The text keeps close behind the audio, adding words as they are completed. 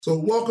So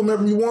welcome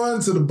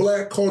everyone to the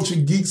Black Culture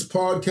Geeks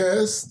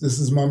podcast. This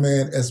is my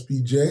man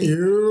SPJ.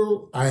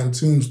 Ew. I am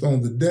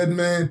Tombstone the Dead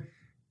Man.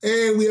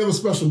 And we have a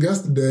special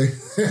guest today.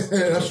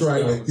 That's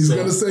right. He's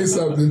going to say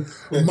something.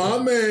 My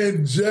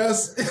man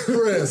Jess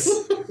Chris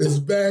is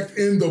back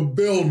in the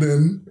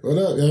building. What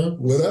up, yo?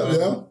 What up,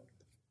 yo?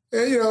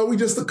 And we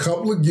just a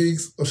couple of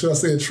geeks, or should I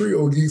say a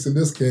trio of geeks in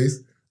this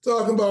case,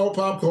 talking about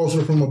pop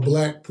culture from a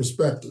black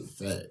perspective.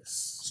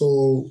 Facts.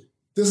 So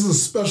this is a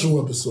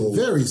special episode.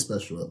 Very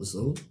special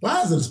episode.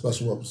 Why is it a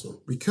special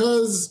episode?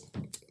 Because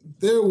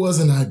there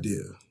was an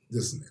idea.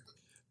 This nigga.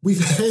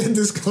 We've had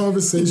this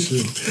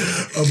conversation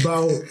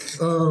about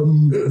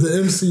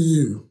the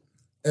MCU,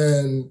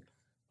 and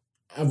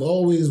I've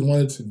always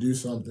wanted to do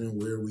something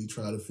where we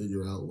try to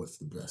figure out what's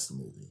the best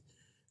movie.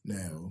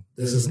 Now,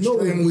 there's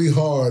extremely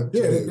hard.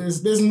 Yeah,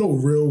 there's no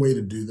real way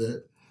to do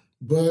that,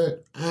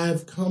 but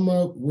I've come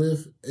up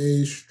with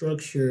a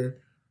structure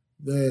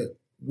that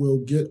will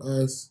get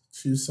us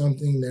to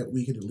something that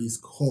we could at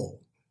least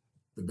call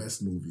the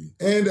best movie.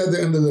 And at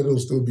the end of that, it'll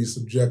still be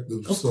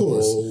subjective. Of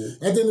course.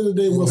 At the end of the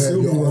day, we'll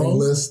still be wrong.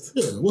 List.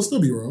 Yeah, we'll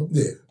still be wrong.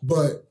 Yeah.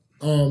 But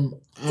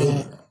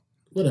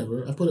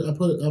whatever. I think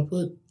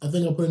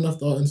I put enough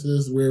thought into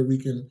this where we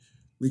can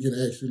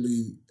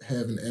actually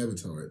have an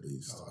avatar at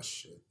least. Oh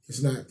shit.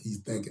 It's not he's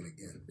thinking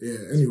again.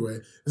 Yeah, anyway.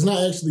 It's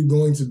not actually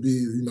going to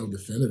be,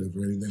 definitive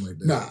or anything like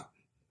that. Nah.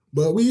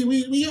 But we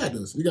got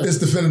this. It's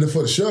definitive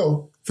for the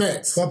show.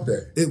 Facts. Fuck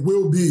that. It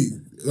will be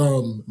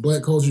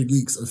Black Culture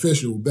Geeks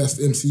official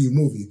best MCU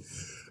movie,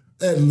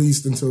 at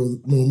least until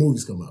more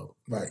movies come out.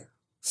 Right.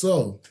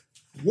 So,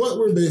 what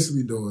we're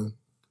basically doing,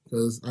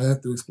 because I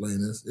have to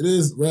explain this, it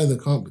is rather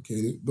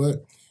complicated,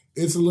 but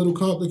it's a little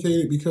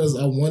complicated because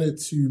I wanted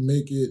to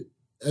make it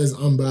as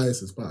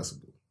unbiased as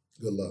possible.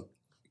 Good luck.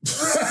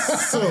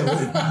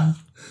 So,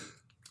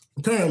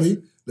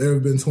 apparently, there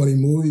have been 20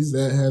 movies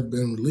that have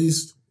been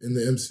released in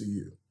the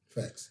MCU.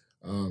 Facts.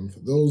 For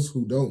those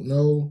who don't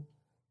know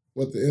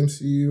what the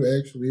MCU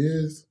actually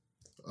is,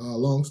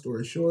 long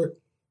story short,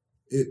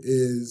 it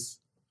is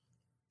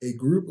a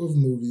group of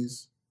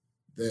movies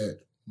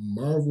that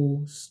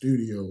Marvel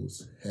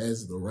Studios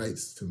has the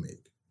rights to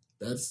make.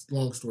 That's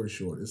long story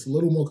short. It's a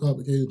little more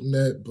complicated than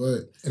that,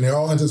 but... And they're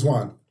all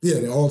intertwined.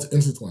 Yeah, they're all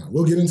intertwined.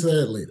 We'll get into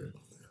that later.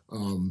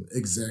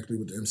 Exactly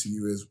what the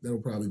MCU is.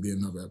 That'll probably be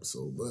another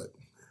episode, but...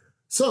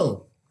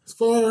 So... As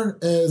far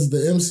as the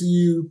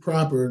MCU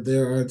proper,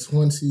 there are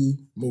 20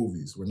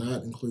 movies. We're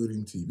not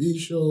including TV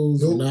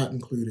shows. Nope. We're not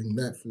including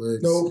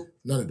Netflix. Nope.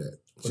 None of that.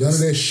 None of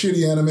that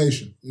shitty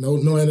animation. No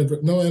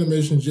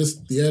animation,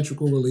 just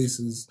theatrical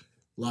releases,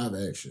 live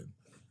action.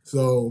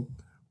 So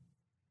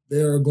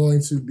there are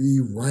going to be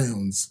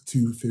rounds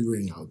to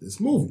figuring out this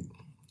movie.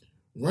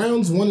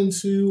 Rounds 1 and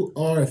 2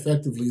 are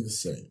effectively the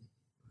same.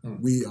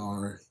 We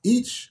are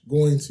each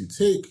going to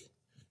take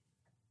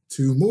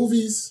 2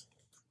 movies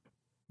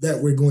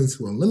that we're going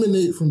to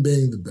eliminate from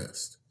being the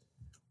best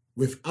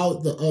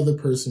without the other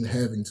person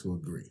having to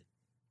agree.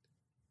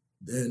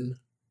 Then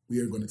we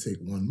are going to take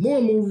one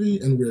more movie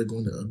and we're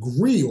going to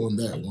agree on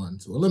that one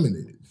to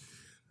eliminate it.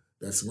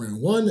 That's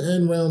round 1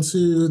 and round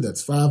 2.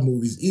 That's 5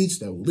 movies each.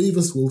 That will leave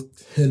us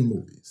with 10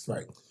 movies.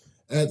 Right.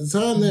 At the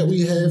time that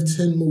we have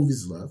 10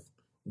 movies left,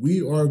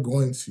 we are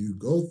going to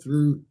go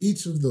through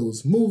each of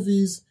those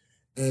movies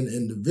and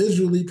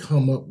individually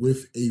come up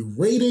with a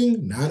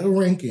rating, not a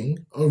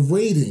ranking, a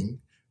rating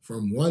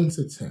from 1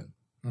 to 10.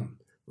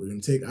 We're going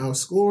to take our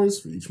scores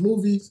for each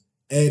movie,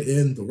 add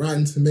in the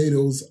Rotten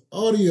Tomatoes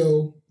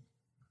audience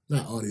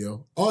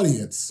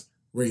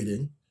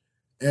rating,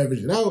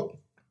 average it out,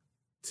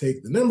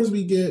 take the numbers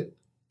we get,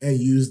 and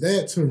use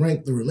that to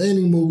rank the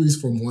remaining movies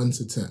from 1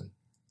 to 10.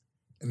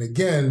 And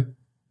again,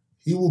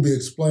 he will be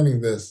explaining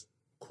this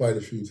quite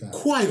a few times.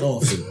 Quite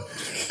often.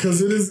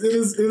 Because it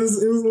is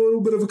a little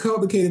bit of a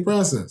complicated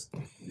process.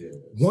 Yeah.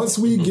 Once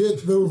we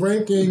get the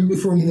ranking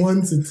from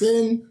 1 to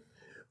 10,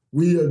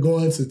 we are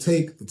going to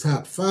take the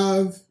top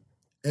 5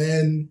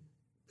 and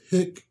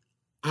pick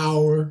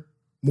our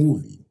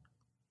movie.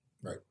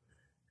 Right.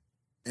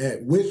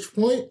 At which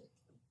point,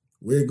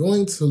 we're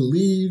going to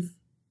leave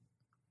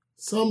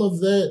some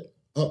of that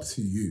up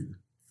to you.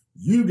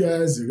 You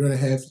guys are going to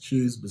have to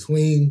choose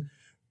between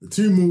the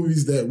 2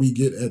 movies that we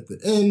get at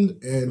the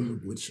end,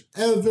 and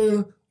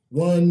whichever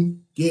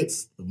one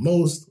gets the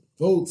most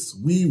votes,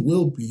 we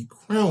will be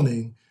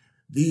crowning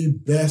the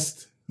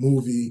best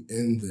movie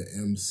in the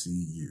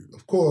MCU.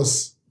 Of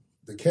course,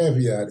 the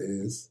caveat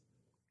is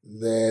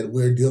that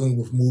we're dealing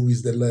with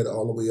movies that led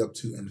all the way up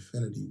to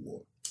Infinity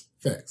War.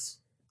 Facts.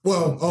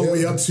 Well, all the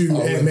way up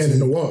to Ant-Man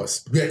and the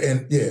Wasp.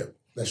 Yeah,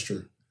 that's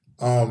true.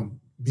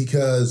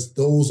 Because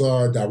those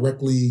are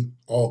directly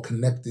all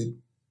connected,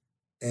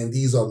 and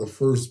these are the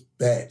first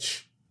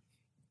batch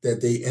that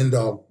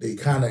they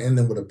kind of end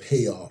them with a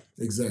payoff.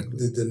 Exactly.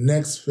 The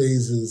next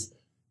phases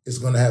is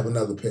going to have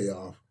another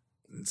payoff.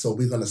 So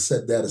we're going to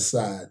set that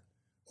aside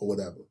or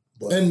whatever.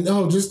 But, and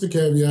just a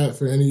caveat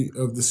for any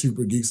of the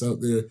super geeks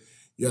out there.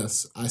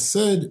 Yes, I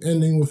said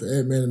ending with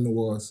Ant-Man and the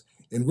Wasp.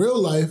 In real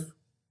life,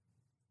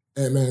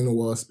 Ant-Man and the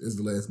Wasp is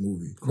the last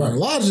movie.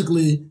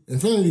 Chronologically,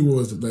 Infinity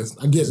War is the best.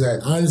 I get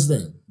it. I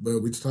understand.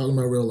 But we're talking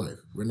about real life.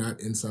 We're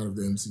not inside of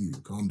the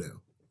MCU. Calm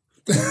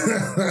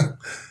down.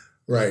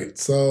 Right.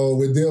 So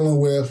we're dealing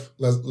with,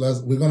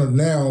 we're going to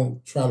now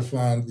try to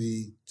find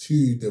the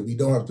two that we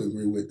don't have to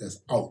agree with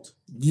that's out.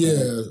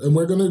 Yeah, and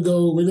we're going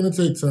to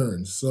take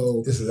turns.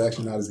 So this is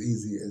actually not as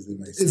easy as it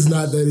makes sense. It's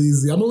not that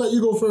easy. I'm going to let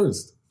you go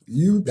first.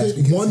 You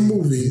pick one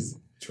movie.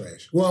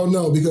 Trash. Well,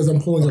 no, because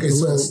I'm pulling up the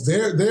list.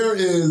 There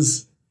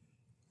is,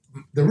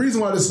 the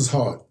reason why this is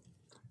hard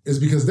is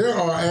because there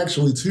are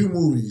actually two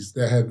movies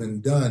that have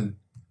been done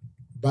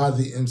by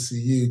the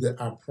MCU that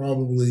I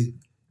probably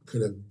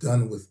could have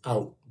done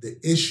without. The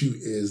issue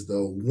is,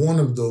 though, one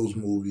of those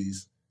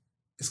movies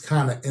is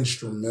kind of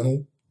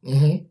instrumental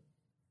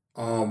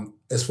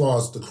as far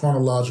as the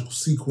chronological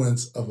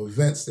sequence of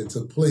events that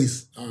took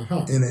place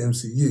in the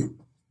MCU.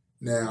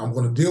 Now, I'm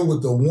going to deal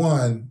with the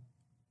one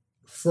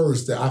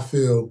first that I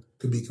feel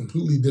could be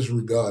completely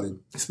disregarded.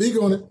 Speak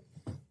on it.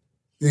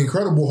 The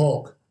Incredible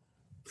Hulk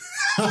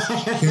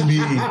can be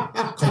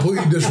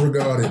completely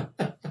disregarded.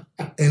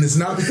 And it's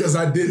not because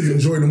I didn't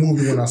enjoy the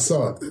movie when I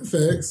saw it.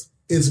 Facts.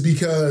 It's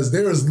because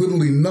there is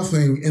literally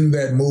nothing in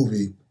that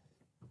movie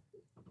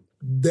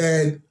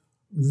that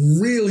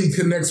really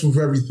connects with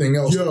everything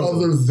else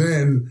other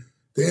than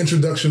the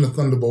introduction of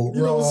Thunderbolt Ross.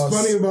 You know what's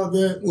funny about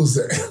that? What's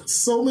that?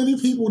 So many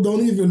people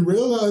don't even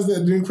realize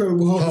that The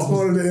Incredible Hulk is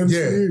part of the MCU.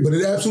 Yeah, but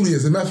it absolutely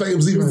is. As a matter of fact, it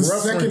was even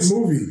referenced. The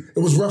second movie. It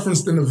was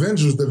referenced in the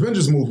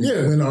Avengers movie.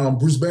 Yeah. When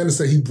Bruce Banner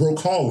said he broke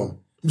Harlem.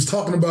 He was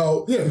talking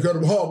about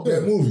Incredible Hulk,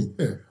 that movie.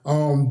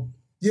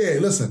 Yeah.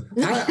 Listen,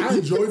 I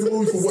enjoyed the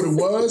movie for what it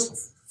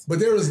was, but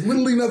there is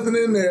literally nothing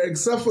in there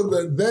except for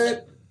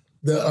the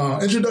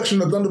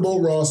introduction of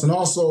Thunderbolt Ross and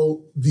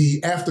also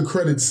the after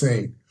credits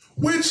scene,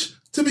 which,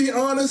 to be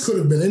honest, could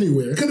have been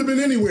anywhere. Could have been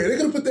anywhere. They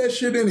could have put that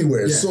shit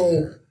anywhere. Yeah.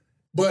 So,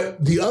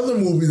 but the other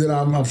movie that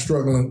I'm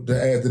struggling to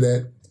add to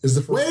that is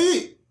the first.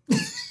 Wait!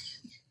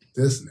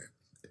 This nigga.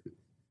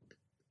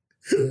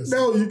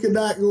 No, you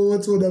cannot go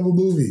into another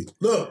movie.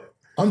 Look,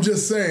 I'm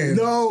just saying.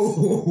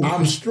 No.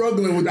 I'm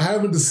struggling with, I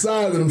haven't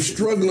decided. I'm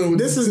struggling with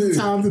this. This is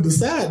the time to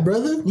decide,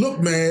 brother.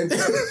 Look, man,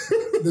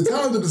 the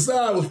time to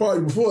decide was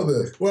probably before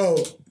this. Well,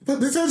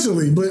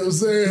 potentially, but you know what I'm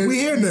saying? We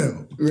here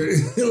now.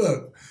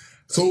 Look.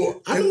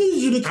 So I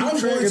need you to keep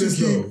track of this,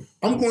 though.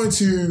 I'm going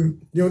to.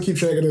 You want to keep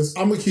track of this?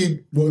 I'm going to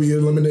keep. When we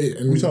eliminate.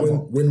 And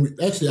when we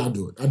actually, I'll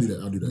do it. I'll do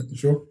that. You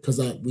sure? Because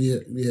we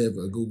have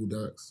Google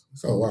Docs.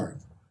 So, all right.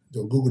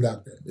 So Google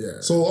Doc that. Yeah.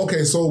 So,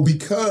 okay. So,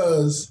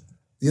 because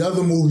the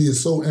other movie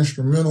is so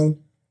instrumental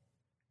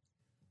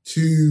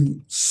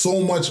to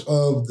so much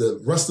of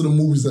the rest of the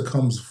movies that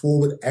comes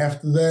forward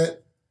after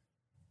that,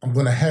 I'm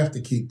going to have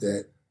to keep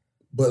that.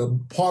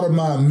 But part of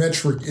my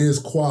metric is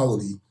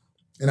quality.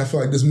 And I feel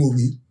like this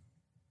movie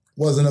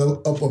wasn't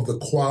up of the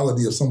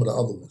quality of some of the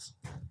other ones.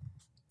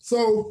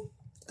 So,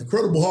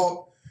 Incredible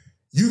Hulk,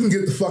 you can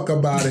get the fuck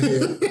up out of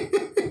here.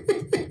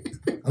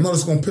 I know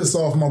it's going to piss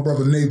off my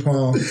brother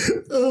Napalm.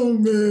 Oh,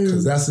 man.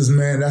 Because that's his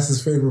man. That's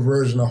his favorite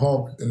version of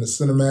Hulk in the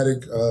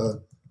cinematic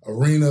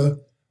arena.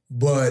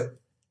 But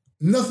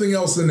nothing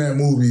else in that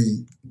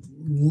movie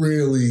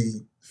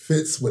really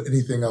fits with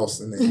anything else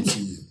in the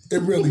MCU.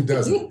 It really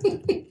doesn't.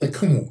 Like,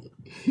 come on.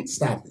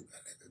 Stop it.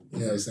 You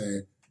know what I'm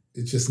saying?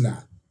 It's just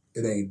not.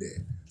 It ain't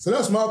there. So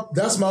that's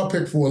my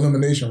pick for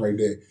elimination right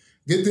there.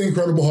 Get the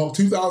Incredible Hulk,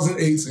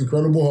 2008's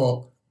Incredible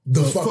Hulk,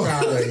 the fuck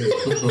out of here.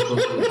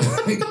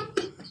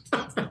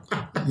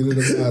 Get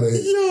it out of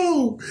here.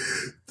 Yo,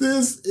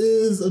 this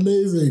is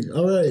amazing.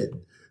 All right.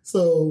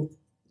 So,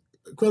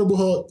 Incredible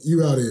Hulk,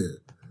 you out of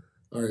here.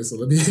 All right, so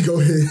let me go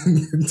ahead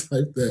and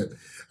type that.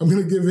 I'm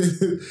going to give it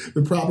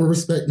the proper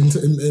respect and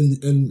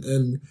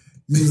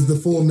use the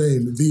full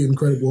name, The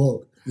Incredible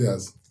Hulk.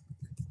 Yes.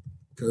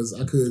 Because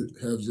I could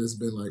have just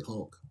been like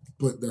Hulk,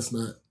 but that's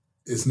not.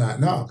 It's not,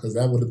 no, because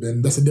that would have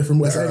been. That's a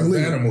different way. That's a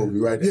Banner movie,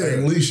 right? Yeah.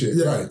 Ang Lee shit,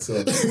 right. So,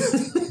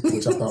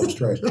 which I thought was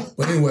trash.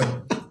 But anyway,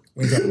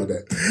 we ain't talking about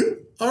that.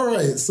 All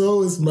right,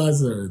 so it's my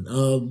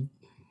turn.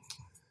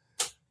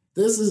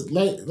 This is,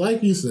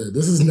 like you said,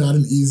 this is not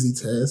an easy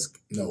task.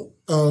 No.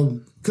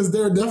 Because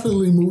there are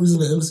definitely movies in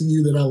the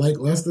MCU that I like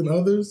less than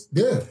others.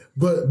 Yeah.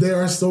 But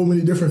there are so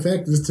many different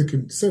factors to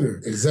consider.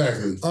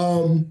 Exactly.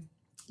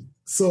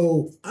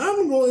 So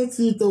I'm going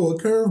to throw a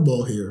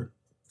curveball here.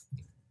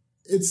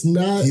 It's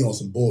not... He on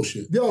some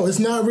bullshit. Yo, it's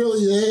not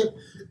really that.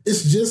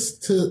 It's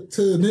just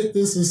to make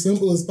this as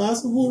simple as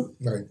possible.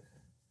 Right.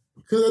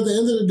 Because at the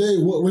end of the day,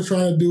 what we're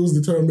trying to do is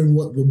determine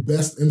what the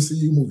best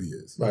MCU movie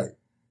is. Right.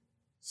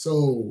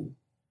 So,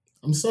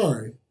 I'm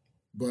sorry,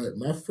 but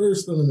my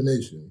first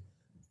elimination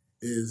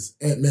is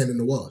Ant-Man and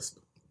the Wasp.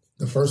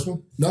 The first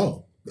one?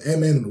 No, the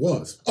Ant-Man and the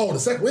Wasp. Oh, the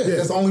second one? Yeah,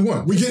 that's the only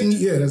one.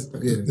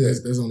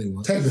 There's only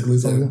one. Technically,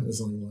 it's only one.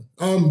 There's only one.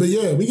 But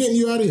yeah, we getting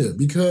you out of here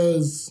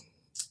because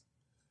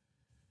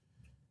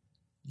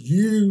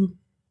you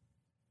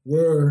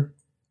were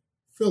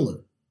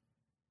filler.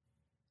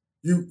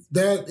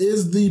 That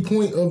is the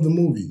point of the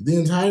movie. The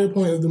entire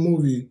point of the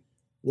movie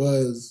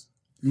was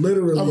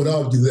literally... I would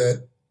argue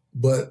that.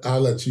 But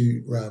I'll let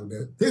you ride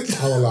with that.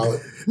 I'll allow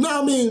it.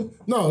 No,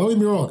 don't get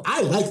me wrong.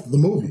 I liked the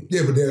movie.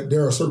 Yeah, but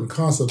there are certain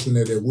concepts in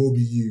there that will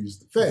be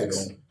used.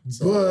 Facts.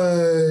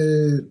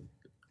 But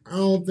I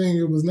don't think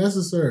it was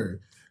necessary.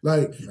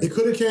 Like, it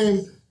could have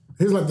came...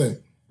 Here's my thing.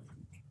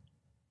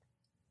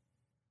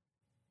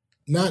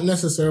 Not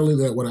necessarily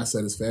that what I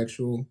said is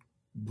factual,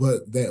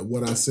 but that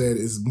what I said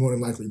is more than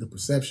likely the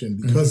perception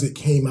because it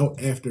came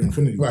out after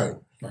Infinity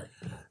War. Right.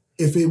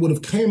 If it would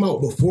have came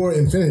out before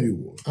Infinity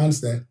War... I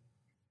understand.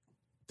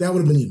 That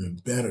would have been even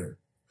better.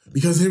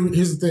 Because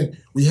here's the thing.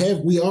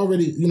 We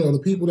already,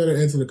 the people that are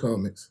into the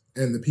comics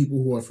and the people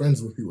who are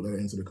friends with people that are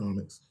into the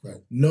comics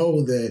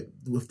know that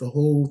with the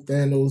whole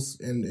Thanos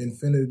and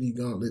Infinity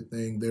Gauntlet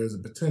thing, there's a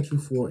potential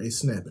for a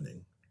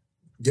snapping.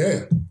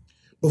 Yeah.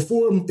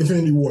 Before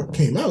Infinity War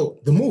came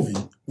out, the movie,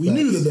 we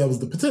knew that was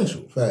the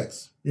potential.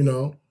 Facts.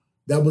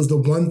 That was the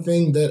one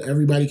thing that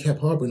everybody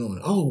kept harping on.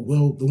 Oh,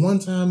 well, the one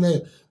time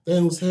that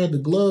Thanos had the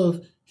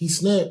glove, he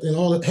snapped and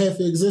all half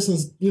the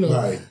existence,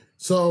 Right.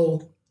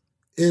 So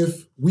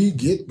if we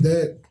get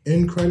that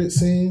end credit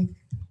scene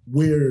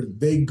where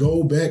they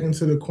go back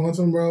into the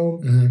quantum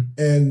realm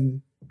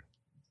and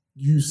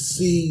you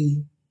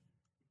see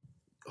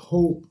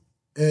Hope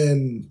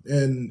and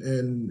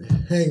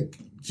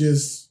Hank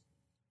just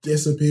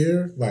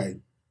disappear, right?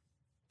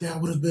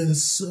 That would have been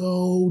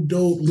so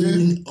dope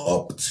leading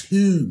up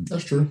to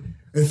That's true.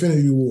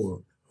 Infinity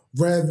War.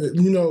 Rather,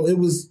 it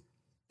was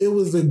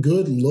a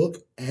good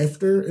look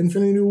after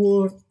Infinity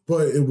War,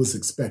 but it was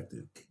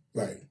expected.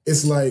 Right.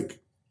 It's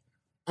like,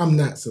 I'm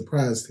not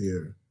surprised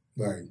here.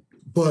 Right.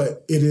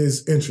 But it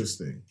is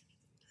interesting.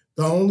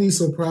 The only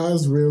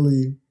surprise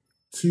really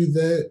to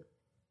that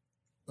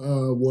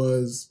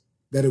was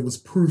that it was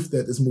proof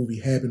that this movie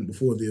happened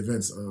before the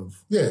events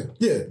of... Yeah,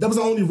 that was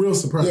the only real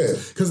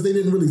surprise. Because they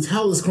didn't really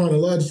tell us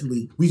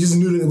chronologically. We just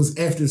knew that it was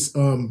after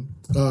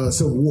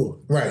Civil War.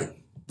 Right.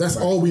 That's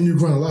all we knew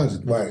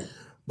chronologically. Right.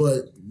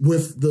 But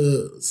with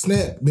the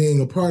snap being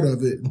a part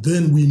of it,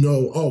 then we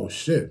know, oh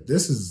shit,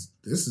 this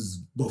is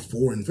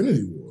before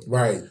Infinity War.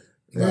 Right.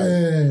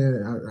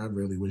 I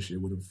really wish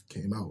it would have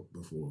came out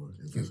before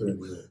Infinity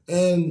War.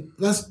 And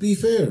let's be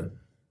fair.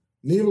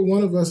 Neither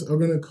one of us are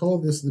going to call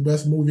this the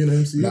best movie in the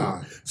MCU.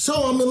 Nah. So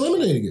I'm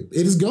eliminating it.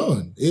 It is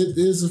gone. It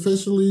is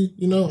officially,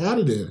 out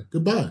of there.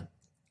 Goodbye.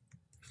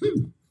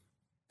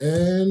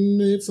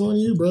 And it's on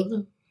you,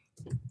 brother.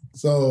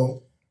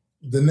 So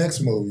the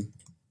next movie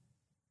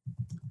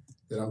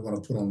that I'm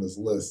going to put on this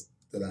list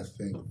that I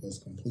think was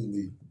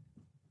completely...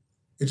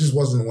 It just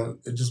wasn't a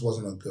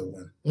good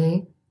one.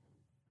 Mm-hmm.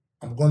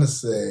 I'm going to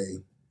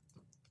say...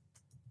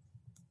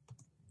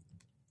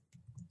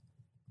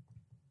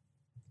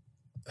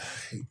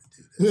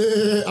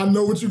 I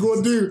know what you're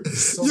gonna do.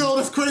 Yo,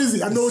 that's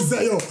crazy. I know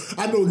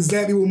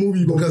exactly what movie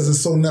you're gonna do. Because it's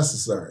so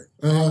necessary.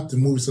 The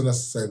movie's so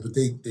necessary, but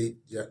they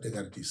got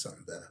to do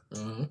something better.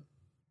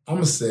 I'm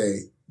gonna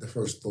say the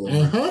first Thor.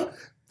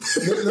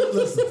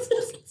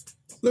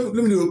 Let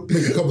me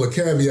make a couple of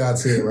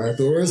caveats here, right?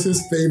 Thor is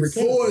his favorite.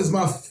 Thor is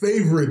my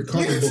favorite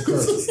comic book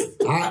character.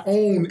 I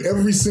own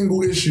every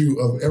single issue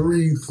of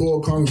every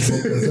Thor comic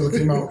book that's ever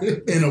came out,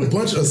 and a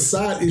bunch of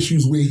side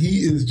issues where he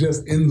is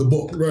just in the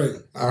book. Right.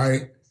 All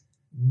right.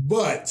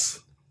 But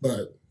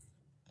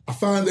I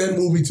find that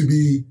movie to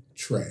be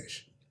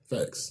trash.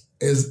 Facts.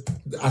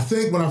 I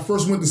think when I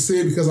first went to see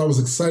it, because I was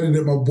excited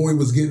that my boy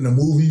was getting a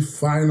movie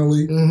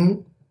finally,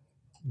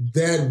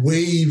 that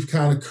wave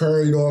kind of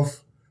carried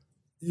off.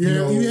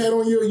 Yeah, you had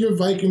on your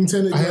Viking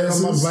tinted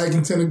glasses. I had on my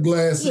Viking tinted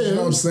glasses. Yeah. You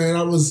know what I'm saying?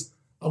 I was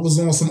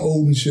on some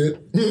Odin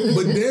shit.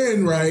 But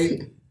then,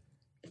 right,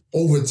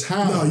 over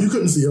time... No, you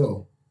couldn't see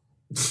all.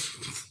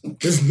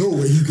 There's no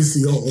way you could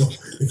see all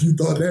if you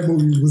thought that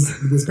movie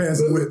was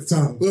past away at the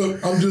time.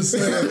 Look, I'm just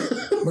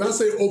saying, when I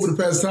say over the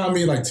past time, I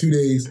mean like 2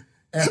 days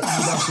after you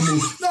watch the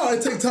movie. No,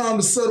 it takes time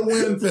to settle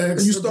in,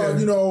 and you start,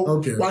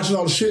 watching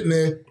all the shit in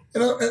there.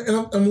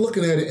 And I'm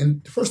looking at it,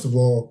 and first of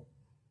all,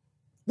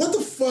 what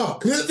the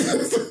fuck?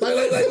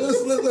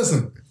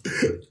 Listen.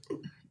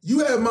 You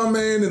have my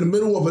man in the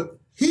middle of it.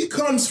 He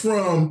comes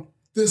from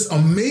this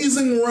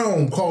amazing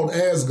realm called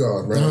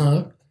Asgard,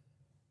 right?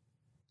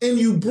 And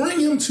you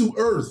bring him to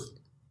Earth.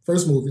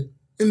 First movie.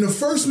 In the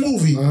first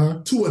movie,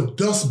 to a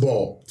dust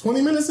ball.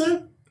 20 minutes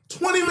in?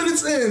 20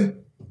 minutes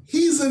in,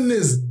 he's in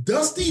this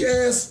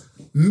dusty-ass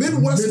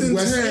Midwestern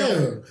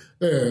town.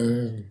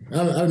 Yeah,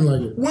 I didn't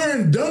like it.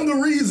 Wearing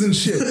dungarees and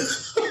shit.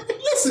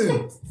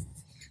 Listen.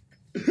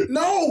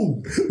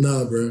 No.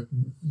 Nah, bro.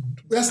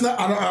 That's not,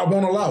 I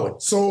won't allow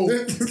it. So,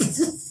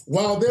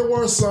 while there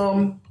were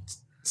some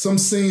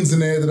scenes in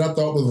there that I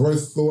thought was very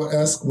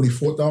Thor-esque when he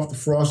fought off the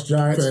Frost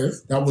Giants. Okay.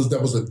 That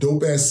was a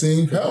dope-ass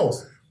scene. Hell,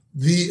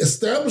 the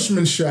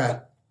establishment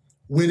shot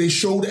where they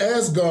showed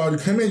Asgard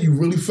come in, you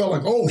really felt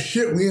like, oh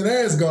shit, we in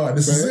Asgard.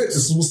 This is it.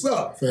 This is what's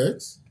up.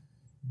 Facts.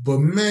 But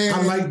man,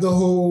 I like the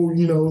whole,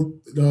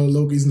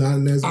 Loki's not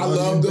an Asgardian. I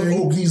love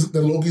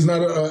the Loki's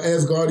not an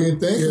Asgardian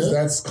thing because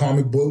that's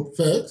comic book.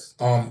 Facts.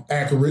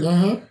 Accurate.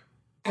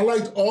 I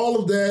liked all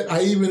of that.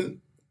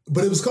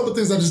 But it was a couple of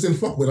things I just didn't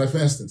fuck with. Like, for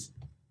instance,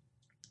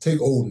 take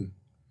Odin.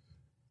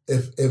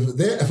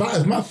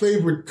 if my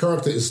favorite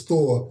character is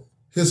Thor,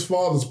 his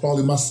father's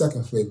probably my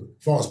second favorite,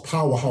 as far as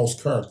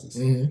powerhouse characters.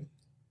 Mm-hmm.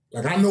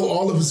 Like, I know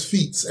all of his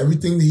feats,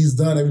 everything that he's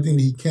done, everything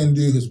that he can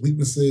do, his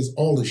weaknesses,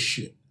 all this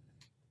shit.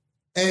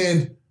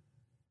 And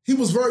he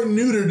was very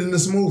neutered in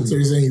this movie. So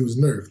you're saying he was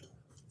nerfed?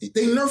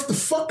 They nerfed the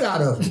fuck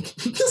out of him.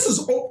 This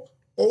is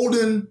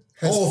Odin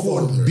has All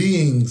fought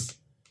beings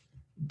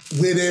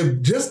where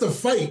just a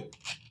fight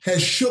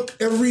has shook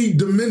every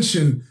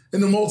dimension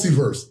in the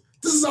multiverse.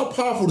 This is how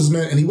powerful this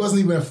man, and he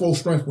wasn't even at full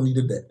strength when he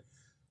did that.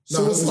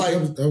 So it's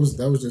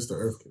that was just the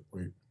earthquake.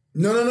 Wait.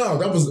 No.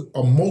 That was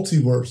a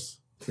multiverse.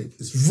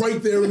 It's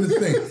right there in the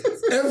thing.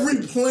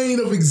 Every plane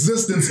of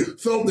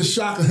existence felt the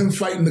shock of him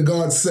fighting the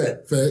god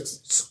Set.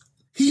 Facts.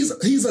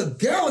 He's a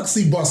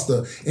galaxy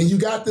buster, and you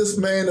got this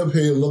man up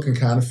here looking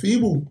kind of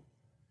feeble.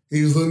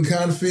 He was looking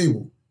kind of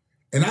feeble.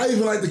 And I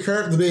even like the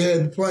character they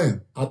had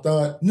playing. I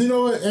thought, you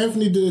know what?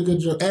 Anthony did a good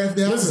job.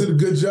 Anthony Hopkins did a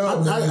good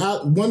job.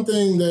 One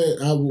thing that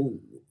I will,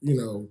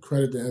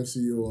 credit the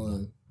MCU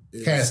on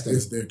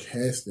is their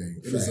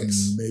casting. It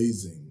is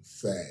amazing.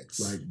 Facts.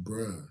 Like,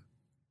 bruh.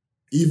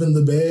 Even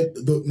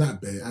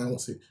not bad. I don't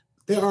see.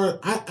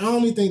 I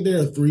only think there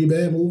are 3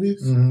 bad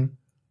movies.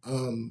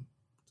 Mm-hmm.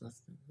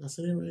 Did I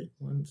say that right?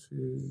 1,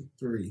 2,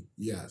 3.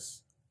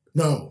 Yes.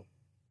 No.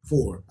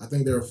 4. I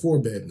think there are 4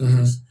 bad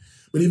movies. Mm-hmm.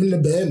 But even the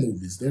bad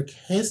movies, their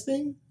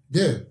casting,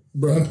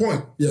 bro, on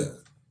point. Yeah.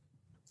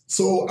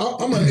 So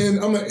I'm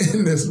gonna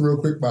end this real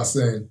quick by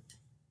saying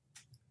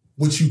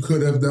what you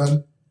could have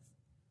done,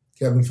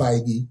 Kevin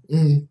Feige,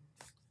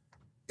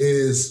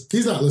 is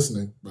he's not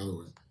listening, by the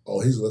way. Oh,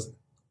 he's listening.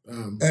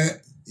 And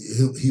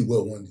he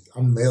will one day.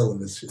 I'm mailing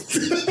this shit.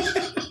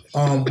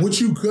 What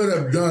you could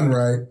have done,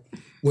 right,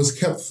 was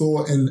kept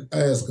Thor in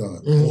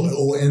Asgard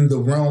or in the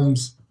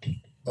realms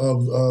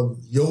of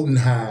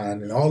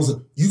Jotunheim and all this.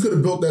 You could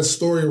have built that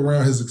story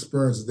around his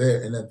experience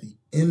there, and at the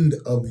end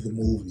of the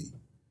movie,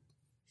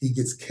 he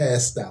gets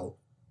cast out.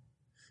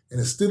 And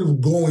instead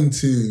of going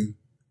to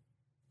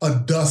a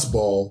dust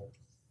ball,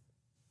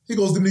 he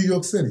goes to New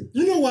York City.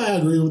 You know why I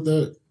agree with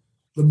that?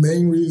 The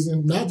main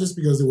reason, not just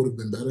because it would have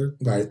been better.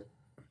 Right.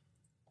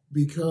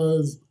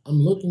 Because I'm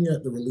looking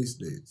at the release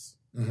dates.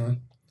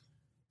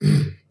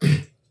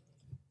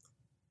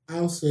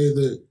 I'll say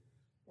that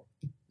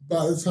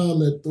by the time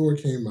that Thor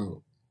came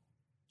out,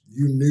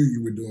 you knew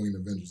you were doing an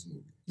Avengers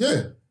movie.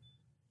 Yeah.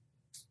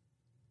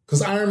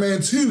 Because Iron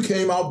Man 2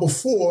 came out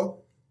before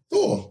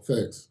Thor.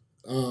 Facts.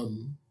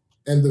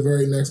 And the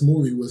very next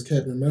movie was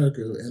Captain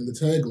America, and the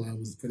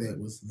tagline for that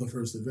was The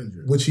First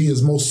Avenger. Which he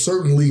is most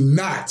certainly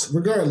not.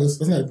 Regardless,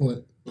 that's not the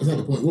point.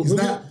 He's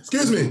not.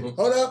 Excuse me.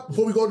 Hold up.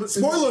 Before we go to...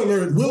 Spoiler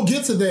alert. We'll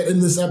get to that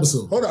in this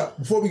episode. Hold up.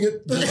 Before we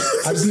get...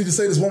 I just need to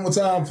say this one more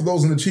time for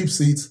those in the cheap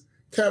seats.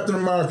 Captain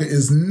America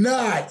is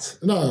not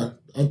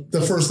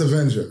the first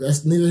Avenger.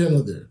 That's neither here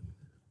nor there.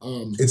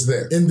 It's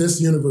there. In this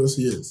universe,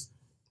 he is.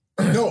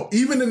 No,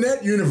 even in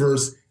that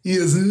universe, he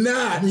is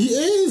not. He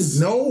is.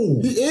 No.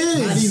 He is.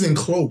 Not even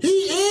close. He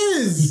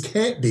is. He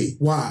can't be.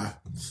 Why?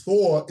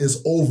 Thor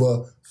is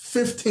over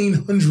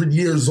 1,500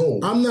 years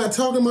old. I'm not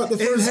talking about the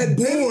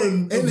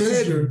firstborn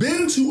Avenger. Had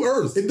been to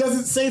Earth. It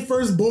doesn't say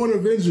firstborn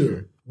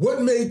Avenger.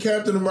 What made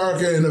Captain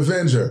America an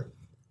Avenger?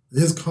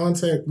 His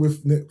contact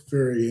with Nick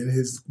Fury and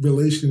his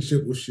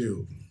relationship with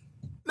S.H.I.E.L.D.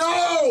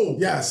 No!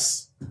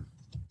 Yes.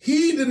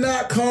 He did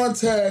not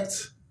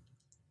contact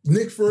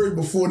Nick Fury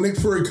before Nick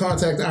Fury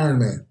contacted Iron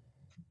Man.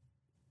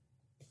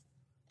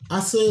 I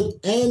said,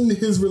 and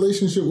his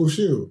relationship with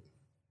S.H.I.E.L.D.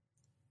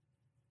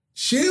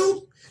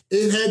 S.H.I.E.L.D.?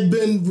 It had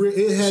been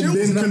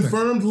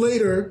confirmed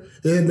later.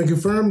 It had been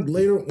confirmed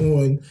later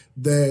on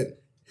that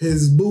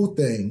his boo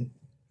thing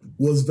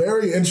was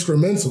very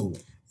instrumental.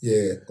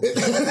 Yeah.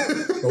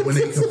 But when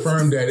they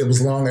confirmed that, it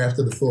was long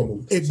after the Thor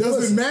movie. It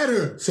doesn't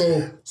matter.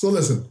 So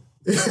listen.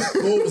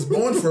 Thor was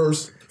born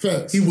first.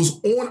 Facts. He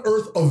was on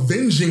Earth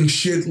avenging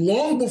shit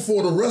long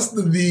before the rest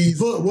of these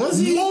mortals.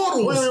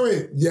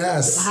 Wait.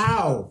 Yes.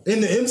 How?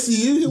 In the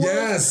MCU?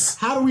 Yes.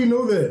 How do we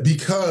know that?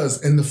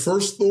 Because in the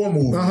first Thor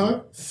movie,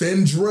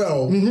 Finn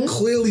Drell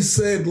clearly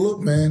said,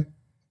 look, man,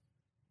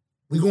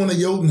 we're going to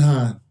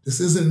Jotunheim. This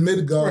isn't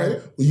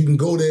Midgard, where you can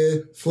go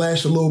there,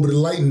 flash a little bit of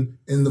lightning,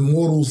 and the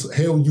mortals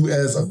hail you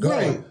as a god.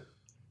 Right.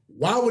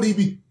 Why would he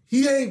be?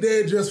 He ain't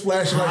there just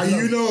flashing lightning.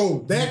 How you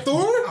know? That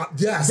Thor?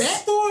 Yes.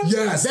 That Thor?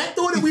 Yes. That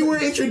Thor that we were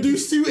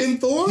introduced to in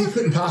Thor? He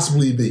couldn't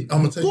possibly be. I'm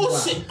going to tell you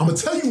why. I'm going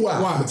to tell you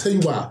why. Why? I'm going to tell you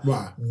why.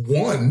 Why?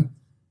 One,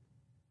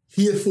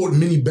 he had fought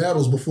many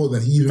battles before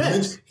then. He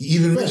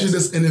even mentioned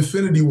this in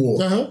Infinity War.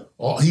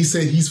 He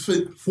said he's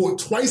fought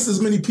twice as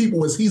many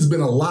people as he's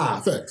been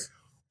alive. Facts.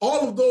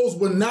 All of those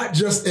were not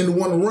just in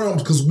one realm,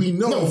 because we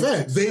know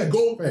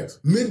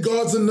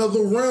Midgard's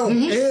another realm,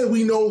 and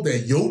we know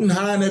that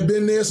Jotunheim had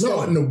been there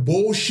starting the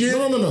bullshit.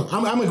 No.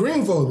 I'm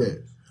agreeing with all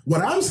that.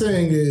 What I'm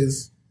saying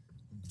is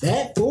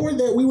that Thor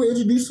that we were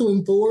introduced to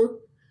in Thor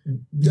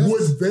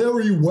was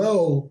very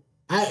well.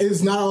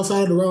 It's not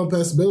outside of the realm of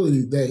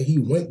possibility that he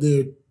went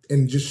there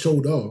and just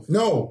showed off.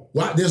 No,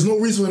 there's no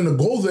reason for him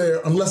to go there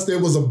unless there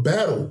was a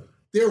battle.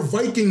 They're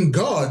Viking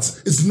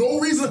gods. It's no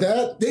reason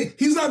that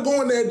he's not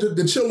going there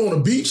to chill on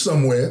a beach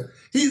somewhere.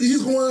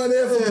 He's going out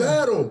there for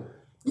battle.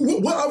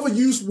 What other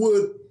use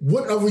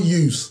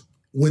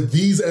would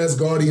these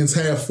Asgardians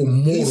have for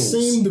mortals?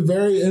 He seemed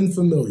very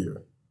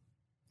unfamiliar.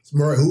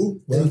 Right,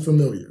 who?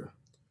 Unfamiliar.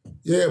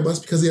 Yeah, but that's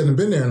because he hadn't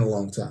been there in a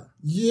long time.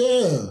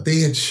 Yeah.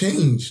 They had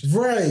changed.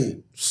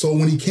 Right. So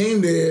when he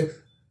came there,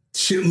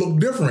 shit looked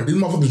different. These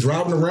motherfuckers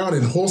driving around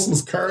in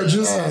horseless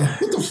carriages.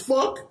 What the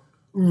fuck?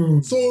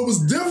 So it was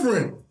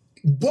different.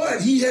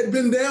 But he had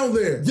been down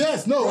there.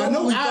 Yes, no, I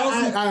know.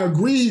 I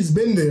agree he's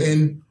been there.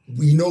 And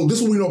we know, this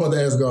is what we know about the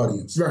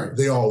Asgardians. Right.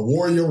 They are a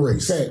warrior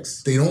race.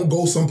 Facts. They don't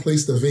go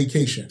someplace to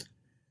vacation.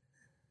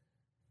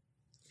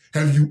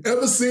 Have you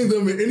ever seen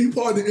them in any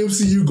part of the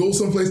MCU go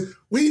someplace?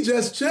 We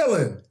just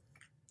chilling.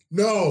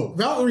 No.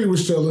 Valkyrie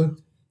was chilling.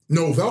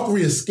 No,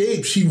 Valkyrie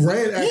escaped. She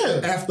ran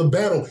after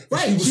battle.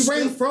 Right, she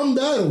ran from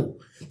battle.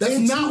 That's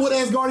not what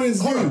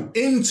Asgardians do.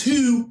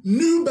 Into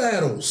new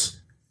battles.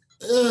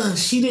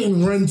 She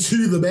didn't run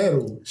to the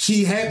battle.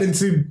 She happened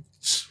to.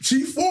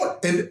 She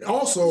fought. And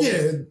also,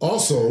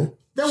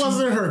 that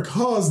wasn't her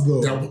cause,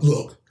 though.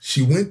 Look,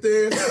 she went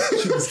there.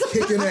 She was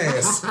kicking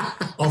ass.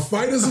 A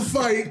fight is a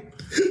fight.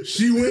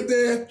 She went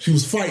there. She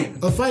was fighting.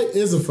 A fight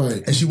is a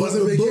fight. And she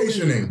wasn't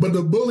vacationing. But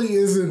the bully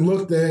isn't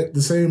looked at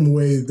the same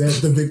way that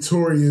the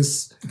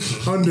victorious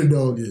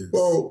underdog is.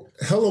 Well,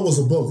 Hela was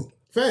a bully.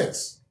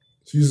 Facts.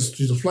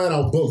 She's a flat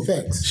out bully.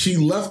 Facts. She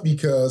left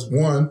because,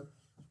 one,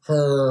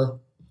 her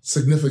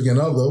significant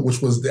other,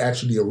 which was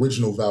actually the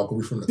original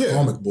Valkyrie from the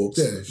comic books,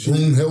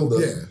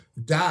 Brunhilde,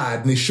 died.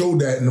 And they showed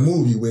that in the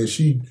movie where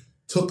she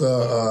took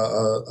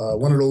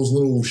one of those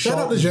little Shout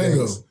out to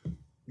Django.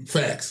 Things.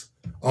 Facts.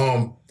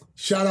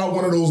 Shot out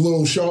one of those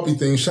little Sharpie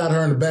things, shot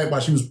her in the back while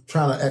she was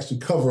trying to actually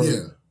cover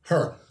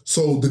her.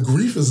 So the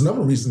grief is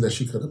another reason that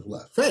she could have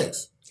left.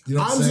 Facts. You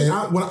know what I'm saying?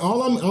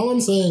 All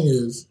I'm saying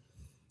is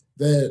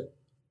that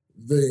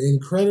the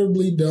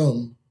incredibly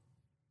dumb,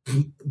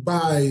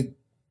 by,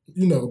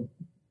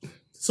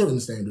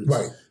 certain standards,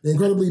 right? The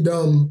incredibly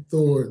dumb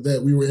Thor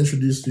that we were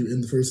introduced to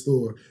in the first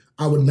Thor,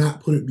 I would not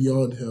put it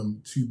beyond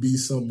him to be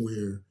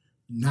somewhere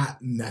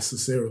not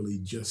necessarily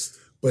just.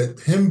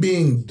 But him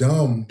being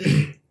dumb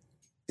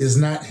is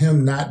not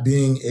him not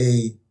being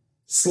a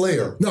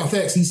slayer. No,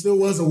 facts. He still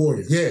was a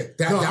warrior. Yeah,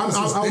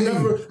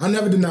 I'll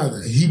never deny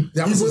that. He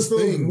was still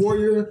a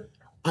warrior.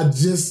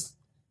 He's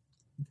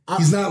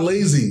not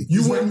lazy.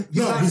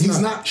 He's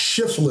not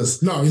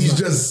shiftless. No, he's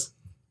just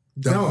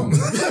dumb.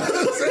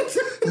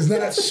 He's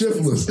not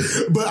shiftless.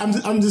 But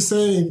I'm just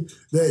saying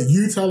that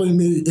you telling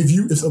me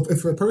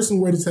if a person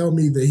were to tell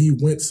me that he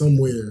went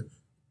somewhere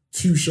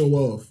to show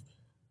off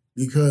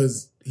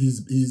because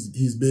he's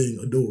being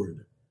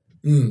adored,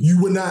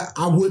 you would not.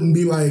 I wouldn't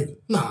be like,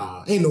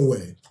 nah, ain't no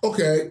way.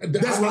 Okay,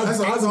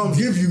 I'll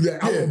give you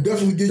that. I will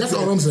definitely give you that. That's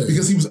all I'm saying.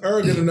 Because he was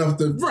arrogant enough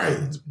to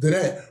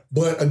that.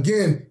 But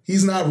again,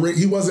 he's not Rick.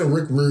 He wasn't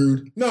Rick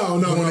Rude.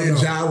 No.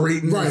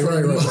 Gyrating. Right.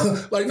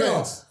 Like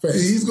Facts.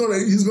 He's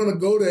gonna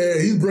go there.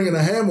 He's bringing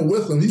a hammer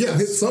with him. He's gonna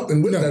hit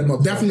something with that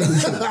motherfucker. Definitely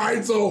true. All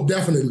right, so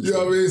definitely. You know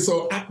what I mean?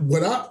 So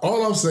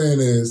all I'm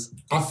saying is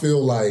I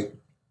feel like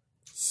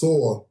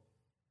Thor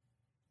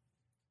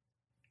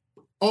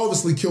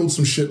obviously killed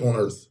some shit on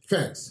Earth.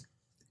 Facts.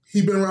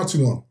 He been around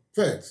too long.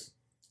 Facts.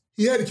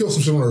 He had to kill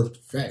some shit on Earth.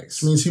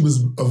 Facts. Which means he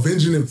was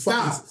avenging and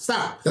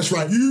Stop. That's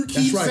right. You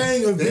keep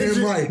saying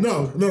avenging. Right.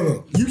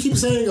 No. You keep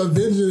saying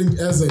avenging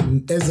as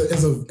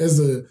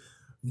a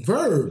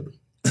verb.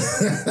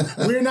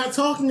 We're not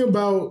talking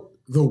about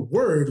the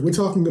word. We're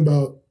talking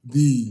about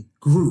the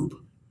group.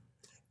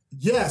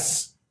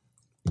 Yes.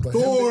 But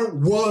Thor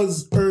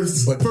was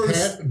Earth's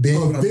first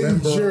being Avenger. A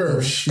member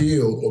of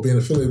S.H.I.E.L.D. or being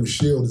affiliated with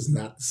S.H.I.E.L.D. is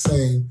not the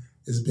same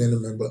as being a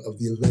member of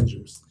the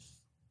Avengers.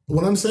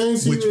 What I'm saying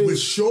to you is,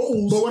 which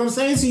shows. But what I'm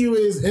saying to you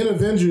is, in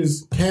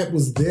Avengers, Cap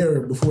was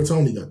there before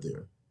Tony got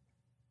there.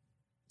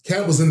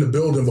 Cap was in the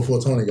building before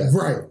Tony got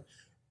there. Right.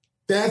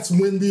 That's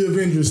when the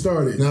Avengers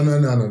started. No.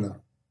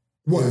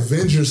 What? The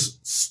Avengers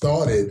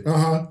started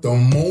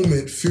the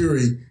moment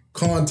Fury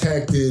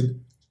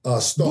contacted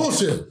Stark.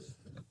 Bullshit.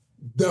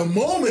 The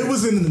moment it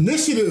was an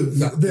initiative.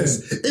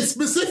 It's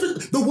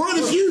specific. The word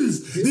is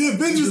used. The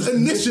Avengers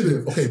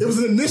initiative. Okay, it was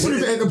an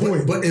initiative at the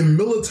point. But in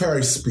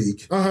military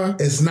speak,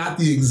 it's not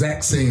the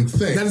exact same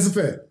thing. That is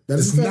a fact.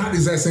 It's not the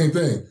exact same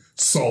thing.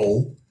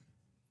 So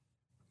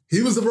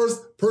he was the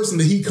first person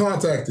that he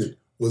contacted.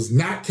 Was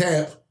not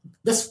Cap.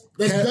 I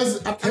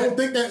don't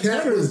think that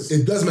matters.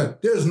 It doesn't matter.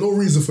 There's no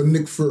reason for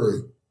Nick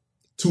Fury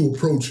to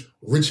approach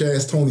rich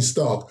ass Tony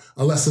Stark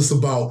unless it's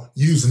about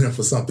using him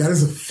for something. That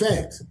is a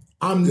fact.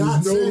 I'm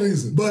not saying, no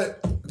reason.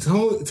 But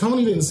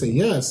Tony didn't say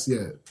yes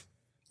yet.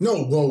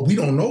 No, well, we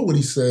don't know what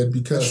he said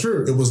because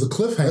it was the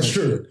cliffhanger. That's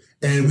true.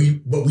 And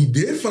we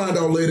did find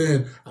out later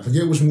in, I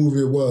forget which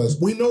movie it was.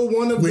 We know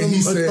one of them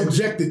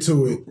objected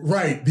to it.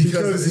 Right,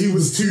 because he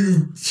was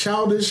too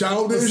childish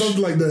or something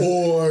like that.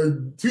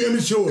 Or too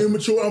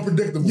immature,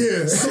 unpredictable.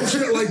 Yeah. Some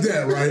shit like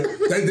that, right?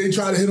 They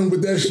try to hit him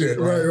with that shit.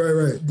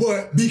 Right.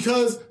 But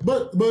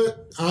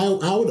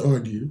I would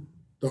argue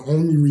the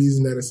only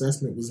reason that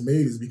assessment was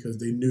made is because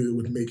they knew it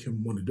would make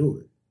him want to do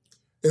it.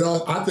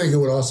 I think it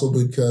would also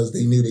be because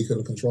they knew they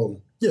couldn't control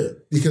him. Yeah.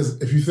 Because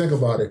if you think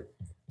about it,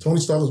 Tony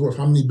Stark is worth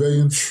how many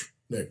billions?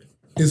 Nick.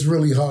 It's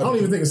really hard. I don't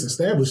even think it's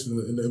established in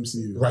the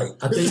MCU. Right.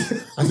 I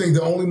think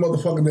the only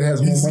motherfucker that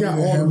has more He's money got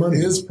than all the him money.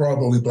 is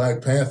probably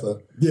Black Panther.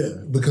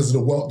 Yeah. Because of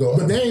the wealth,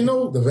 But they ain't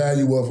know. the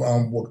value of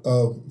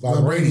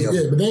vibranium.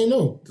 Yeah, but they ain't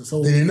know.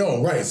 So, They didn't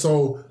know, right?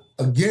 So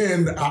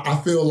again, I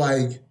feel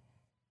like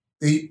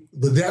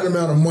with that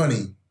amount of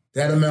money,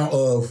 that amount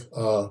of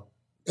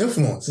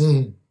influence,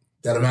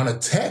 that amount of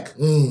tech,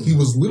 he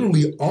was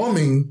literally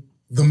arming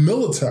the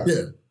military.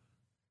 Yeah.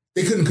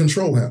 They couldn't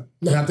control him.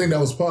 No. And I think that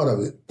was part of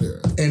it. Yeah.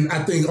 And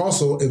I think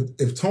also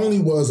if Tony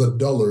was a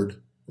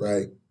dullard,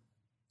 right,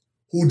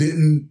 who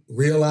didn't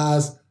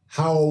realize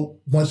how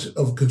much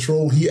of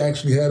control he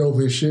actually had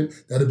over his shit,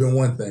 that'd have been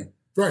one thing.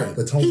 Right.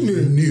 But Tony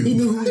knew. knew. He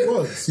knew who he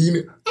was. He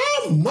knew.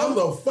 I'm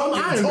motherfucking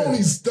Iron Man.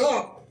 Tony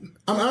Stark.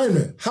 I'm Iron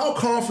Man. How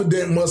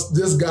confident must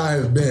this guy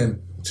have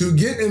been to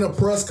get in a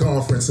press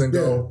conference and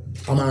go,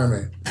 I'm Iron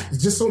Man?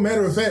 It's just so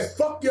matter of fact.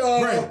 Fuck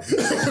y'all. Right.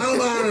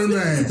 I'm Iron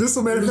Man. Just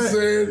so matter of fact.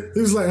 Saying?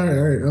 He was like, all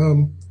right.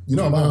 You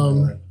know I'm Iron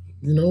Man. Right?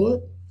 You know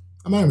what?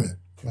 I'm Iron Man.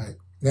 Right.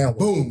 Now,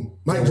 Boom.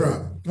 Mic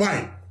drop.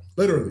 Right.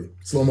 Literally.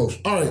 Slow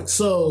motion. All right.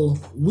 So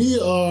we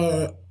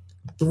are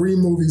 3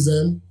 movies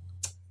in,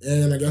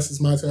 and I guess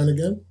it's my turn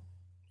again.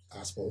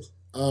 I suppose.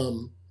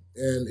 And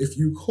if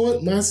you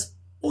caught my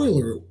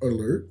spoiler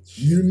alert,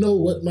 you know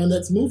what my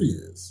next movie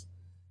is.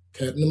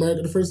 Captain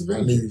America: The First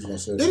Avenger. I knew you was going to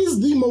say that. It is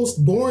the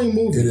most boring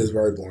movie. It is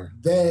very boring.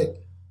 That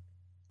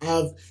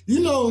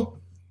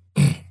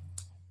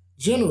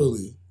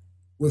generally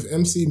with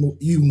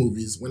MCU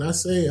movies, when I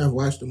say I've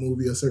watched a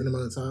movie a certain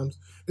amount of times,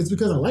 it's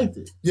because I liked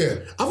it. Yeah.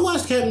 I've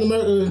watched Captain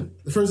America: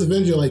 The First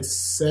Avenger like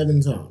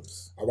 7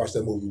 times. I watched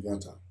that movie one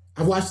time.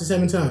 I've watched it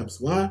 7 times.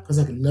 Why? Because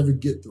I can never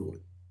get through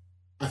it.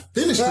 I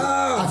finished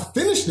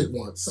it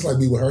once. It's like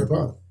me with Harry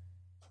Potter.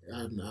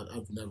 I don't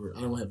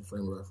have a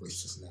frame of reference.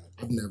 It's just not.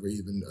 I've never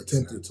even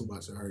attempted to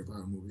watch a Harry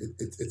Potter movie.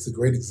 It's a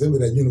great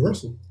exhibit at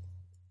Universal.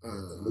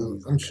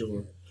 I'm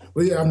sure.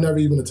 But yeah, I've never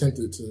even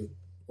attempted to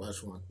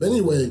watch one. But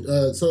anyway,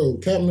 so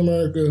Captain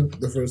America: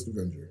 The First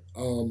Avenger.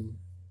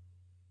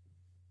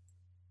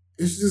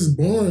 It's just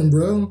boring,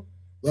 bro.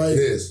 Like It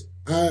is.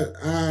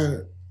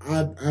 I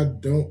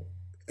don't,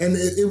 and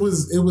it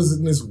was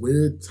in this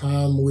weird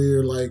time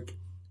where like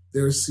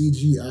their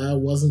CGI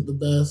wasn't the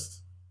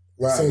best.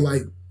 Right. So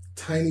like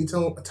Tiny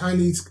Cap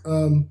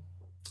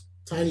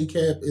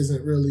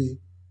isn't really.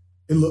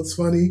 It looks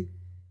funny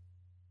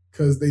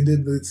because they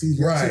did the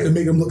CGI to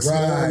make him look small.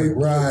 Right.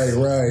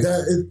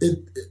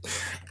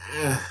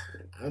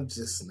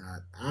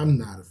 I'm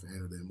not a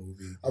fan of that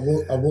movie. I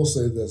will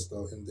say this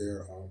though in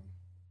their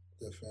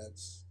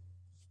defense.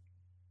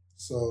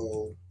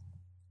 So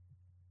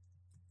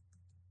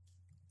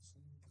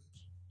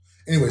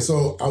anyway,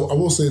 so I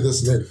will say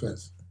this in their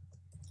defense.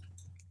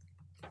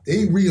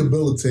 They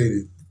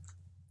rehabilitated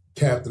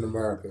Captain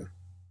America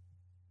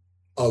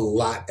a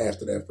lot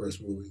after that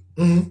first movie.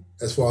 Mm-hmm.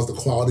 As far as the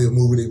quality of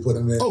movie they put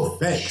him in. Oh,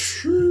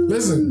 facts.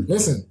 Listen.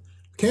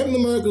 Captain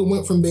America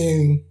went from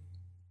being...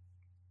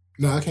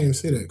 No, I can't even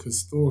say that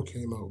because Thor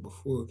came out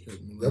before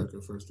Captain America: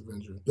 First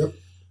Avenger. Yep.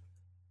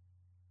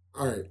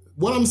 All right.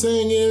 What I'm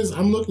saying is,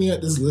 I'm looking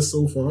at this list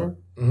so far,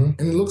 and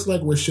it looks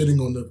like we're shitting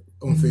on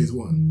Phase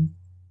 1.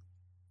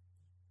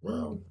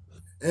 Well,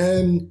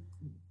 and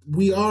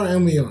we are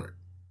and we aren't.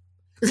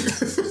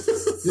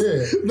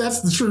 Yeah,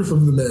 that's the truth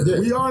of the matter.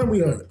 Yeah. We are and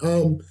we aren't.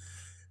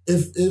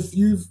 If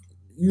you've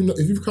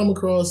come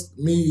across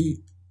me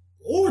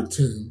or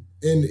Tim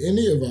in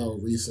any of our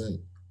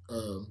recent,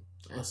 I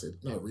said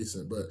not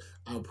recent, but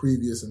our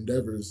previous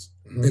endeavors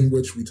in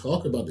which we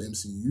talk about the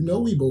MCU, you know,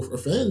 we both are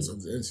fans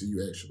of the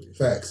MCU. Actually,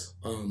 facts.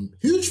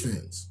 Huge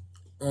fans.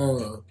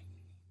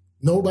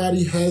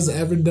 Nobody has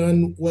ever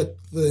done what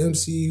the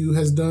MCU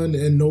has done,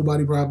 and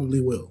nobody probably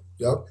will.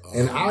 Yep.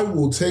 And I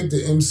will take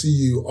the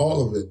MCU,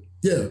 all of it.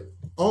 Yeah.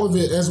 All of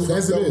it as it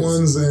is.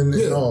 Ones and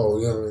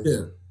all. You know what I mean?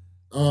 Yeah.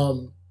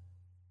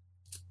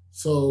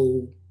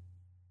 So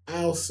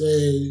I'll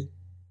say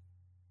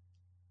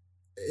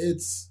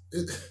it's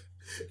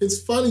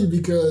funny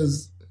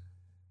because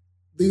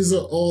these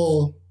are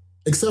all,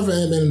 except for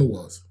Ant-Man and the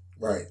Wasp.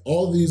 Right.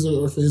 All these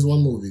are Phase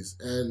 1 movies.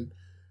 And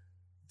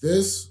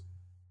this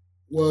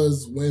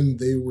was when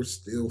they were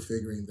still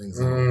figuring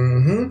things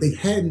out. They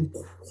hadn't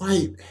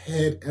quite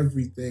had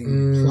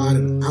everything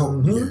plotted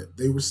out yet.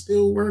 They were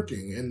still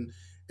working.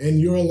 And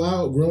you're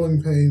allowed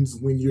growing pains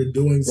when you're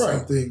doing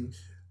something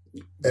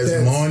as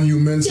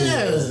monumental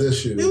as this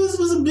shit. It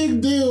was a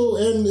big deal,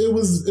 and it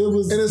was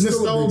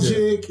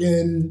nostalgic,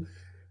 and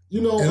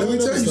you know. And let me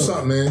tell you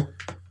something, man.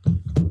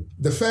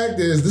 The fact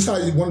is, this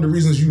is one of the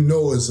reasons you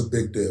know it's a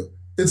big deal.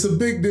 It's a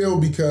big deal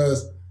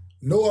because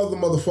no other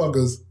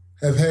motherfuckers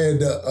have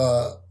had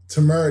the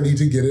temerity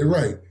to get it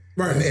right.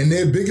 Right. And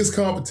their biggest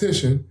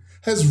competition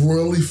has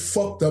really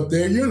fucked up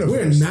their universe.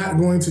 We're not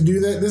going to do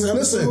that this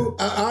episode. Listen,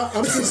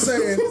 I'm just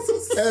saying,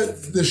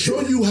 to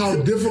show you how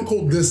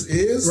difficult this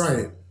is,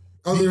 right?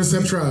 Others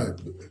have tried.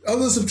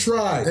 Others have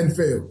tried. And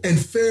failed. And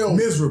failed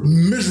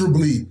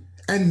miserably.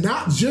 And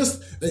not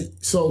just...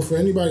 So for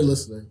anybody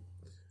listening,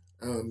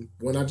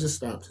 when I just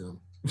stopped him,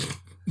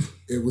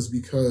 it was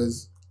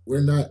because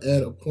we're not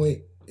at a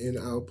point in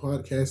our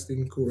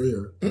podcasting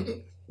career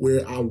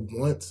where I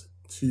want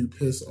to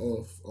piss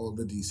off all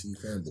the DC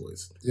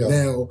fanboys. Yo,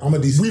 now, I'm a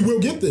DC we will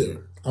get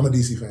there. I'm a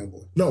DC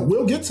fanboy. No,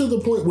 we'll get to the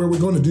point where we're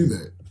going to do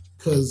that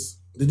because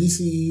the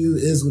DCEU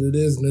is what it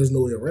is and there's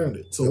no way around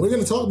it. So we're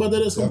going to talk about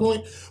that at some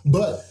point.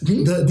 But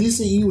the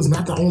DCEU is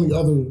not the only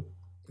other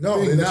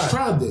thing that's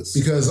tried this.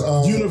 Because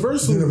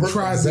Universal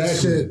tried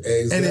this shit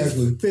and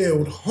it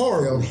failed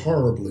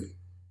horribly.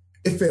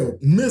 It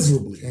failed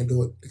miserably. Can't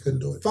do it. They couldn't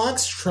do it.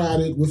 Fox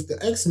tried it with the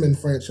X-Men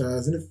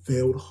franchise and it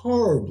failed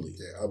horribly.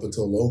 Yeah, up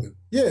until Logan.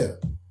 Yeah.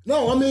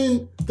 No, I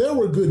mean, there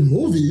were good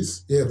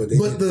movies. Yeah, but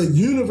the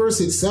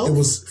universe itself... It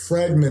was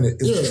fragmented.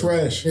 It was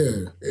trash.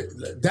 Yeah.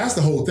 That's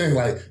the whole thing.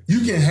 Like, you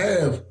can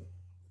have,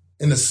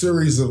 in a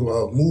series of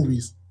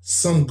movies,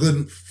 some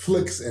good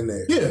flicks in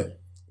there. Yeah.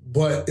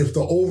 But if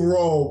the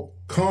overall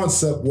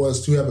concept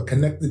was to have a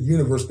connected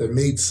universe that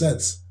made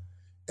sense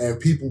and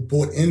people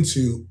bought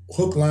into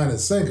hook, line, and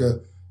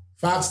sinker,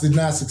 Fox did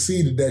not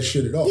succeed at that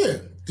shit at all. Yeah.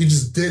 They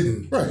just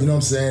didn't. Right. You know what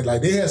I'm saying?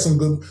 Like, they had some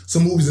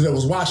movies that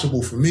was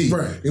watchable for me.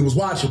 Right. It was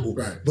watchable.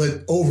 Right.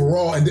 But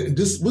overall, and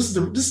this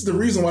is the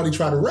reason why they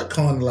try to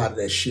retcon a lot of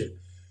that shit.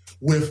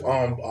 With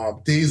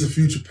Days of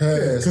Future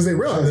Past. Because they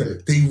realized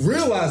it. They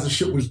realized the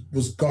shit was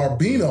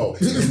Garbino.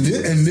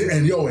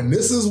 and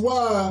this is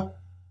why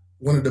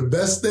one of the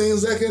best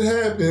things that could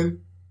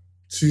happen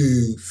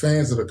to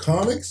fans of the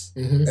comics,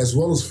 as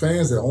well as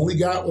fans that only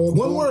got on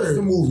one word,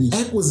 the movies.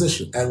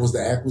 Acquisition. That was the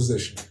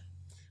acquisition.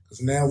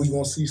 Because now we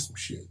gonna see some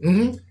shit.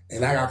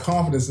 And I got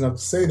confidence enough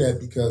to say that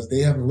because they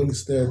haven't really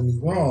stared me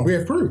wrong. We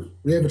have proof.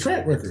 We have a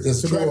track record.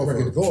 There's a track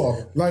record to go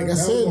off. Like I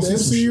said, the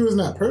MCU is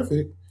not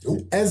perfect.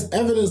 Nope. As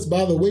evidenced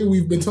by the way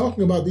we've been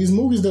talking about these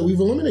movies that we've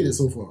eliminated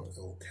so far.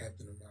 Yo,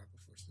 Captain America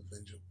First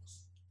Avenger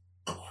was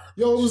garbage.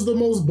 Yo, it was the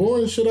most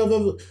boring shit I've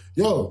ever...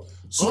 Yo,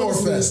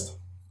 Swordfest.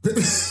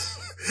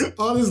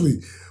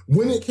 Honestly,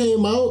 when it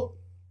came out,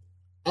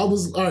 I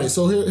was... All right,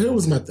 so here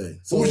was my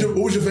thing. So, what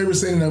was your favorite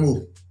scene in that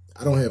movie?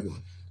 I don't have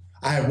one.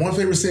 I had one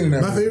favorite scene in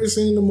that movie. My favorite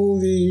scene in the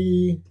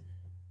movie...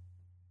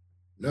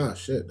 Nah,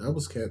 shit, that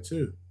was Cap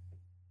 2.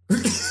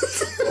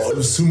 There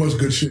was too much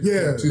good shit.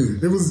 Yeah, too.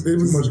 It was too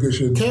much good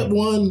shit. Cap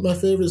 1, my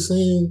favorite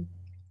scene.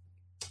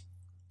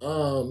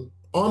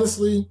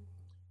 Honestly,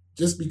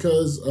 just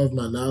because of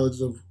my knowledge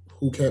of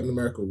who Captain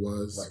America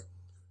was,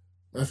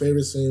 my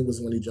favorite scene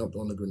was when he jumped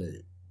on the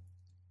grenade.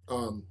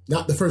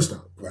 Not the first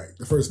time. Right.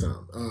 The first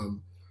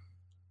time.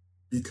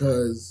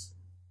 Because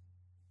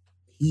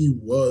he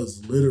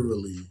was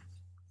literally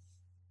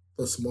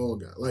a small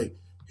guy. Like,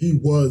 he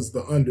was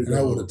the underdog. And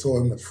I would have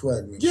tore him to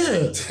fragments.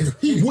 Yeah.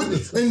 He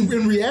wouldn't.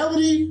 In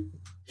reality,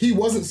 he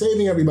wasn't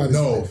saving everybody's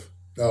life.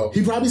 No.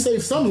 He probably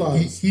saved some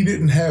lives. He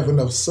didn't have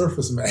enough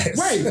surface mass.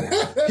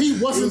 Right. He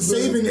wasn't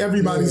saving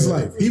everybody's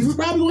life. He was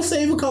probably going to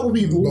save a couple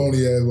people.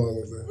 Only as long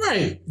as that.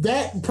 Right.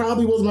 That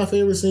probably was my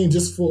favorite scene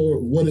just for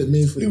what it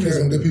means for the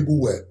character. He was people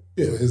wet.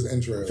 Yeah. For his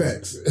intro.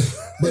 Facts.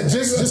 But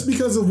just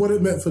because of what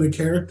it meant for the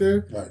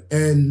character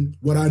and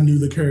what I knew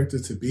the character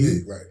to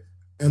be. Right.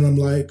 And I'm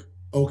like,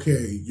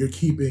 okay, you're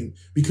keeping...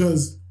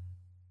 Because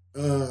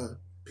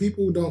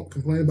people don't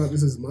complain about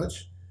this as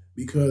much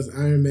because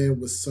Iron Man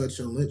was such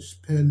a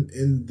linchpin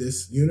in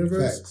this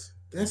universe. Facts.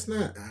 That's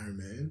not Iron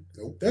Man.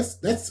 Nope.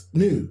 That's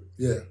new.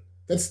 Yeah.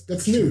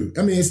 That's new.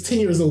 I mean, it's 10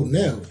 years old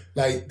now.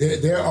 Like,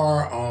 there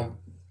are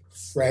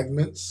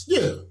fragments.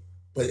 Yeah.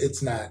 But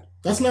it's not...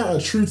 That's not a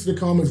true to the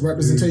comics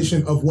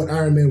representation of what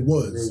Iron Man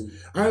was.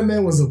 Iron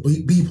Man was a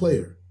B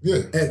player.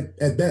 Yeah.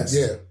 At best.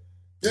 Yeah.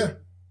 Yeah.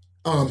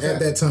 At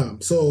that time.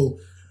 So,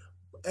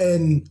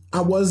 and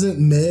I wasn't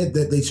mad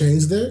that they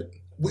changed that.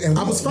 And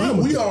I was fine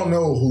with we it. all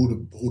know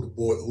who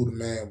the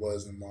man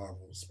was in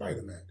Marvel,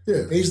 Spider-Man.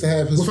 Yeah. They used to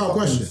have his Without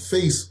question.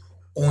 face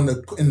in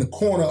the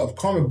corner of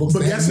comic books.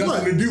 But guess what?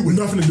 Nothing to do with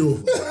nothing to do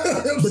with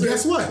it. But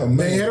guess what?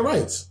 They had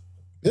rights.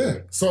 Yeah.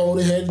 So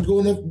they had to go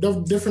in a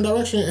different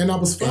direction, and I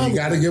was fine. And you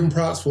got to give them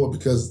props for it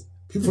because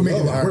people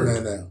making love it Iron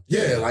work. Man now.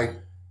 Yeah, like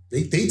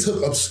they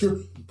took obscure.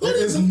 There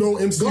is no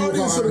MCU.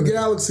 Guardians of the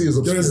Galaxy is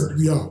obscure.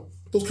 Yo,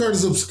 those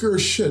characters obscure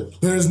shit.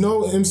 There is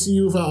no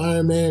MCU without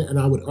Iron Man, and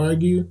I would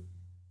argue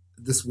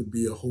this would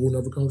be a whole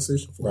nother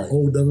conversation for a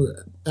whole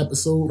other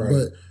episode.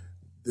 But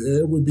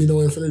there would be no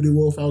Infinity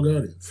War without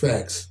Guardians.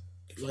 Facts.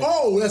 Like,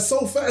 that's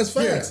so fast.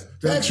 Facts.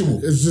 Yeah,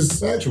 factual. It's just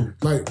factual.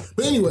 Like,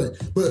 but anyway,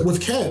 but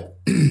with Cap,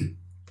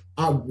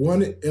 I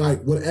wanted,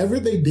 like, whatever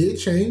they did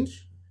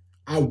change,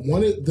 I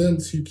wanted them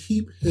to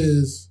keep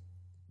his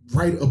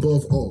right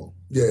above all.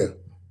 Yeah.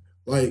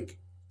 Like,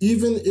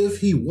 even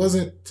if he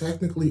wasn't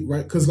technically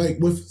right, because, like,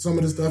 with some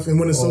of the stuff in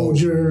Winter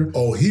Soldier.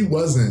 Oh, he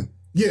wasn't.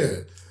 Yeah.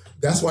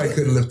 That's why he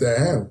couldn't lift that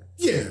hammer.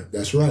 Yeah.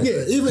 That's right.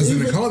 Yeah. Even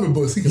in the comic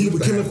books, he can lift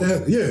the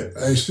hammer. Yeah.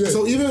 Hey, shit.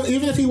 So even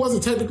if he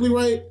wasn't technically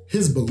right,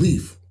 his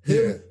belief,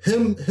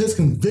 his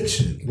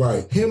conviction,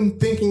 right, him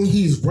thinking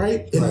he's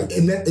right,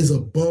 and that is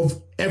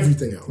above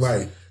everything else.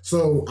 Right.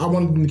 So I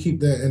wanted them to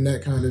keep that, and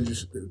that kind of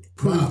just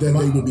proved that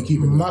they would be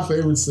keeping it. My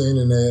favorite scene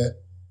in that,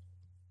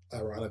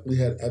 ironically,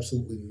 had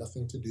absolutely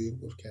nothing to do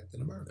with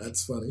Captain America.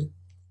 That's funny.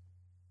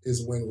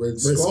 Is when Red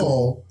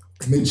Skull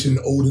mentioned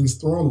Odin's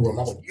throne room.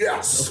 I was like,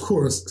 yes! Of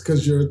course,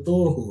 because you're a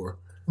Thor whore.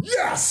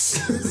 Yes!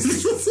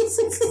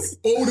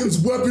 Odin's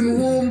weapon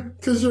room.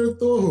 Because you're a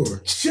Thor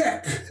whore.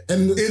 Check!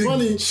 And it's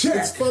funny. Check.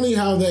 It's funny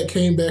how that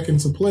came back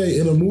into play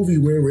in a movie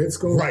where Red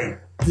Skull. Right.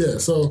 Yeah.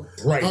 So.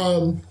 Right.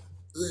 I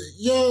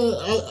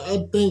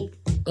think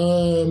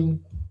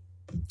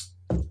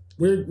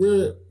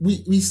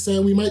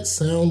we might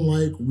sound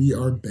like we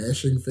are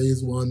bashing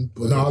Phase 1,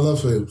 but no, I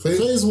love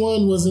Phase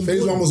 1 was important.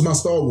 Phase 1 was my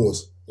Star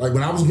Wars. Like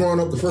when I was growing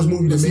up, the first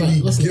movie that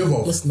made me give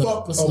a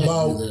fuck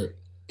about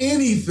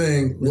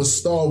anything was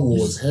Star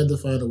Wars. You just had to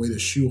find a way to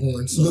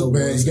shoehorn Star Look,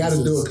 man, Wars. you got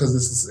to do it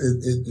because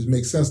it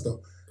makes sense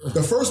though.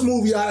 The first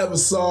movie I ever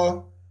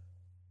saw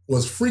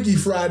was Freaky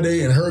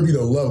Friday and Herbie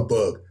the Love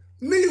Bug.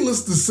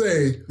 Needless to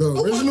say, the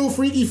original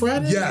Freaky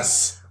Friday?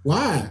 Yes.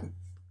 Why?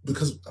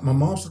 Because my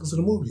mom took us to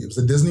the movie. It was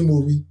a Disney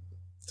movie.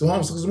 So my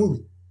mom took us to the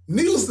movie.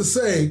 Needless to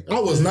say,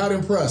 I was not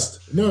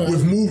impressed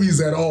with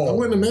movies at all. I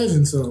wouldn't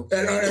imagine so.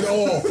 At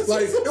all.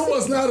 Like, it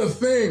was not a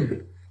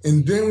thing.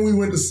 And then we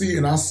went to see it,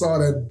 and I saw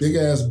that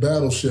big-ass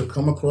battleship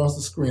come across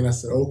the screen. I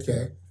said,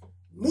 okay,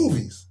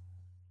 movies.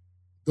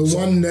 The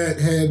one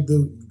that had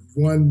the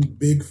one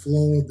big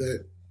flaw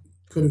that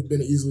could have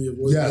been easily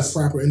avoided with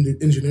proper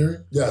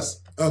engineering? Yes.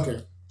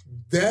 Okay.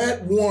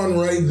 That one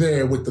right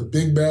there with the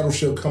big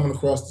battleship coming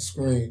across the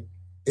screen,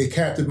 it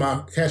captured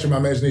my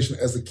imagination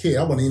as a kid.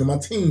 I wasn't even in my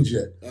teens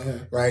yet,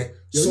 right?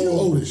 Yo, so you're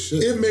old as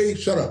shit.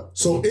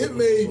 So it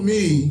made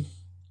me,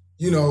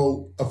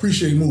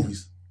 appreciate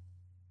movies.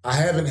 I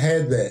haven't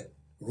had that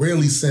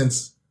really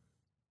since,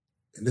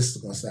 and this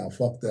is gonna sound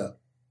fucked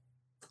up.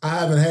 I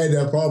haven't had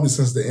that probably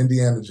since the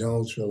Indiana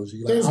Jones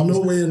trilogy. Like, I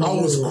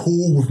was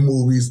cool with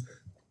movies,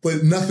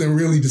 but nothing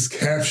really just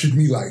captured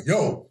me like,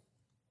 yo.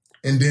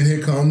 And then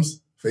here comes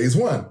Phase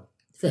 1.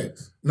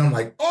 Facts. And I'm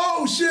like,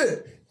 oh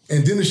shit.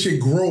 And then the shit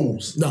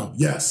grows. No,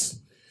 yes.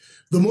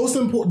 The most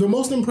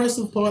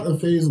impressive part of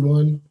Phase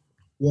 1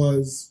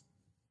 was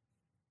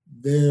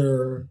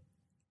their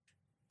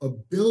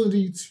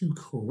ability to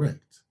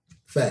correct.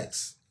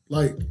 Facts.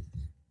 Like,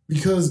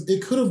 because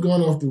it could have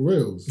gone off the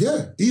rails.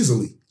 Yeah,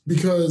 easily.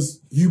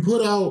 Because you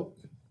put out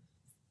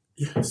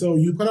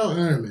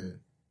Iron Man.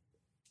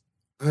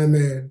 Iron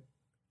Man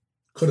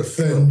could have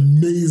failed.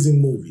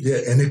 Amazing movie.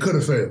 Yeah, and it could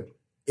have failed.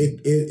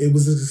 It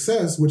was a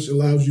success, which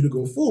allows you to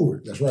go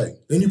forward. That's right.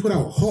 Then you put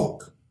out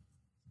Hulk.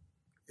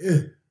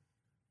 Yeah.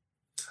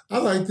 I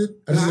liked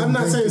it. I'm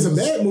not saying it's a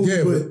bad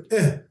movie, but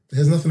it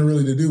has nothing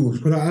really to do with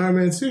it. Put out Iron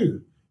Man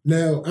 2.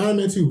 Now, Iron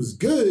Man 2 was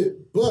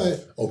good,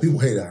 but... Oh, people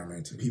hate Iron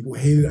Man 2. People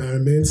hated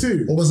Iron Man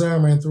 2. What was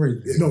Iron Man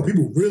 3? No,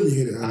 people really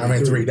hated Iron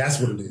Man 3. That's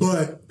what it is.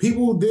 But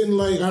people didn't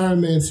like Iron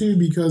Man 2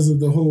 because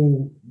of the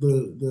whole...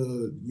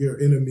 your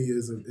enemy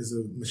is a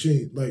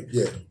machine. Like,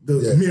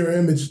 the mirror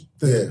image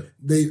thing.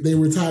 Yeah. They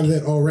were tired of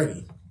that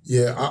already.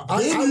 Yeah, I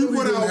really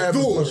didn't have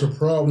much a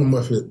problem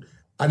with it.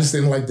 I just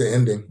didn't like the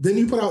ending. Then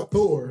you put out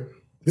Thor.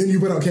 Then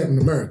you put out Captain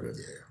America.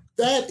 Yeah.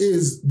 That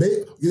is,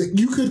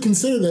 you could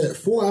consider that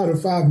 4 out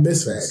of 5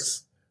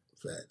 misfacts.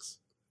 Facts.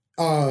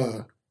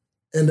 And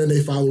then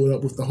they follow it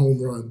up with the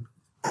home run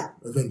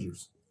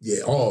Avengers.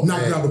 Yeah.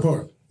 Knocked it out the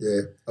park.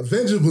 Yeah.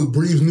 Avengers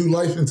breathes new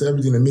life into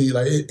everything to me.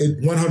 Like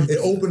it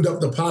opened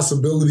up the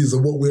possibilities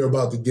of what we're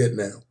about to get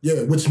now.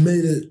 Yeah, which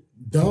made it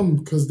dumb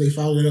because they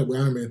followed it up with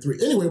Iron Man 3.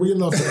 Anyway, we're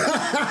getting off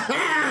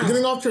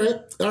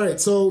track. All right,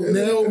 so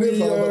now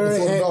we are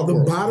at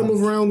the bottom of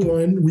round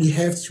 1. We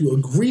have to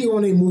agree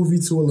on a movie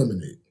to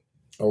eliminate.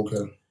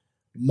 Okay.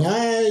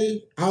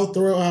 I'll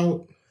throw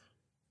out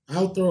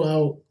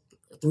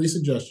 3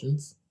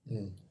 suggestions.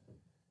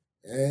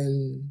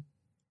 And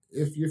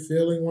if you're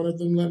failing one of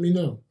them, let me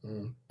know.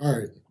 All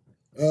right.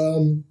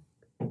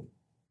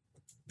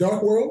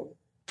 Dark World.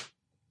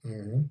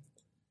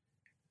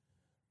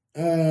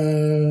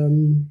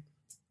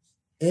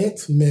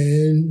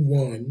 Ant-Man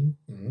 1.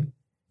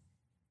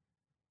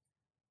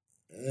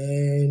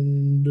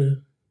 And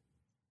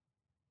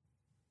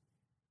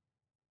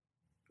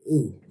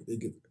they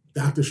get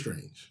Doctor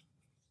Strange.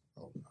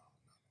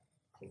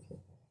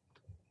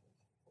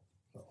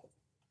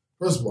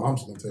 First of all, I'm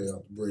just gonna tell you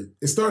off the break.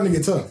 It's starting to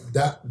get tough.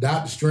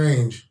 Doctor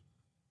Strange,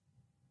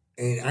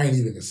 and I ain't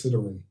even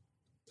considering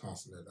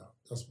tossing that out.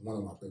 That's one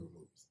of my favorite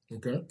movies.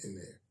 Okay. In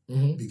there.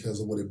 Because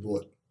of what it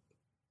brought.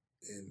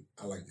 And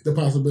I like it. The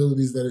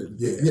possibilities that it...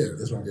 Yeah.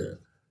 That's right. Yeah.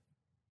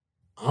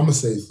 I'm gonna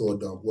say Thor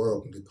Dark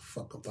World and get the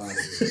fuck up out of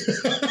here.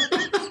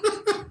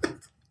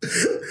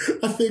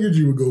 I figured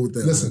you would go with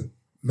that. Listen,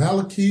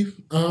 Malekith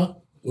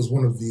was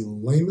one of the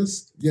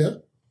lamest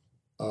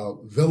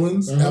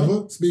villains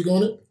ever. Speak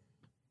on it.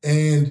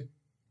 And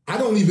I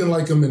don't even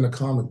like him in the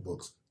comic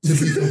books, to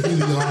be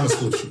completely honest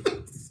with you.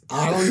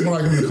 I don't even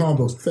like him in the comic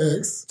books.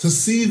 Facts. To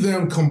see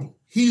them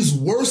he's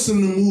worse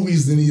in the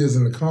movies than he is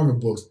in the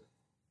comic books.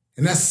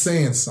 And that's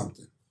saying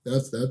something.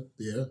 That's that,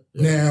 yeah.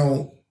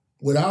 Now,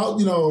 without,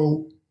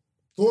 Thor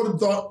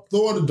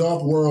Thor: The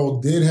Dark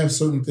World did have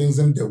certain things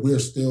in it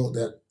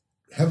that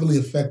heavily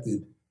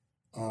affected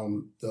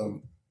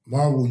the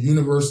Marvel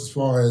universe as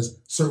far as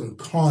certain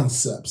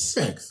concepts.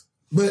 Facts.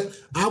 But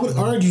I would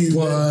argue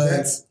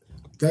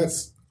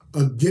that's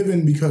a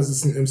given because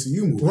it's an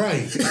MCU movie.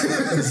 Right.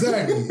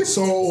 Exactly.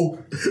 So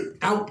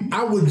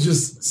I would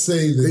just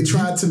say that they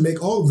tried to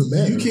make all of them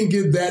matter. You can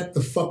get that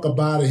the fuck up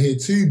out of here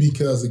too,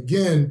 because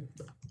again,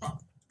 a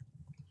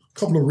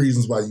couple of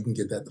reasons why you can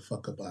get that the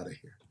fuck up out of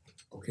here.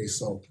 Okay,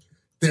 so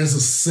there's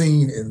a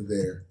scene in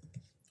there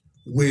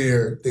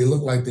where they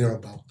look like they're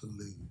about to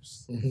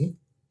lose.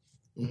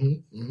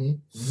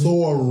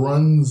 Thor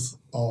runs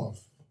off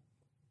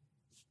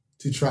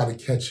to try to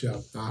catch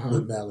up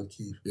with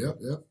Malekith. Yep.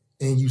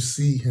 And you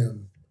see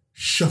him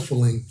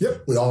shuffling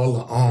with all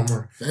the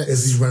armor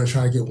as he's running,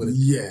 trying to get with it.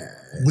 Yeah.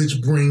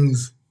 Which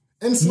brings...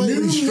 And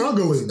slightly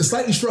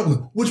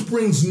struggling. Which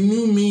brings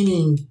new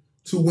meaning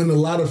to when a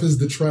lot of his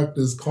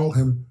detractors call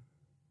him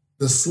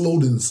the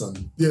Sloden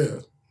son.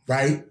 Yeah.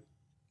 Right?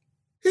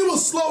 He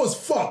was slow as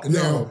fuck.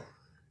 No.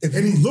 And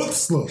he looked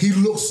slow. He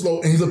looked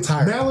slow and he looked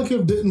tired.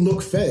 Malekith didn't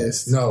look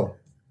fast. No.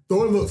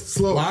 Thor looked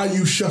slow. Why are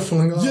you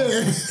shuffling off?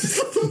 Yeah.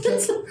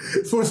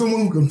 For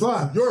someone who can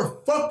fly.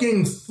 You're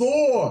fucking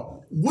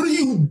Thor. What are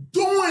you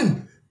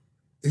doing?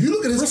 If you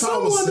look at his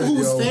power set, someone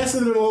who's faster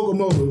than a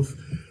locomotive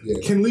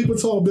can leap a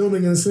tall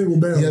building in a single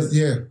bound. Yes,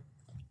 yeah.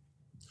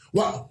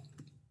 Wow.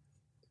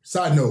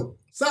 Side note,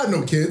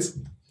 kids.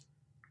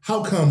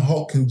 How come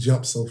Hulk can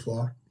jump so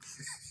far?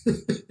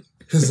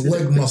 His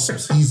leg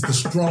muscles. He's the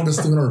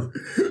strongest on earth.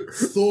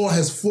 Thor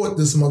has fought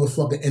this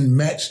motherfucker and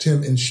matched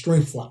him in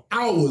strength for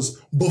hours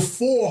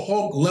before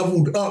Hulk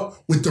leveled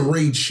up with the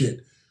raid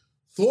shit.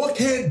 Thor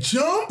can't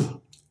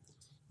jump?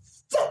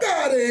 Fuck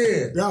out of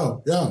here.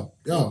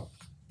 Yo.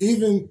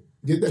 Even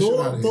get that shit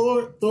out of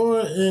here.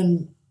 Thor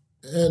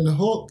and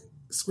Hulk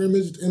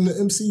scrimmaged in the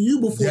MCU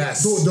before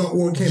Thor Dark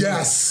World came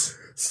out.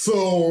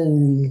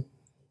 So,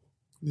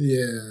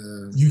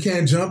 yeah. You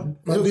can't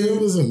jump, my dude?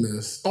 It was a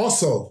miss.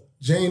 Also,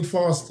 Jane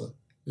Foster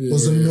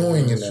was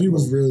annoying in that movie. She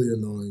was really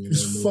annoying in that movie.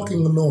 She was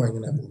fucking annoying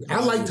in that movie.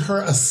 I liked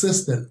her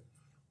assistant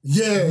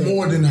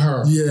more than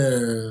her.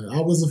 Yeah,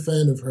 I was a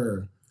fan of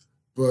her.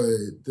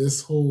 But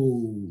this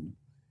whole...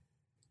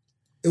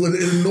 It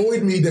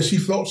annoyed me that she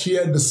felt she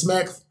had to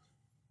smack...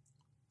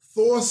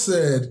 Thor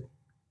said,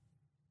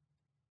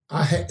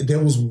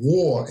 there was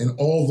war in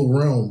all the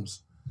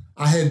realms.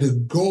 I had to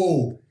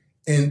go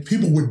and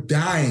people were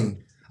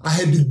dying. I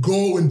had to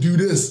go and do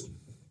this.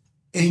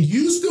 And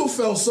you still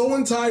felt so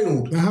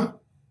entitled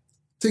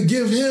to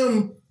give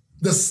him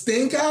the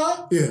stink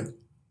eye? Yeah.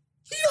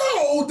 You know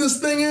how old this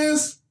thing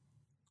is?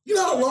 You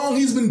know how long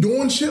he's been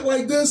doing shit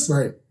like this?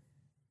 Right.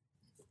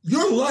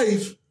 Your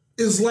life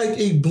is like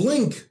a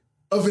blink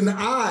of an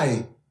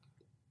eye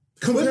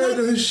compared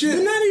to his shit.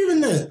 But not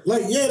even that.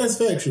 Like, yeah, that's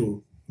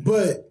factual.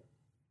 But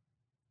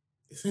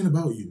it's ain't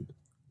about you.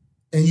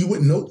 And you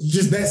wouldn't know.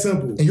 Just that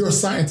simple. And you're a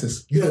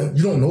scientist. You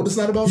don't know this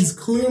not about He's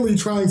clearly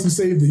trying to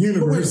save the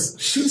universe.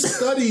 She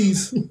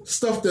studies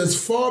stuff that's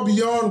far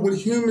beyond what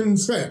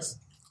humans facts.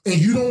 And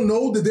you don't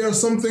know that there are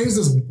some things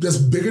that's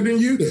bigger than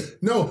you? Yeah.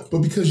 No, but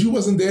because you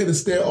wasn't there to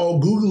stare all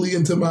googly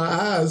into my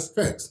eyes,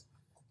 facts.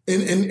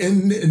 And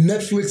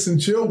Netflix and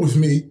chill with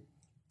me,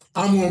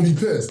 I'm going to be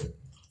pissed.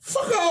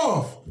 Fuck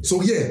off.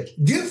 So yeah,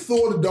 get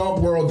Thor: The Dark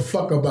World the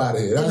fuck up out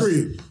of here.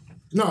 Agreed.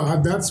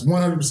 No, that's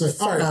 100%.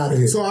 Fuck out of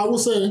here. So I will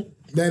say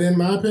that in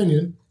my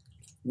opinion,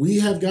 we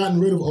have gotten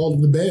rid of all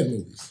of the bad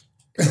movies.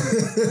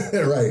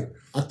 Right.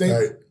 I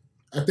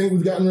think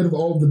we've gotten rid of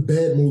all of the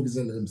bad movies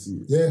in the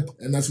MCU. Yeah.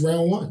 And that's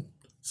round one.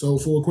 So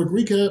for a quick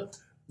recap,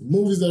 the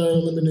movies that are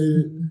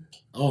eliminated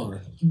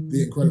are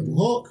The Incredible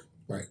Hulk,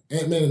 right,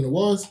 Ant-Man and the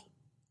Wasp,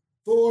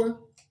 Thor,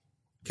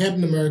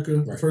 Captain America,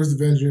 right, First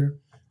Avenger,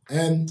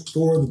 and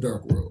Thor: The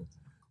Dark World.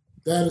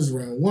 That is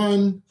round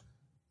one.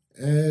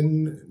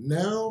 And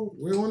now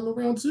we're on to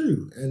round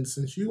two. And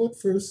since you went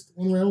first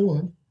on round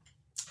one,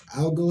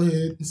 I'll go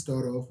ahead and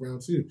start off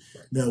round two.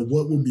 Right. Now,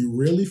 what would be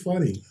really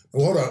funny...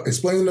 Hold on.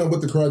 Explain what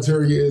the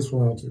criteria is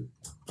for round two.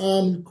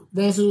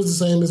 Round two is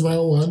the same as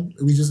round one.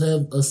 We just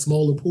have a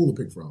smaller pool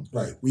to pick from.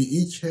 Right. We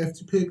each have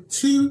to pick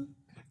 2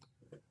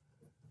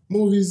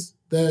 movies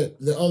that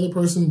the other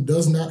person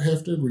does not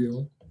have to agree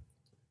on,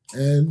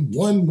 and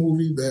 1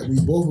 movie that we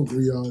both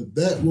agree on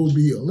that will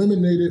be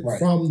eliminated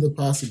from the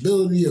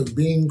possibility of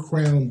being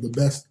crowned the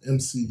best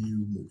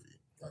MCU movie.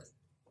 Right.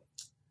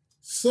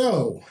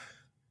 So,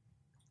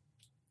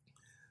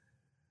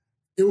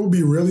 it would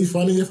be really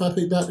funny if I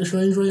picked Doctor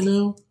Strange right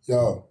now.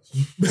 Yo.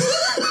 We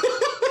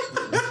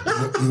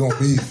gonna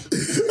beef.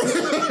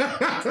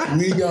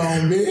 We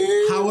gonna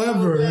beef.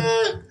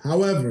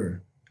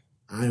 However,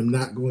 I am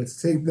not going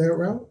to take that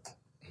route.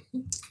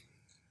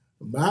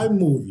 My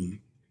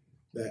movie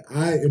that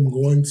I am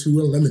going to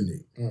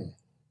eliminate,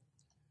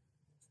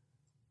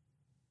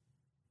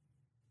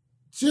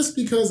 just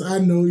because I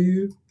know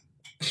you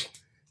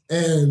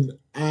and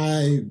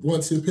I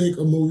want to pick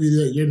a movie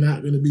that you're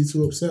not going to be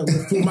too upset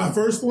with for my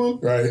first one.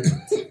 Right.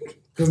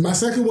 Because my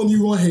second one you're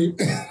going to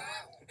hate.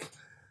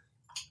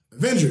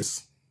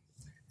 Avengers.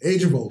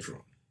 Age of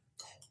Ultron.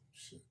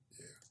 Shit.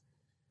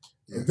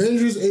 Yeah.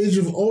 Avengers Age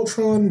of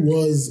Ultron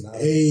was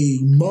a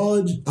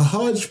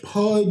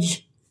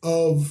hodgepodge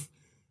of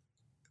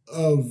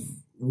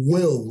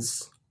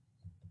wills,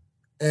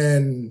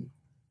 and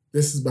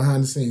this is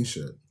behind the scenes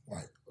shit.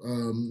 Right.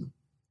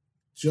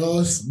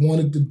 Joss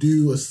wanted to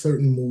do a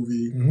certain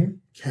movie. Mm-hmm.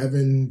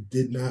 Kevin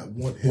did not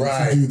want him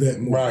to do that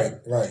movie.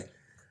 Right.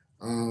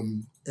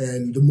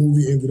 And the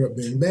movie ended up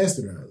being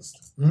bastardized.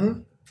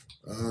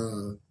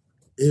 Mm-hmm.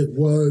 It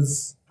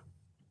was,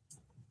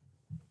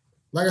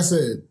 like I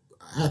said,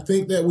 I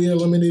think that we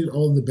eliminated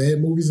all the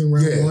bad movies in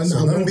round one. So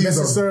I won't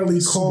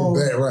necessarily call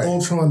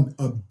Ultron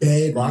a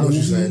bad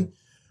movie,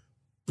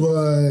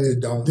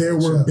 but there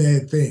were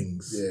bad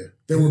things. Yeah.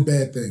 There were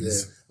bad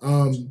things.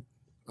 Yeah.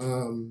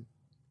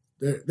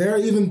 There are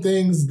even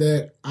things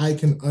that I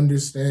can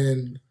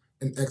understand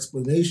an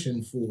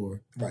explanation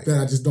for that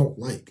I just don't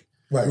like.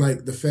 Right.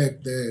 Like the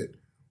fact that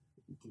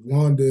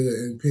Wanda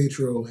and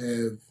Pietro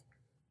have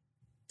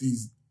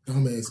these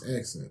dumbass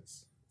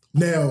accents.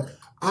 Now,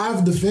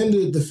 I've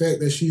defended the fact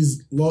that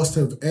she's lost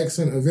her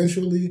accent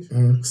eventually.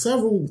 Mm-hmm.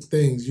 Several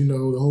things, the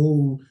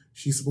whole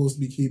she's supposed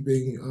to be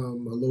keeping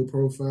a low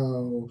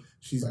profile.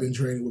 She's been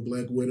training with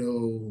Black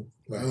Widow.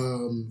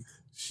 Right.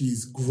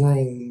 She's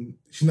grown.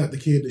 She's not the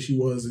kid that she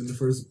was in the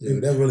first. Yeah,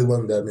 that really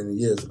wasn't that many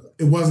years ago.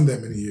 It wasn't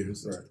that many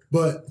years. Right.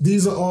 But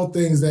these are all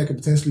things that could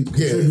potentially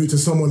contribute to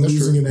someone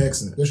losing an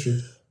accent. That's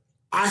true.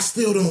 I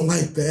still don't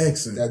like the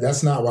accent.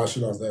 That's not why she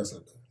lost the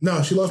accent.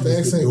 No, she lost the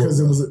accent because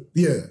it was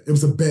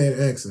a bad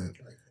accent.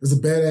 Right. It was a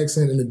bad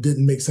accent and it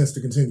didn't make sense to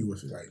continue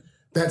with it. Right.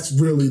 That's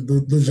really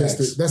the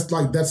logistics. That's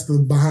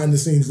the behind the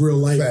scenes real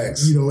life.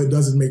 Facts. It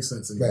doesn't make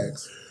sense anymore.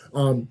 Facts.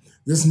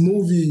 This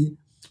movie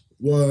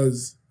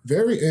was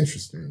very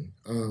interesting.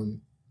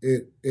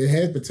 It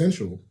had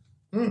potential.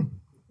 The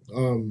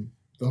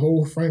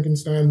whole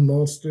Frankenstein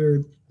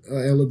monster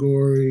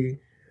allegory,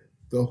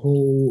 the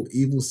whole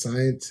evil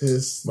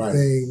scientist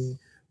thing,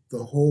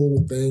 the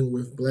whole thing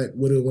with Black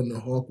Widow and the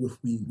Hawk,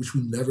 which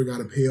we never got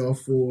a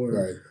payoff for.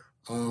 Right.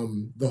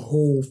 The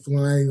whole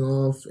flying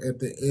off at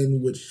the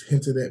end, which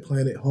hinted at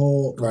Planet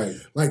Hulk. Right.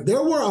 Like,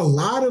 there were a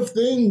lot of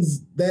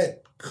things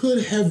that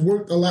could have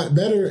worked a lot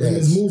better in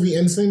this movie,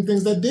 and same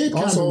things that did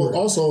kind of work.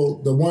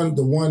 Also, the one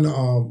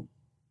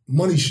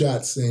money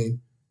shot scene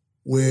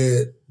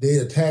where they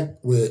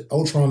attacked with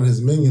Ultron and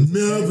his minions.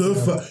 That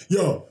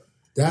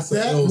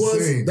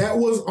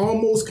was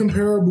almost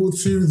comparable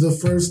to the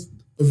first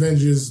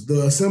Avengers,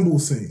 the Assemble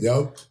scene.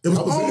 Yep. It was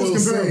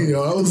almost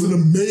comparable. That was an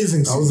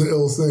amazing scene. That was an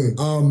ill scene.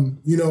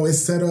 It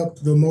set up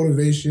the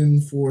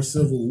motivation for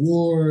Civil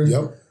War.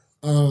 Yep.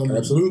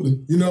 Absolutely.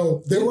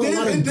 There were a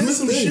lot of good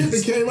things. Shit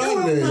that came out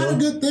of there. There were a lot of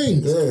good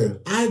things. Yeah.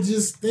 I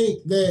just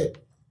think that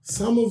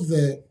some of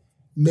that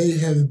may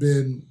have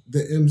been the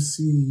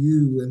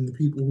MCU and the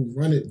people who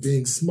run it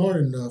being smart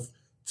enough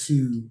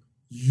to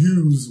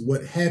use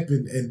what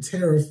happened and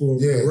terraform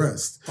the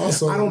rest.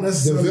 Also, I don't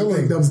necessarily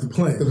think that was the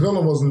plan. The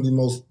villain wasn't the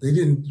most. They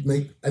didn't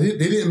make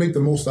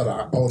the most out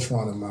of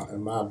Ultron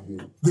in my view.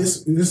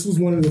 This was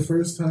one of the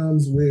first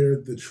times where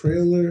the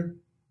trailer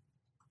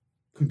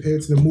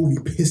compared to the movie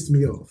pissed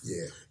me off.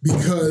 Yeah,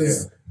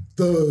 because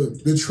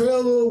the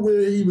trailer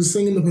where he was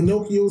singing the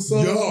Pinocchio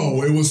song.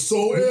 Yo, it was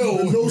so ill.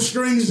 The No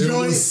Strings joint. It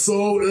was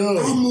so ill.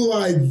 I'm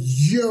like,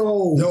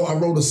 yo, I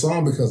wrote a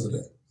song because of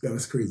that. That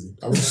was crazy.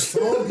 I wrote a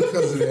song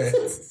because of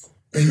that,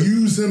 and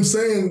used him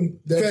saying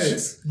that.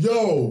 Shit.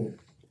 Yo,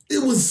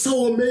 it was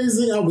so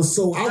amazing. I was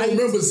so hyped. I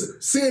remember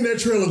seeing that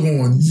trailer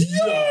going,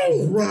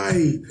 yo,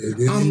 right.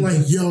 I'm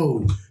like,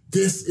 yo,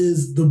 this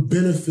is the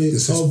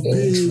benefit of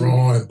being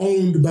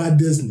owned by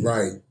Disney.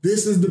 Right.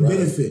 This is the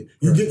benefit.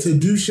 You get to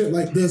do shit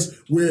like this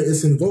where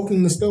it's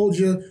invoking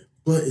nostalgia,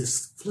 but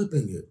it's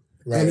flipping it.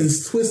 Right. And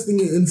it's twisting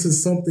it into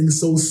something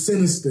so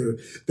sinister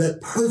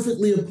that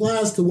perfectly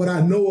applies to what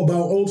I know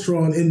about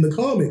Ultron in the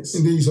comics.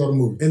 And then you saw the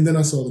movie. And then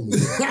I saw the movie.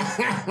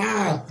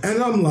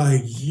 And I'm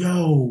like,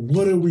 yo,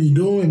 what are we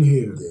doing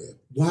here? Yeah.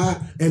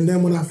 Why? And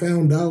then when I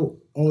found out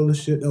all the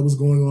shit that was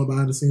going on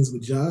behind the scenes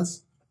with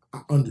Joss,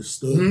 I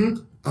understood.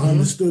 Mm-hmm. I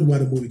understood why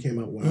the movie came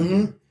out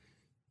wild.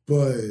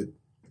 But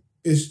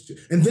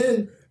and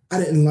then I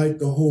didn't like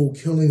the whole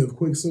killing of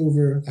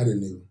Quicksilver. I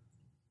didn't either.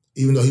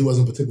 Even though he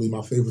wasn't particularly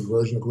my favorite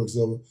version of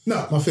Quicksilver.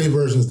 No. My favorite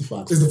version is the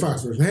Fox. It's the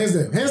Fox version. Hands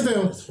down. Hands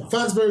down.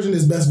 Fox version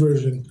is best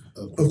version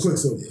of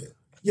Quicksilver. Yeah.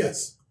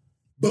 Yes.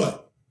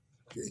 But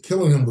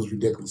killing him was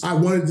ridiculous. I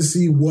wanted to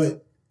see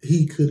what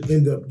he could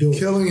end up doing.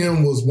 Killing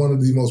him was one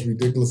of the most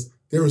ridiculous.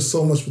 There was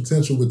so much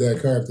potential with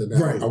that character.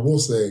 Now, I will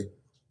say,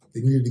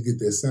 they needed to get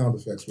their sound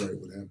effects right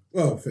with him.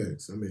 Oh,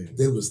 thanks. I mean,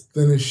 they was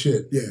thin as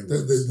shit. Yeah,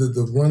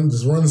 the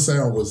run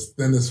sound was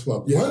thin as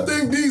fuck. Yeah. One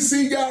thing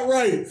DC got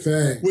right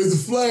with the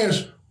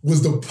Flash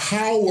was the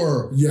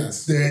power.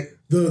 Yes, that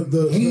the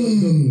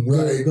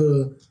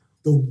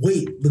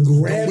weight, the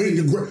gravity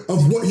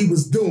of what he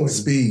was doing.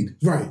 Speed,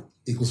 right,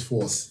 equals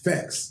force.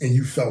 Facts, and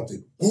you felt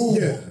it. Ooh.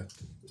 Yeah.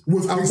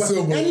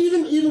 And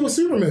even with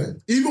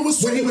Superman,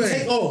 when he would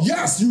take off,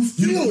 yes, you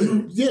feel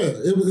it. Yeah,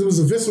 it was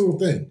a visceral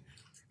thing.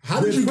 How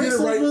did you get it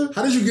right?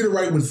 How did you get it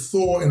right with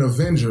Thor and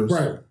Avengers?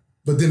 Right.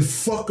 But then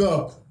fuck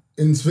up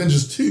in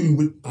Avengers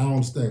 2 I don't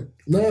understand.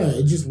 No,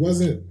 it just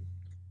wasn't.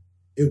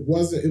 It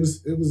wasn't. It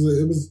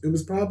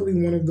was probably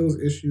one of those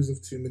issues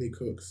of too many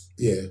cooks.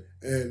 Yeah.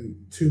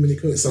 And too many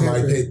cooks.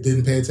 Somebody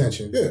didn't pay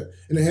attention. Yeah.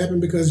 And it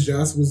happened because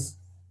Joss was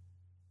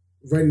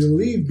ready to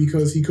leave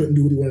because he couldn't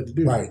do what he wanted to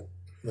do. Right.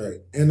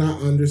 And I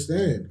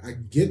understand. I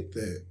get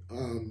that.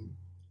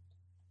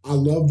 I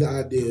love the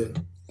idea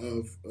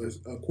of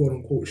a quote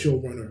unquote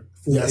showrunner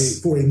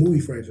for a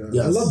movie franchise.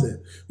 Yes. I love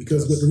that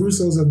because what the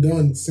Russos have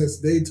done since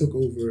they took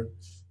over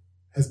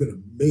has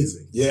been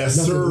amazing. Yes,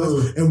 sir.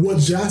 Less. And what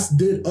Joss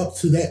did up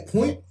to that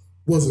point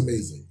was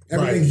amazing.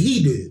 Everything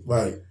he did.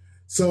 Right.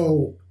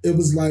 So it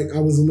was like I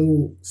was a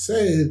little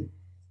sad,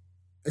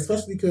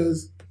 especially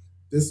because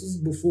this was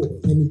before.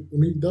 Let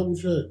me double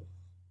check.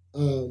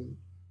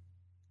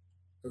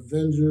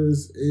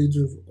 Avengers: Age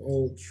of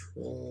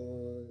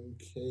Ultron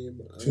came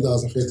out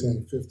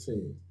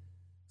 2015.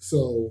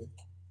 So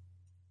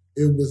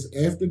it was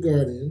after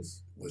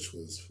Guardians, which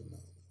was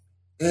phenomenal,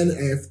 and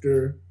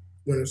after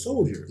Winter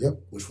Soldier.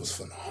 Yep, which was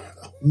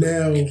phenomenal.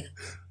 Now,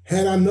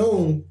 had I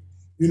known,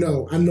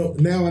 I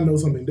know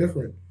something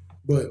different.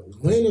 But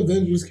when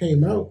Avengers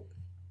came out,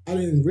 I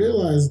didn't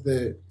realize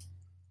that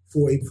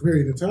for a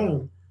period of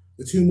time,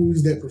 the two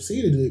movies that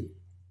preceded it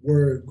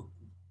were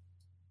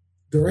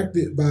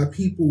directed by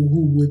people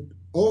who would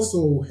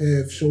also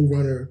have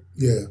showrunner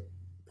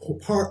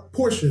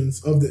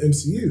portions of the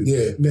MCU.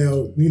 Yeah.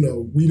 Now,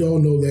 we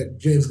don't know that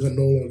James Gunn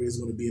no longer is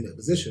going to be in that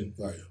position.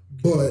 Right.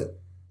 But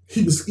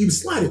he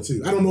was slided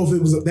to. I don't know if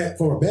it was that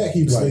far back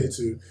he was slided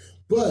to.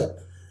 But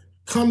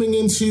coming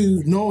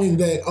into knowing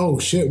that, oh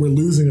shit, we're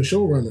losing a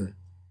showrunner,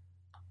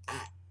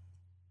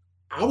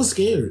 I was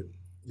scared.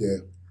 Yeah.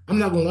 I'm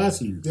not gonna lie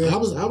to you. Yeah. I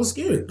was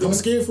scared. Yeah. I was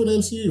scared for the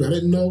MCU. I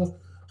didn't know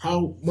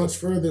how much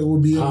further it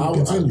would be able to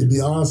continue. To be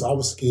honest, I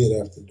was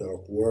scared after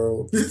Dark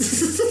World.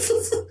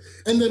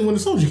 And then when the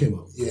Soldier came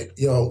out. Yeah,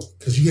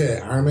 because you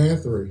had Iron Man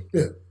 3.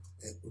 Yeah.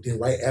 And then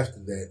right after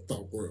that,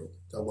 Dark World.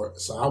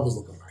 So I was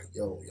looking like,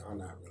 y'all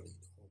not really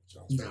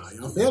doing what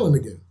y'all failing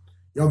again.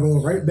 Y'all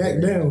going right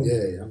back down.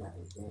 Yeah, y'all not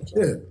really doing what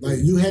y'all like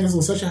you had us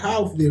on such a high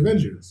for the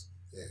Avengers.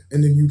 Yeah.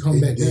 And then you come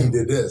back down. You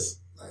did this.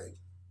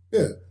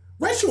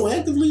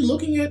 Retroactively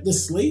looking at the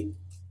slate,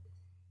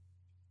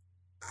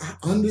 I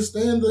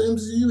understand the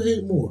MCU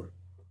hate more.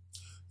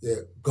 Yeah,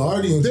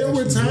 Guardians. There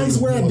were times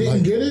where I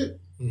didn't get it,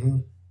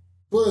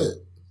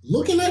 but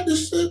looking at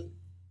this shit,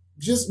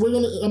 it's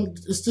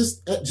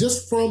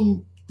just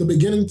from the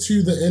beginning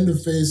to the end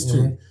of Phase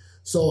 2.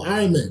 So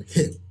Iron Man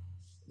hit,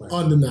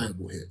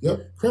 undeniable hit. Yep.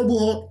 Incredible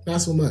Hulk,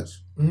 not so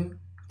much.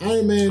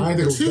 Iron Man. I think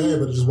it was 2, bad,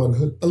 but it just wasn't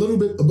hit. A little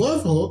bit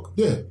above Hulk.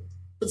 Yeah.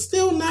 But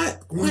still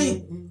not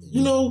quite,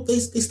 they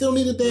still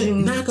needed that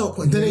knockout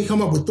point. Then they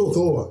come up with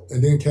Thor.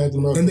 And then Captain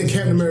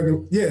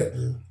America. Yeah.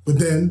 But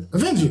then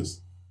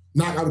Avengers.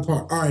 Knock out the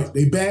park. All right,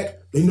 they back.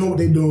 They know what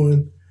they're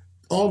doing.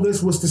 All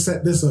this was to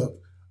set this up.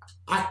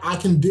 I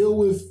can deal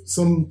with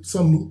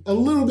a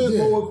little bit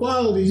lower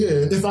quality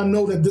if I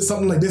know that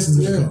something like this is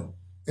going to come.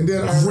 And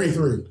then Iron Man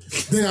 3.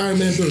 Then Iron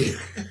Man 3.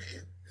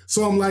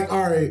 So I'm like,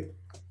 all right,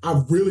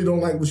 I really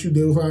don't like what you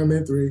did with Iron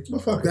Man 3.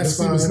 That's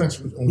fine.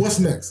 What's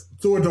next?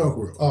 Thor Dark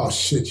World. Oh,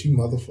 shit, you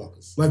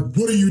motherfuckers. Like,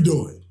 what are you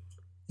doing?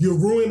 You're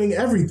ruining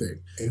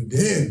everything. And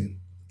then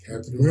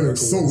Captain America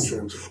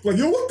Soldier. Like,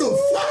 yo, what the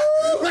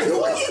fuck?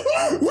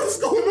 Like, what's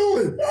going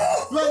on?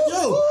 Like,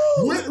 yo,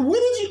 where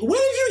did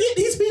you get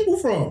these people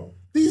from?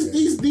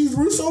 These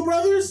Russo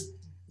brothers?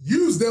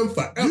 Use them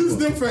forever. Use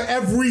them for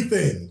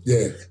everything.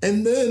 Yeah.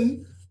 And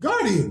then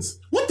Guardians.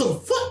 What the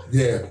fuck?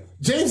 Yeah.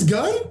 James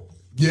Gunn?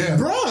 Yeah.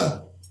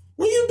 Bruh.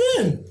 Where you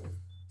been?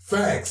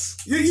 Facts.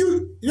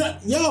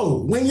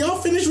 Yo, when y'all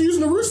finish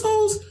using the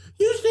Russos,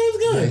 use James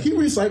Gunn. Yeah, keep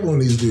recycling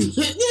these dudes.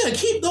 Yeah,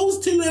 keep those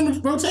two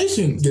in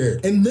rotation. Yeah.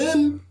 And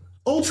then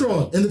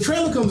Ultron, and the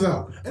trailer comes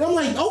out. And I'm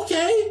like,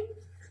 okay.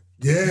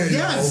 Yeah.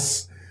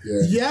 Yes.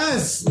 Yeah.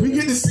 Yes. We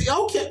get to see,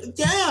 okay.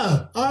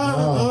 Yeah.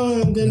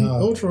 And then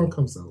Ultron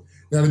comes out.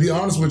 Now, to be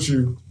honest with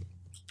you,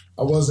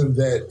 I wasn't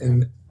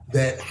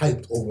that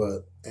hyped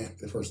over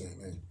the first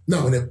Ant-Man.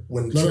 No.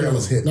 When the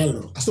trailers hit. Not at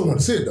all. I still want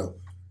to see it, though.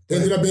 It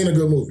ended up being a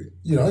good movie.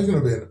 It's going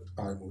to be an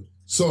alright movie.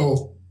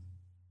 So,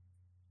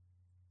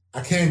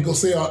 I can't go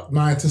say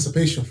my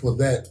anticipation for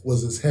that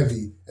was as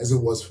heavy as it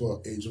was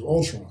for Age of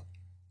Ultron.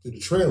 Through the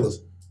trailers.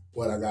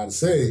 But I got to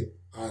say,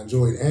 I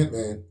enjoyed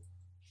Ant-Man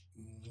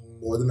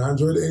more than I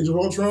enjoyed Age of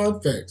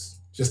Ultron.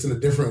 Thanks. Just in a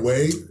different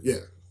way.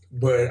 Yeah.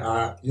 But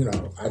I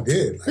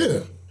did.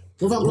 Yeah.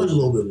 Without a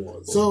little bit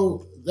more.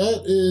 So,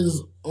 that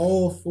is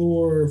all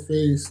for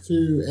Phase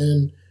 2.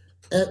 And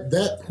at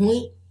that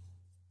point,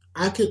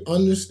 I could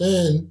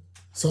understand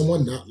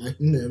someone not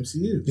liking the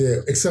MCU. Yeah,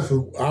 except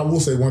for, I will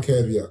say one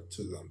caveat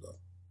to them, though.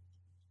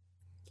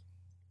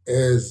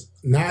 As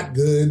not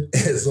good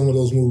as some of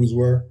those movies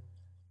were,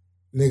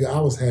 nigga, I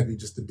was happy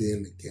just to be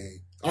in the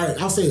game. All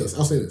right, I'll say this.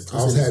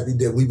 I was happy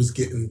that we was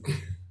getting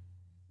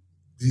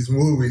these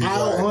movies.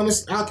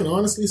 I can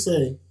honestly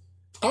say,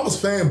 I was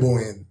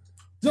fanboying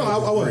No, I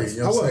was.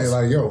 You know what I'm saying?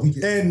 Like, yo, we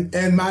get...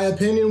 And my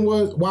opinion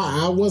was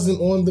why I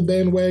wasn't on the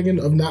bandwagon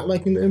of not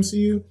liking the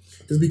MCU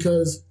is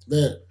because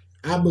that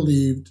I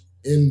believed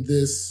in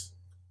this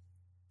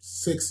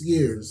 6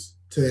 years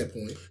to that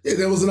point. Yeah,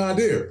 that was an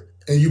idea.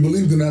 And you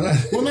believed in that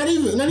idea. Well, not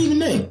even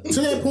that.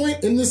 To that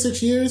point, in this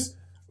 6 years,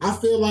 I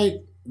feel like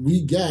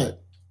we got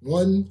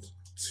 1,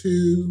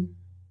 2,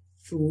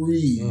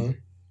 3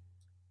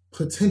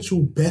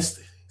 potential best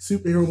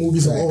superhero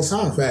movies of all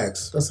time.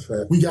 Facts. That's a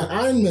fact. We got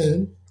Iron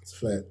Man. That's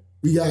a fact.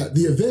 We got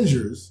the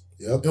Avengers.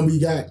 Yep. And we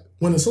got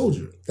Winter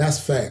Soldier. That's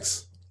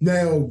facts.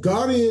 Now,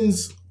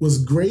 Guardians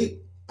was great.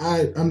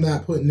 I'm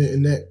not putting it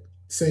in that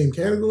same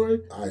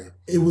category.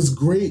 It was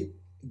great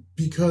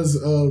because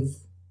of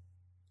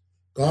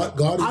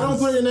Guardians. I don't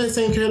put it in that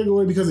same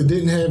category because it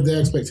didn't have the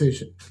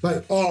expectation.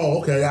 Like,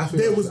 oh, okay.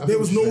 There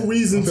was no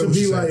reason to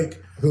be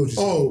like,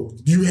 oh,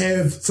 you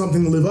have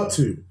something to live up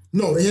to.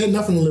 No, they had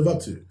nothing to live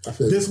up to.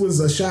 This was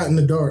a shot in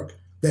the dark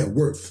that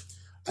worked.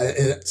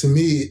 And to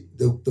me,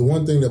 the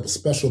one thing that was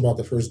special about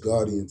the first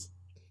Guardians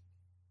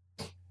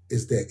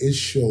is that it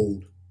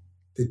showed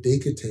that they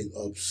could take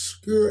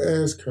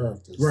obscure ass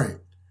characters. Right.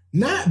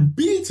 Not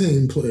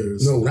B-team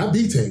players. No, not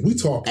B-team. We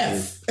talk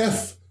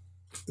F.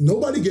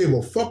 Nobody gave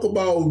a fuck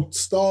about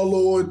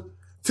Star-Lord.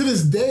 To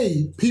this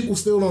day, people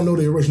still don't know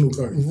the original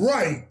Guardians.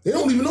 Right. They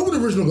don't even know what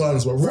the original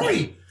Guardians were.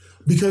 Right.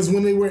 Because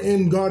when they were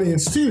in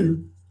Guardians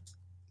 2,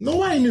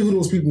 nobody knew who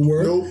those people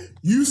were. Nope.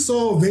 You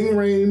saw Ving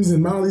Rhames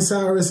and Miley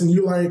Cyrus, and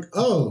you're like,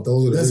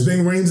 oh, that's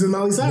Ving Rhames and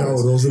Miley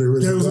Cyrus. No, those are the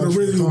original. Those are the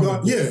original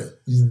Guardians. Yeah.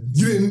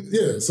 You didn't,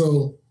 yeah.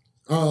 So,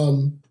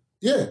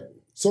 yeah.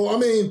 So, I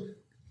mean,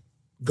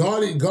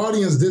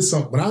 Guardians did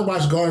something. When I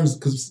watched Guardians,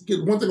 because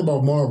one thing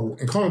about Marvel,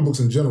 and comic books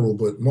in general,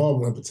 but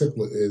Marvel in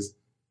particular, is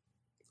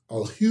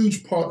a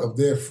huge part of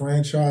their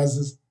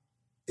franchises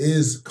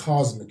is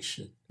cosmic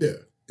shit. Yeah.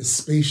 It's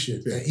space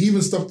shit. Yeah. And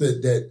even stuff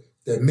that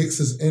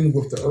mixes in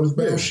with the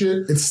Earthbound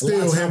shit. It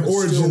still have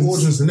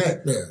origins in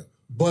that. Yeah.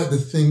 But the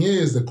thing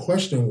is, the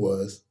question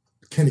was,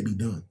 can it be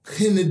done?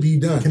 Can it be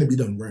done? Can it be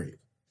done right?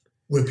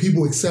 Where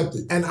people accept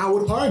it. And I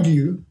would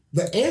argue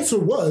the answer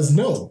was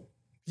no.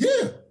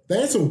 Yeah. The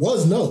answer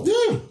was no.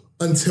 Yeah.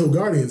 Until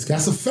Guardians came.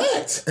 That's a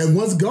fact. And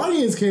once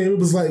Guardians came, it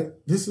was like,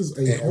 this is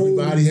a whole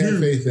everybody had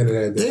faith in it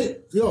that day.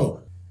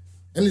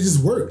 And it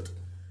just worked.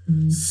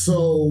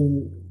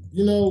 So,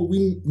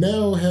 we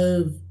now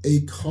have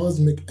a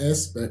cosmic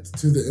aspect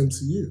to the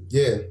MCU.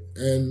 Yeah.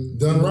 And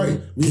done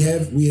right. We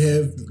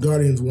have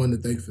Guardians 1 to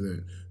thank for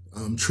that.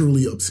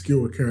 Truly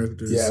obscure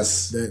characters.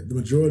 Yes. That the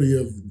majority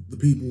of the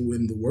people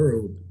in the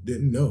world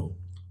didn't know.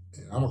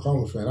 I'm a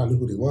comic fan. I knew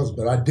who he was,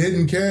 but I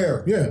didn't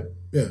care. Yeah.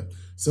 Yeah.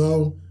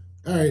 So,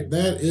 all right,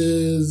 that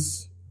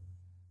is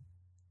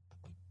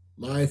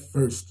my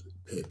first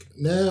pick.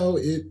 Now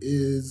it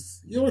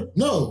is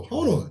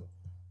hold on.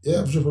 Yeah,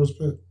 it was your first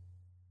pick.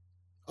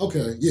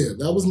 Okay, yeah,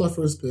 that was my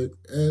first pick.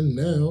 And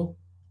now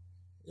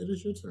it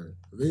is your turn.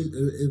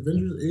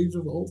 Avengers Age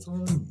of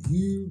Ultron,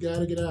 you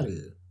gotta get out of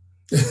here.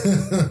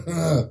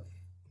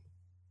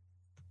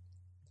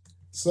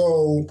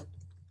 So,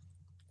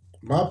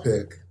 my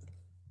pick,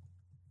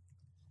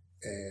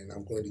 and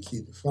I'm going to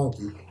keep it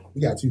funky.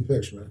 We got 2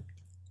 picks, man.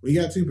 We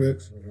got 2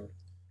 picks. Mm-hmm.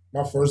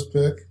 My first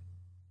pick,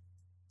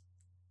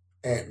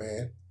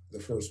 Ant-Man, the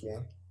first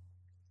one.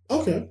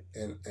 Okay.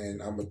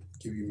 And I'm going to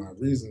give you my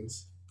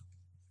reasons.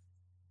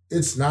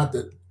 It's not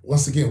that,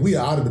 once again, we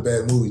are out of the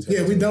bad movie.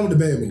 Yeah, we done with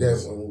the bad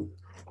movies.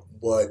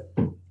 But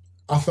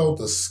I felt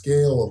the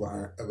scale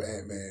of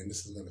Ant-Man,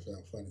 this is going to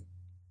sound funny.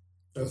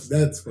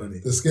 That's funny.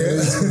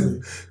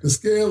 The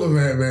scale of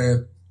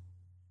Ant-Man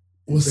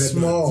was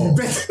small.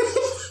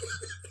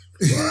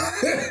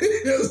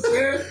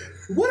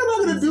 What am I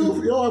gonna do if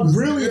I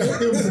really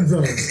hate him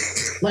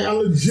sometimes? Like I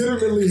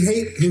legitimately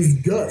hate his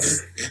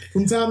guts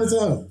from time to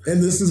time,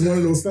 and this is one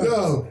of those times.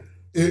 No,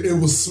 it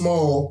was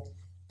small,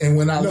 and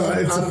when I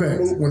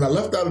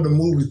left out of the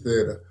movie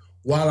theater,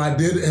 while I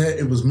did,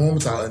 it was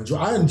moments I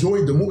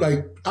enjoyed the movie.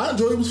 Like I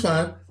enjoyed it, was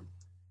fine.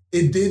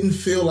 It didn't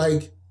feel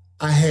like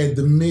I had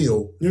the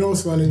meal. You know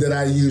what's funny? That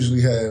I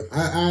usually have.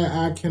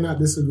 I cannot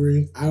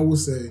disagree. I will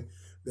say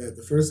that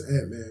the first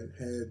Ant-Man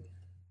had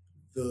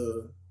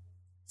the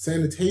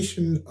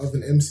sanitation of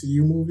an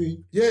MCU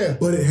movie. Yeah.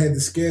 But it had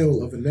the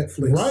scale of a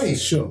Netflix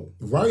show.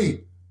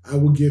 Right. I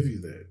will give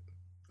you that.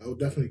 I will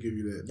definitely give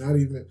you that. Not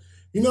even,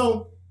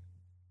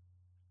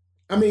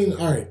 I mean,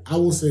 all right, I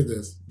will say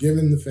this.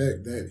 Given the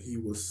fact that he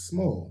was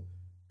small,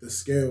 the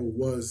scale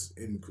was,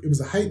 it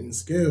was a heightened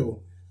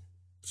scale,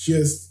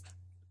 just,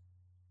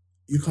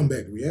 you come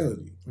back to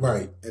reality.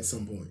 Right. At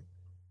some point.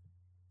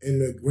 In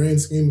the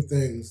grand scheme of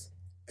things,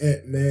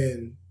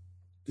 Ant-Man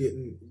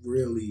didn't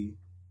really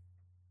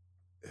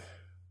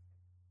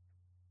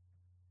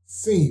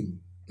seem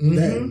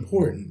that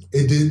important.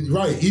 It didn't,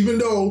 right. Even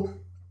though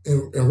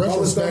in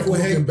retrospect,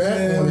 looking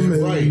back on it,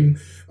 right.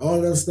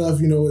 All that stuff,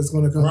 it's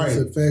going to come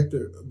into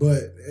factor.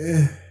 But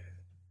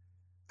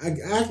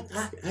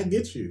I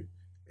get you.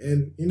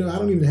 And, I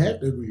don't even have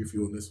to agree with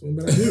you on this one,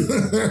 but I do.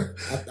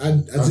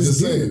 I just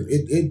do.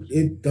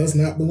 It does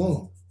not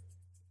belong.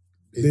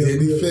 It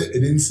didn't fit. It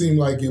didn't seem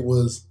like it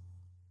was,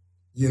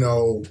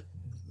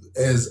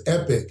 as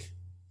epic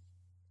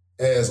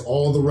as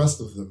all the rest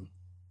of them.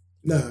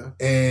 Nah.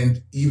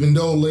 And even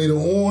though later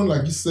on,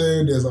 like you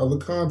said, there's other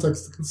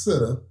context to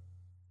consider,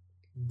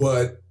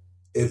 but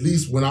at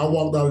least when I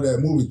walked out of that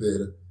movie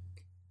theater,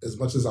 as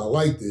much as I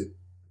liked it,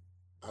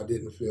 I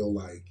didn't feel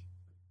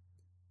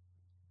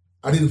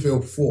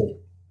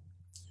full.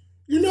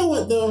 You know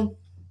what, though?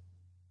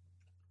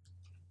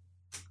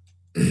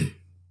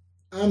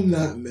 I'm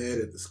not mad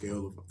at the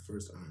scale of the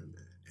first Iron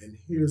Man, and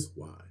here's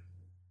why.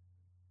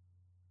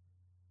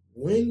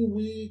 When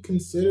we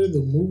consider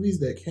the movies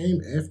that came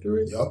after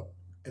it,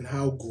 and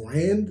how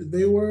grand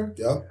they were,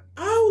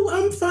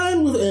 I'm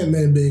fine with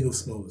Ant-Man being of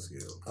smaller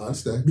scale. I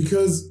understand.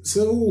 Because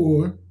Civil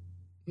War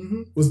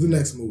was the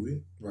next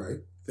movie.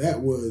 Right.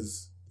 That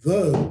was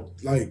the,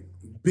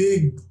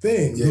 big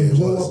thing, the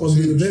blow-up of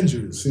the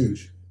Avengers.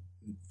 Huge.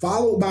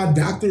 Followed by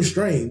Doctor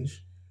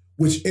Strange,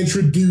 which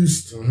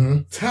introduced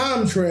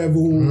time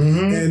travel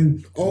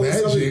and all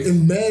this other,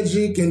 and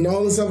magic and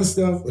all this other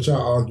stuff. Which I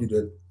argue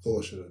that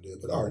Thor should have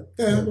did, but all right.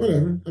 Yeah,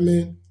 whatever. I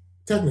mean,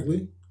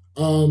 technically.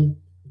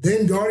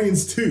 Then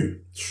Guardians 2.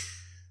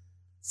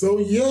 So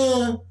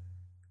yeah,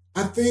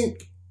 I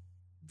think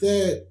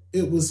that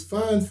it was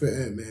fine for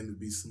Ant-Man to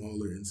be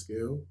smaller in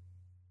scale.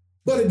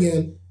 But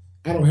again,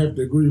 I don't have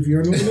to agree with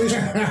your elimination.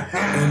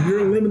 And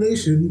your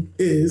elimination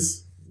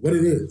is what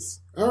it is.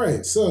 All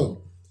right,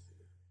 so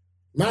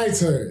my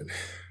turn.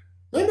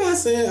 Remember I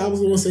said I was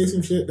going to say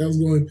some shit that was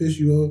going to piss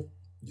you off?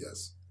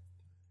 Yes.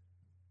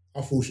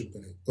 I'll fool you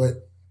with it.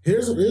 But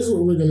here's what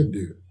we're going to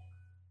do.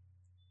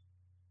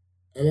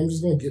 And I'm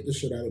just going to get this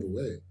shit out of the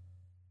way.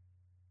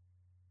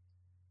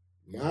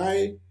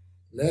 My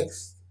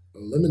next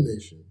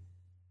elimination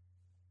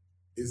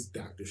is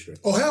Doctor Strange.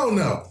 Oh, hell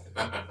no.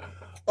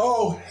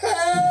 Oh,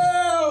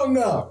 hell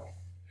no.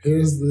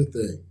 Here's the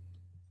thing.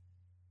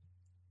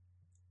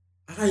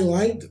 I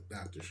liked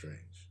Doctor Strange.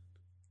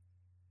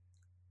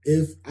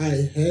 If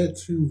I had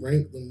to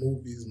rank the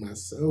movies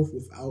myself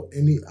without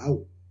any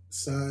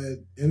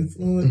outside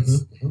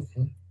influence,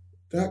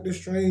 Doctor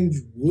Strange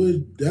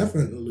would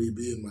definitely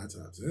be in my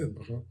top 10.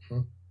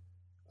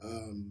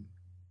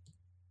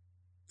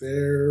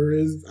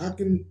 I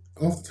can,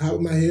 off the top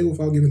of my head,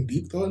 without giving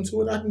deep thought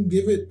into it, I can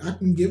give it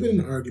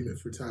an argument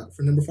for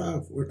number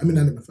 5. Not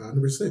number 5,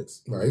 number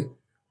 6. Right.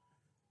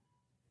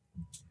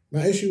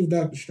 My issue with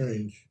Doctor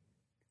Strange.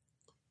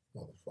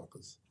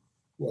 Motherfuckers.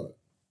 What?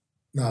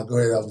 Nah, go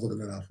ahead. I was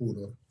looking at our food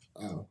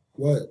order.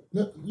 What?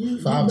 No, you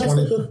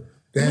 520.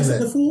 Damn that.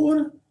 The food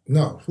order?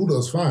 No, food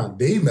order's fine.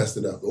 They messed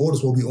it up. The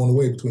orders will be on the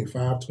way between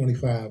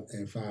 5:25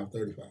 and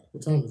 5:35.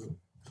 What time is it?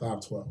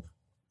 5:12. All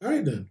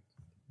right then.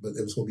 But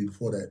it was going to be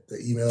before that. The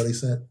email they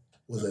sent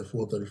was at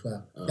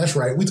 4:35. That's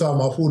right. We talking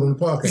about food on the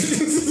podcast.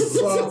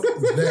 Fuck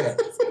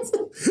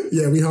that.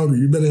 Yeah, we hungry.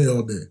 You been in here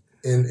all day.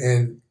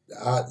 And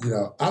I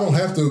don't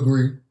have to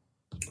agree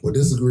or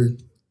disagree.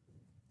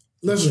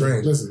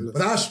 Listen.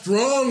 But I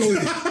strongly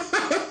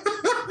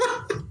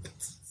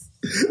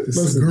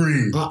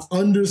disagree. I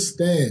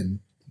understand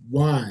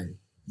why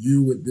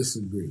you would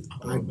disagree.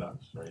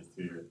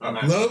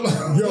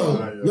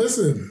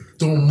 Listen.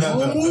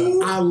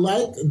 I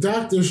like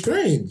Doctor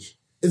Strange.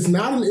 It's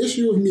not an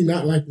issue of me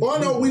not liking. Oh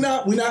no, we're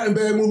not in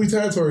bad movie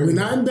territory. We're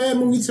not in bad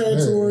movie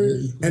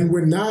territory, and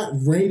we're not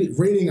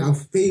rating our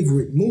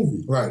favorite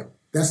movie. Right.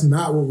 That's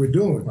not what we're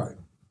doing. Right.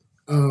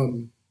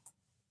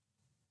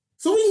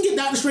 So we can get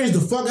Doctor Strange the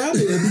fuck out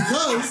of here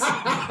because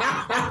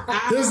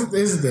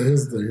here's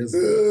the thing.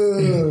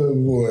 Oh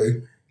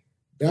boy.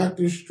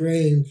 Doctor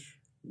Strange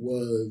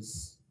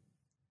was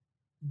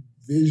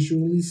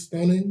visually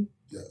stunning.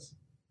 Yes.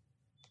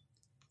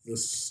 The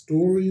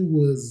story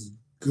was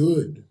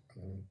good.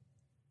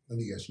 Let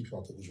me guess, you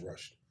felt it was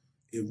rushed.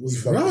 It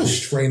was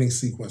rushed. The training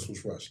sequence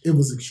was rushed. It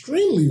was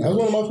extremely rushed. That was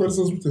one of my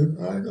criticisms too.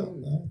 I go.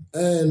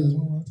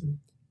 And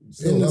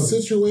in a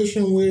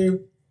situation where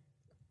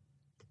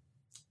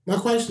my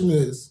question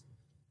is,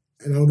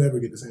 and I'll never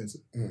get this answer.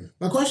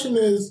 My question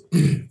is,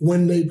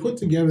 when they put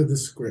together the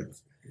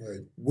script,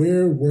 right,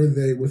 where were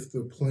they with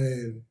the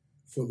plan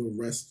for the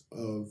rest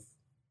of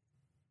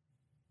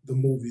the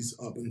movies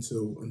up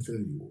until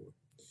Infinity War?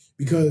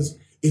 Because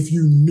if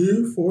you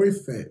knew for a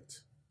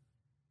fact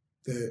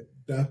that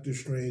Doctor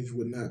Strange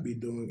would not be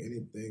doing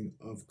anything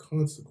of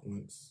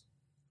consequence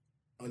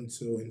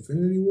until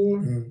Infinity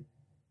War,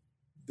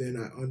 then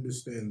I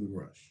understand the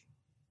rush.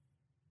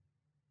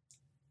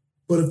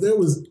 But if there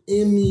was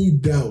any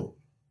doubt,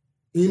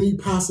 any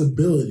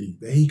possibility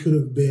that he could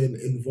have been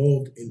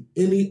involved in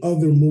any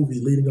other movie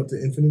leading up to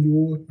Infinity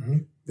War,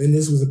 then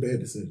this was a bad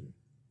decision.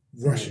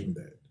 Rushing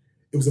that.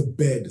 It was a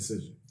bad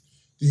decision.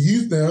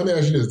 Let me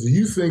ask you this. Do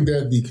you think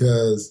that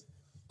because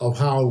of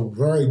how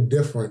very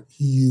different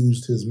he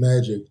used his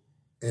magic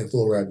in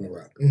Thor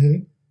Ragnarok?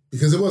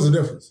 Because it was a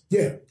difference.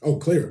 Yeah. Oh,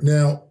 clear.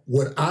 Now,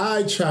 what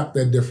I chop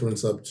that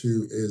difference up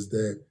to is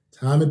that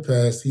time had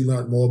passed. He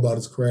learned more about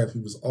his craft. He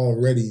was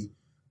already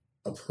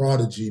a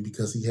prodigy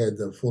because he had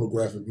the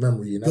photographic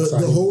memory. And that's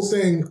the whole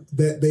thing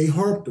that they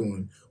harped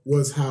on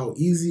was how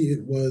easy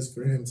it was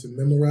for him to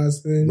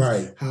memorize things.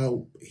 Right.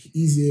 How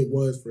easy it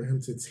was for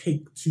him to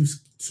take to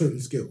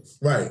certain skills.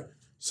 Right.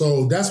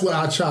 So that's why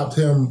I chopped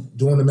him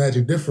doing the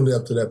magic differently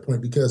up to that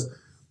point, because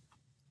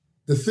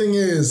the thing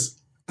is,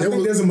 I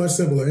think there's a much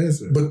simpler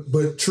answer.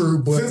 But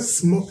true, but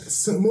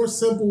more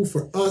simple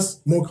for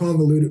us, more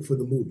convoluted for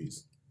the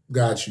movies.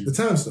 Got you. The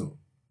Time Stone.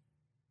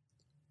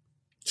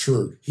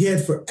 True. He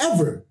had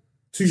forever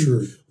to,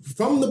 True.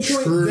 From the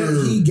point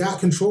that he got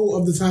control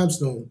of the Time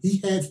Stone, he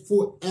had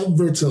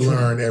forever to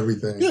learn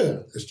everything. Yeah.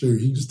 That's true.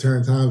 He just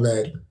turned time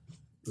back,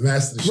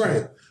 master the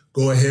shit.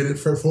 Go ahead and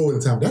forward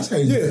in time. That's how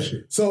you do that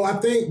shit. So I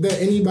think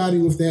that anybody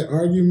with that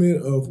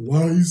argument of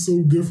why he's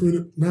so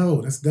different,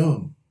 no, that's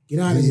dumb. Get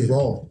out of here.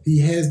 Wrong.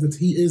 He is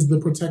the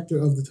protector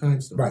of the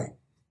Time Stone. Right.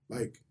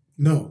 Like,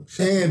 no.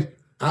 And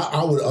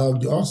I would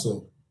argue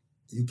also,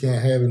 you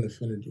can't have an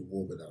Infinity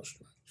War without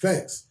strength.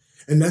 Facts.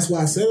 And that's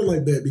why I said it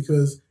like that,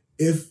 because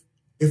if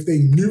they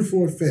knew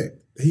for a fact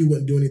that he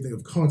wouldn't do anything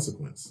of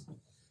consequence,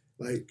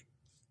 like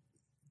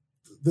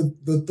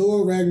the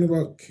Thor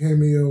Ragnarok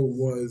cameo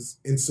was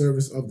in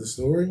service of the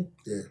story,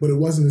 but it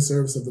wasn't in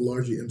service of the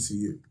larger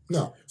MCU.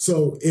 No.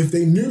 So if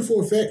they knew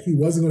for a fact he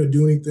wasn't going to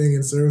do anything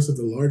in service of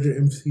the larger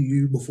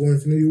MCU before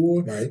Infinity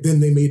War, then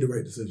they made the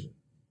right decision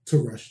to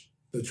rush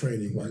the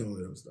training and all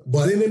that other stuff.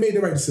 But then they made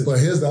the right decision. But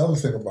here's the other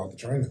thing about the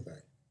training thing.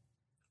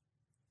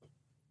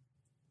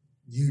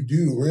 You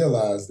do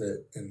realize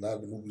that in a lot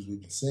of the movies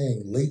we've been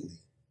seeing lately,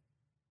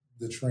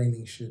 the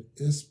training shit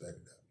is sped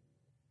up.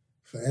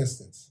 For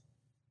instance,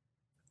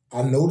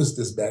 I noticed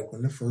this back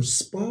when the first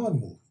Spawn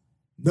movie.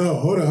 No,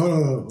 hold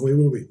on.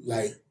 Wait.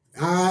 Like,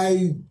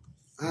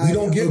 we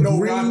don't get no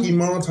Rocky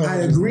montage. I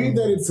agree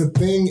that it's a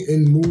thing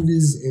in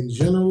movies in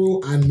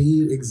general. I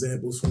need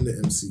examples from the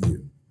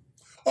MCU.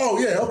 Oh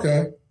yeah,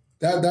 okay.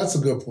 That's a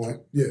good point.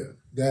 Yeah.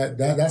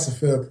 That's a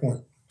fair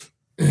point.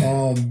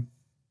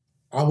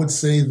 I would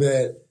say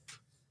that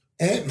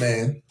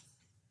Ant-Man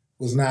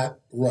was not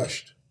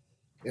rushed.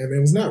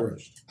 Ant-Man was not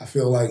rushed. I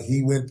feel like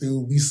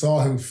we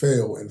saw him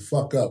fail and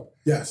fuck up.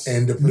 Yes.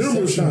 And the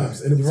perception,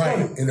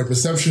 and the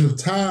perception of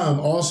time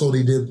also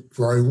they did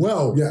very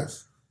well.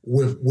 Yes.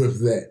 With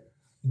that.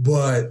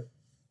 But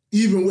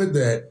even with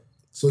that,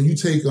 so you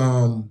take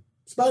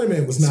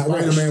Spider-Man was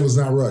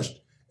not rushed.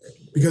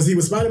 Because he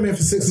was Spider-Man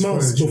for 6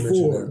 months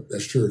before.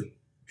 That's true.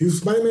 He was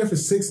Spider-Man for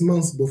 6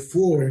 months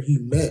before he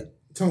met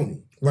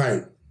Tony.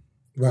 Right.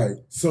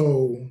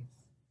 So,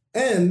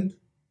 and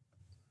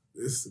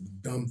this is a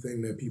dumb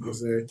thing that people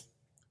say,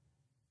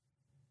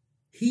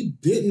 he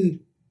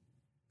didn't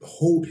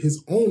hold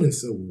his own in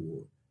Civil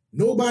War.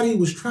 Nobody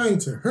was trying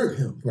to hurt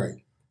him.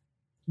 Right.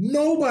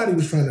 Nobody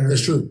was trying to hurt him.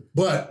 That's true.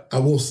 But I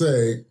will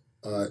say,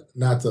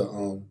 not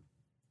to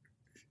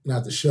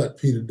shut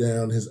Peter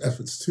down his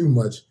efforts too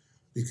much,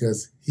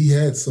 because he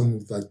had some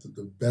of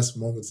the best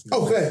moments.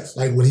 Fast.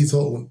 Like when he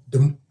told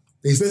them.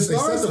 The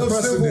stars of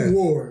Civil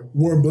War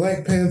were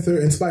Black Panther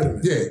and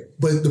Spider-Man. Yeah,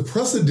 but the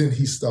precedent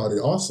he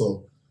started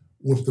also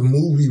with the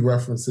movie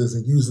references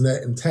and using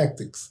that in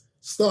tactics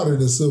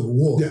started in Civil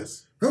War.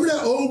 Yes. Remember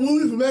that old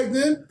movie from back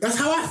then? That's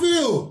how I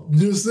feel.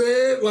 You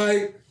said,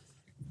 like...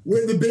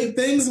 With the big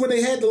things when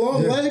they had the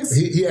long legs?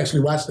 He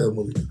actually watched that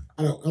movie.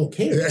 I don't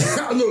care.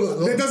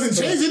 That doesn't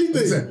change anything.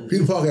 Listen,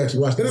 Peter Parker actually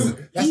watched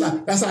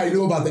that. That's how he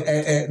knew about the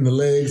ant and the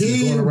legs.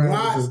 He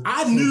watched.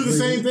 I knew the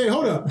same thing.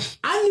 Hold up.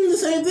 I knew the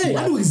same thing.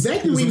 I knew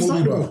exactly what he was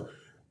talking about.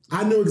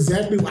 I know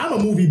exactly. I'm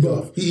a movie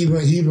buff. He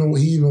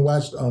even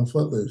watched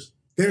Footloose.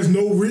 There's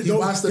no reason. He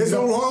watched Wait.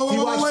 No.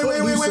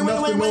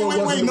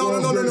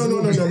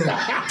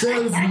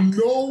 There's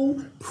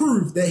no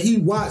proof that he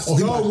watched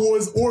Star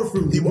Wars or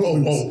Footloose.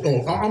 I'm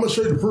gonna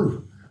show you the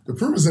proof. The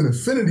proof is in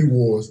Infinity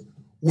Wars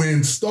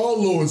when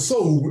Star-Lord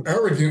so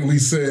arrogantly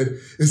said,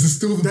 "Is this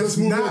still the best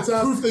movie of all time?" That's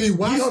not proof that he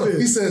watched it.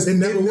 He says it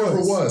never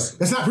was.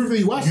 That's not proof that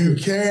he watched it. You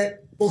can't.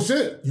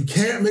 Bullshit. You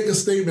can't make a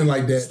statement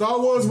like that. Star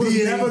Wars was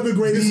never the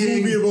greatest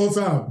movie of all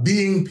time.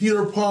 Being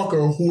Peter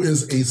Parker, who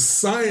is a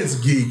science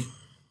geek,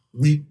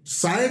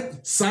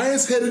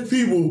 science-headed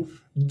people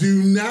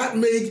do not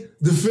make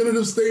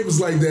definitive statements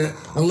like that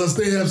unless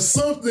they have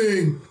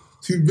something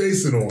to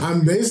base it on.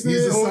 I'm basing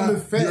it on the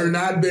fact. You're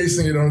not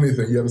basing it on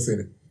anything. You haven't seen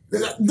it.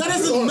 That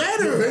doesn't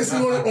matter. You're basing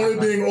it on it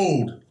being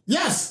old.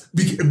 Yes.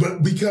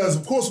 But because,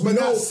 of course, but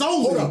not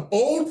solely. Hold up.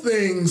 Old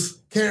things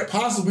can't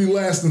possibly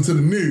last into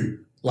the new.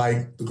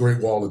 Like the Great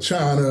Wall of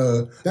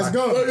China. That's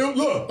gone.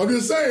 Look, I'm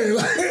just saying.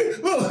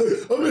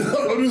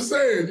 I'm just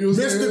saying. You know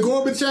Mr.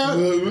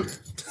 Gorbachev.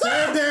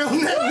 Tear down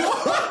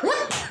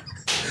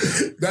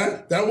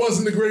that that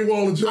wasn't the Great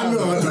Wall of China.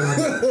 I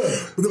know.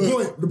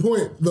 But the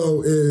point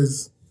though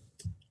is,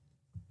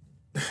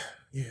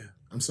 yeah.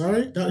 I'm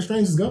sorry, Doctor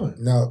Strange is gone.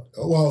 No,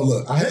 well,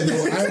 look, I had no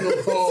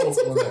call on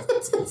that.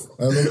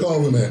 I had no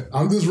call on that.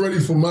 I'm just ready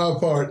for my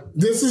part.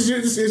 This is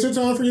your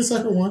time for your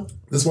second one.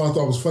 That's why I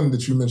thought it was funny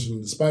that you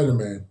mentioned the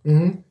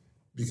Spider-Man.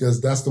 Because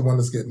that's the one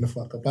that's getting the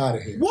fuck up out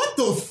of here. What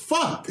the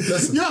fuck?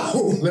 Listen.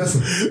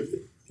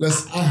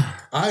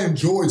 I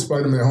enjoyed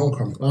Spider-Man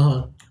Homecoming.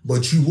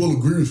 But you will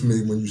agree with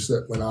me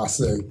when I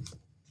say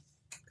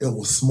it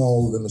was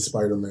smaller than the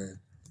Spider-Man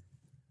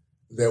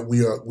that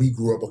we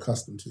grew up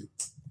accustomed to.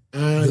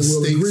 The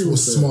stakes were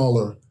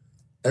smaller.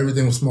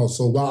 Everything was small.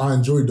 So while I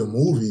enjoyed the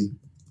movie,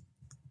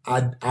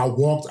 I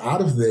walked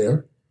out of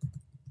there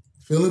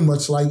feeling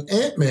much like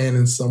Ant-Man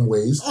in some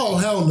ways. Oh,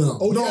 hell no.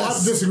 Oh, no,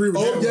 yes. I disagree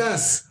with that. Oh,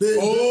 yes.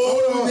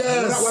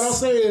 Yes. What I'll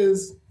say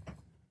is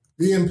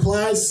the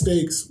implied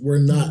stakes were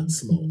not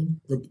small.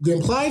 The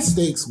implied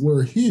stakes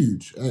were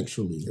huge,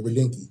 actually. They were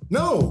dinky.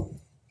 No.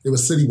 They were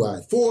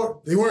citywide.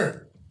 They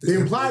weren't. The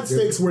implied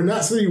stakes were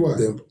not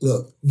citywide.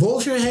 Look.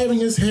 Vulture having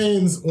his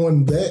hands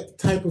on that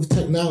type of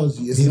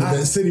technology is not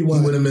citywide.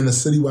 He would have been a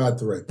citywide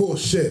threat.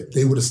 Bullshit.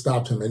 They would have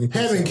stopped him.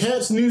 Having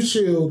Cap's new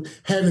shield,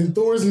 having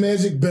Thor's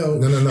magic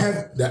belt. No.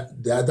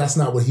 That's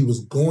not what he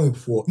was going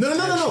for.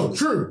 No.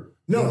 True.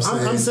 No,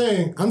 I'm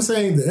saying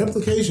the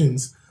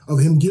implications of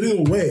him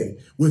getting away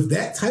with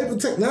that type of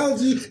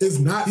technology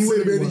is not. He would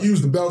have been able to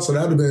use the belt, so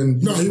that would have been.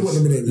 No, he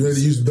wouldn't have been able to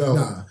use the belt.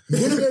 Nah.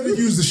 He would have been able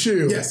to use the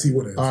shield. Yes, he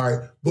would have. All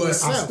right. But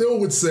I still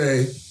would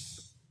say,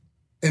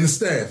 and the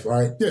staff,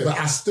 right? Yeah. But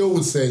I still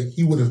would say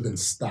he would have been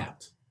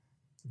stopped.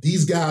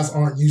 These guys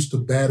aren't used to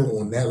battle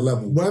on that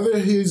level. Whether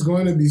he's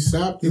going to be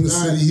stopped he was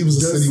a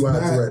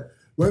citywide threat.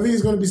 Whether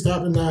he's going to be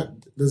stopped or not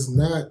does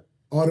not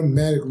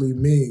automatically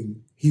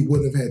mean he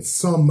wouldn't have had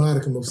some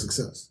modicum of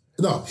success.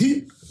 No,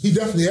 he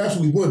definitely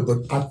absolutely would,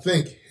 but I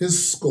think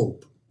his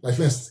scope, like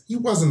for instance, he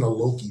wasn't a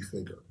Loki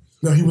figure.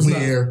 No, he was not.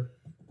 Where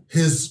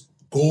his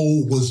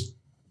goal was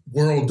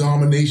world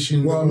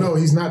domination. Well, no,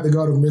 he's not the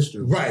god of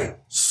mischief. Right.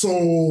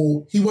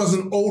 So he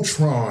wasn't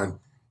Ultron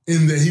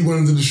in that he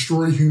wanted to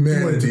destroy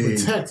humanity. He wanted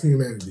to protect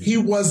humanity. He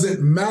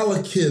wasn't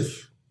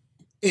Malekith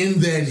in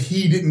that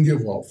he didn't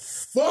give a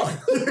fuck.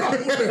 You know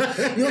what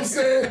I'm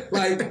saying?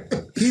 Like,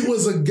 he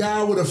was a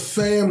guy with a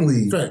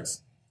family.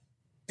 Facts.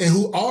 And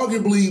who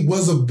arguably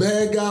was a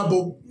bad guy,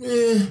 but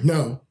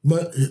no.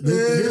 But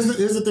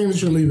here's the thing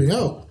that you're leaving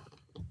out.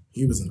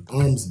 He was an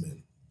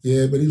armsman.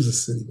 Yeah, but he was a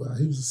citywide.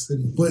 He was a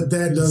city. But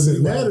that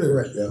doesn't matter.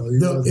 Right,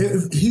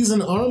 if he's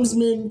an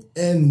armsman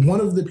and one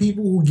of the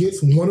people who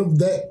gets one of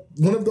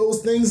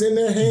those things in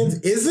their hands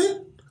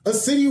isn't a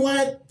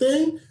citywide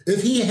thing,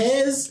 if he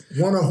has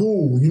one of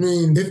who? You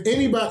mean if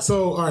anybody?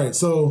 So all right.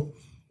 So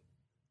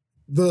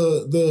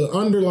the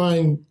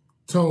underlying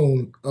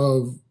tone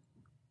of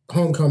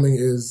Homecoming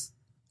is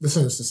the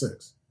Sinister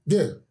Six.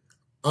 Yeah.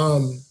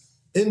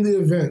 In the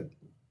event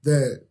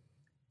that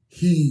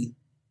he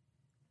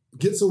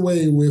gets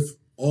away with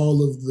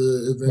all of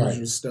the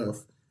Avengers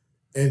stuff,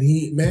 and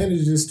he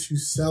manages to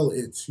sell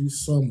it to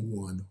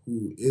someone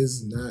who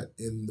is not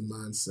in the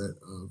mindset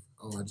of,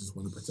 oh, I just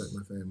want to protect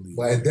my family.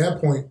 Well, at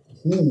that point,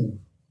 who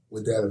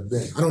would that have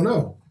been? I don't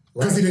know.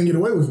 Because he didn't get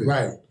away with it.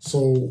 Right.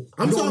 So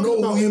I'm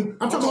talking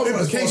about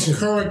implications.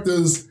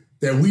 Characters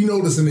that we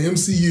notice in the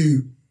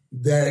MCU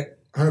that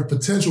have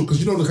potential, because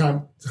you know the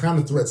kind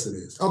of threats it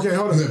is. Okay,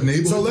 hold on. You have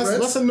neighborhood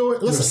threats,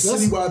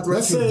 citywide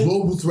threats, you have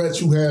global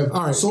threats, you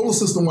have solar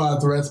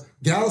system-wide threats,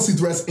 galaxy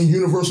threats, and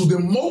universal,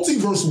 then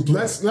multiversal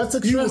threats. Let's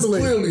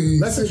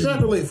extrapolate. Let's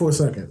extrapolate for a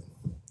second.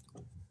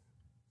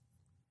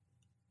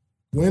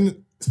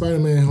 When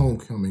Spider-Man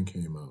Homecoming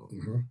came out,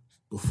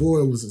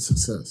 before it was a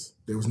success,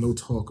 there was no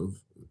talk of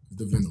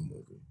the Venom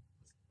movie.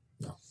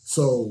 No.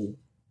 So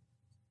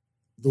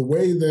the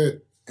way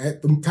that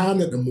at the time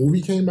that the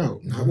movie came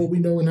out, not what we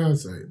know in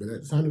hindsight, but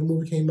at the time that the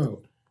movie came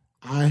out,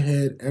 I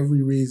had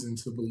every reason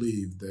to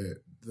believe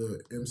that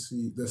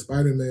the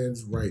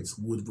Spider-Man's rights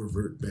would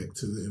revert back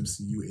to the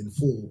MCU in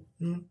full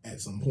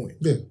at some point.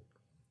 Yeah.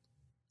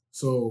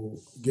 So,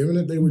 given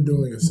that they were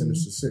doing a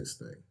Sinister Six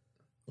thing,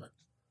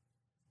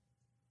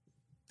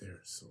 there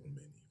are so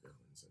many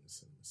villains in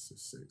Sinister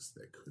Six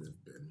that could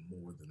have been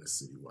more than a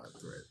citywide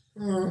threat.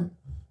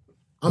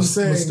 I'm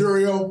saying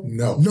Mysterio?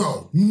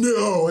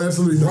 No,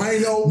 absolutely not.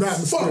 Rhino? Not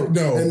Mysterio.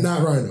 No. And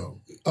not Rhino.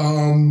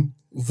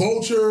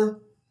 Vulture?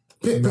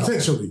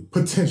 Potentially.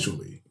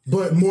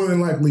 But more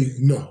than likely,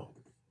 no.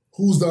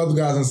 Who's the other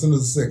guys in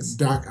Sinister Six?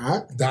 Doc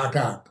Ock.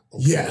 Okay.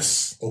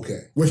 Yes.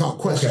 Okay. Without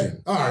question.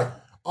 Okay. All right.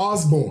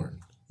 Osborn.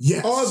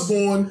 Yes.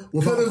 Osborn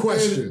without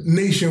question.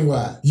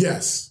 Nationwide.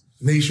 Yes.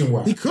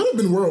 Nationwide. He could have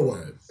been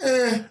worldwide.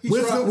 He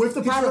tried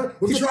that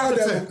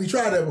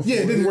before.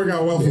 Yeah, it didn't work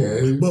out well for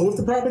him. But with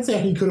the proper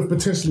tech, he could have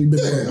potentially been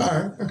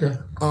worldwide.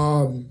 All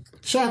right. Okay.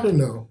 Shocker,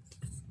 no.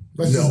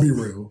 Let's just be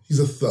real. He's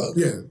a thug.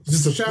 Yeah.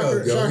 Just a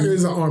Shocker, thug. Shocker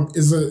is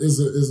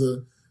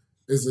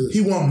a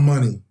he want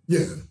money.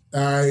 Yeah.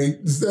 All right.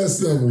 That's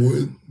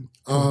simple.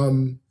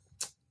 The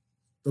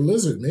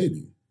Lizard,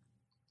 maybe.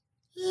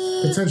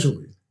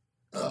 Potentially.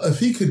 If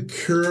he could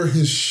cure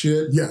his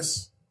shit.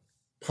 Yes.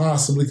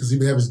 Possibly, because he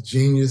would have his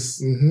genius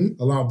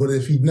along. But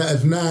if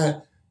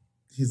not,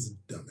 he's a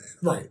dumbass.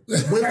 Right.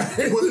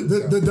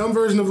 With the dumb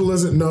version of the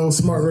Lizard, no.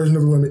 Smart version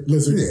of the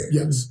Lizard,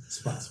 yes.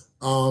 It's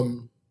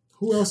possible.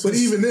 Who else? But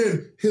even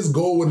then, his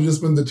goal would have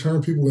just been to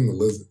turn people into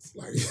lizards.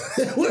 Like,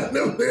 but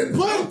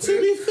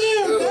to be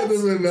fair,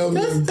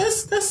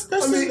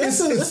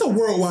 that's a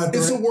worldwide threat.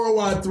 It's a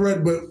worldwide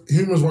threat, but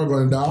humans weren't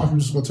going to die. He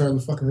was just going to turn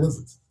the fucking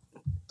lizards.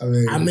 I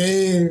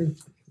mean,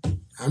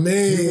 I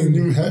mean,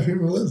 you have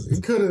him listen. He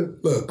could have.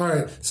 Look, all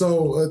right.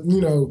 So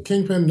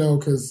Kingpin, no,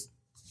 because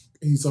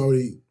he's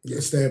already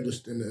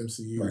established in the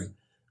MCU, right?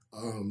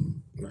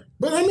 Right.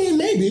 But I mean,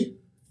 maybe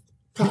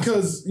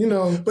because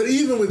But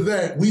even with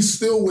that, we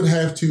still would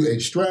have to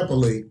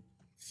extrapolate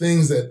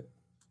things that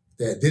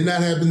did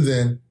not happen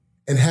then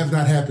and have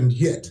not happened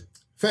yet.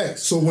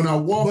 Facts. So when I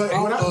walk, but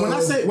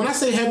when I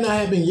say have not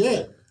happened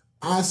yet,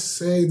 I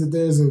say that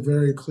there's a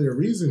very clear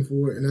reason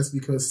for it, and that's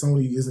because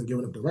Sony isn't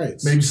giving up the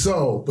rights. Maybe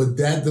so, but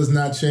that does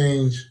not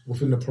change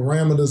within the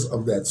parameters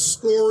of that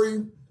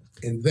story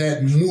and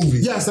that movie.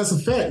 Yes, that's a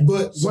fact.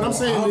 But what I'm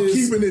saying is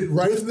keeping it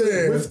right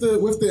there with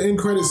the end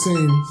credit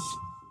scene.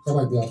 I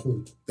like our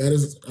food. That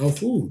is our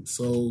food.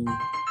 So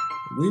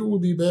we will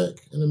be back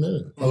in a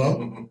minute.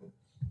 Hello.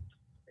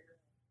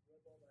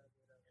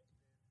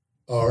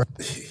 All right.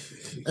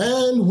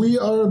 And we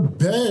are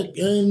back,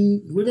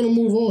 and we're gonna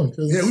move on.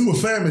 Yeah, we were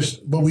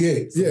famished, but we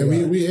ate. So yeah,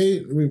 we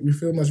ate. We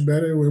feel much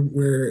better.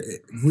 We're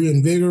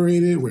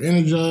reinvigorated. We're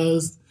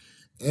energized,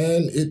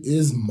 and it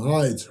is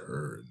my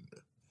turn.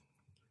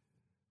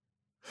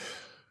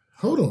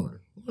 Hold on.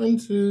 1,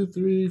 2,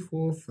 3,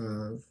 4,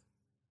 5.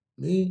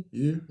 Me,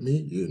 you.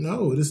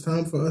 No, it is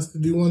time for us to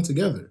do one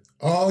together.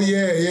 Oh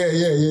yeah.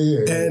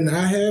 And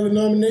I have a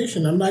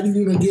nomination. I'm not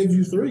even gonna give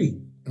you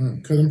 3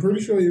 because I'm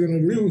pretty sure you're gonna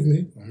agree with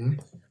me. Mm-hmm.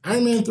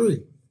 Iron Man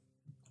 3.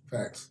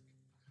 Facts.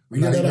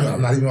 I'm not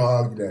even gonna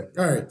argue that.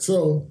 All right,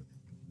 so.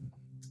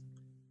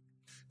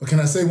 But can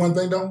I say one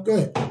thing though? Go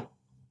ahead.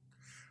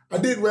 I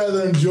did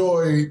rather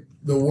enjoy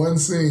the one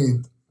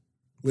scene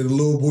where the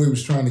little boy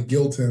was trying to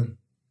guilt him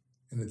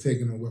into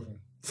taking him with him.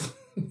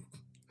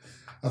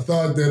 I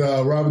thought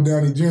that Robert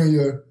Downey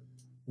Jr.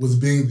 was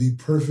being the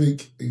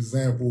perfect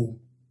example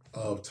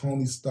of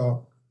Tony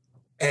Stark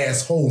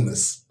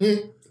assholeness.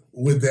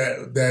 With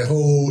that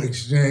whole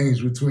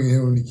exchange between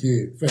him and the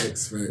kid.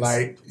 Facts.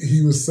 Like,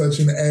 he was such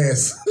an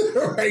ass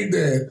right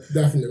there.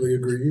 Definitely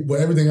agree. But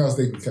everything else,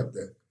 they kept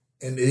that.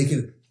 And they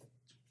could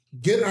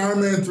get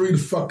Iron Man 3 the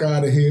fuck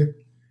out of here.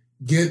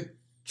 Get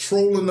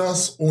trolling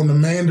us on the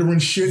Mandarin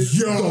shit.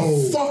 Yo.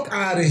 The fuck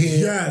out of here.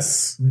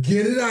 Yes.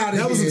 Get it out of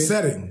here. That was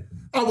upsetting.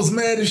 I was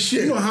mad as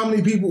shit. You know how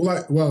many people,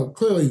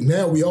 clearly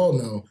now we all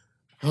know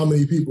how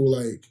many people,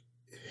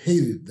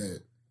 hated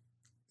that.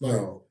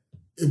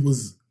 It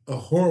was a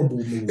horrible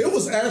movie. It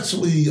was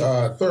actually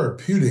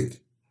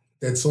therapeutic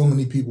that so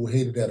many people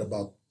hated that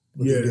about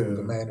what they did with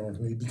the Mandarin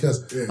movie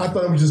because I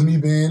thought it was just me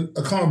being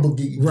a comic book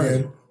geek again.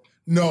 Right.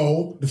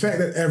 No. The fact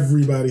that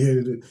everybody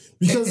hated it.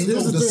 Because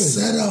here's the thing.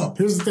 Setup.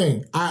 Here's the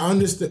thing. I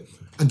understand.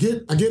 I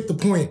get the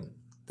point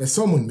that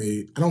someone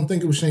made. I don't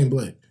think it was Shane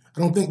Black. I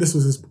don't think this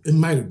was his. It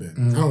might have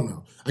been. I don't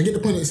know. I get the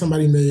point that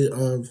somebody made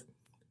of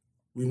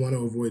we want to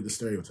avoid the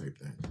stereotype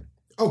thing.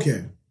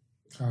 Okay.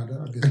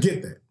 Kinda. I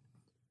get that.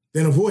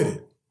 Then avoid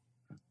it.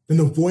 Then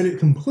avoid it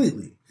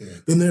completely. Yeah.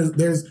 Then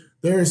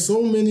there are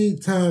so many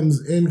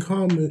times in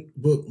comic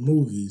book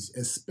movies,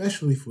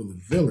 especially for the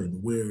villain,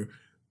 where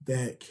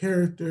that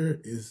character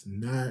is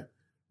not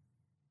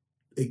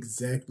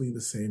exactly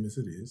the same as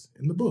it is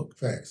in the book.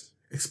 Facts.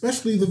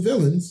 Especially the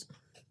villains,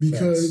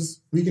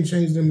 because we can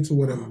change them into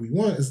whatever we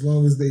want as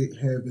long as they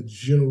have a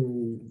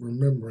general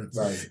remembrance.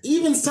 Right.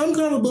 Even some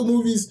comic book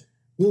movies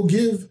will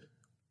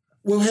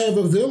have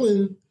a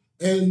villain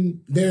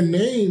and their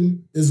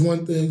name is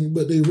one thing,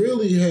 but they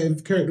really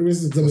have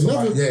characteristics of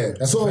another. Yeah,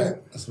 that's a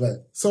fact. That's a fact.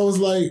 So it's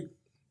like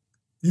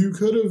you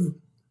could have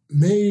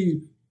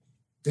made.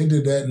 They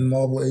did that in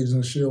Marvel Agents of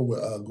S.H.I.E.L.D. with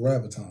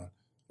Graviton.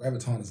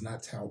 Graviton is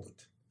not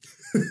Talbot.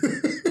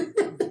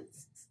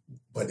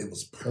 But it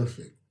was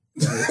perfect.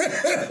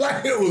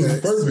 It was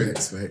perfect.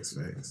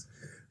 Facts.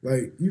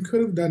 Like, you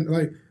could have done,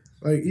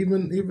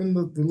 even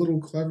the little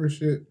clever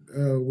shit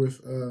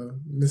with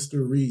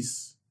Mr.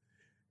 Reese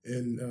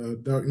in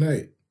Dark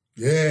Knight.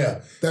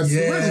 Yeah. That's the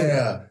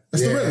rhythm.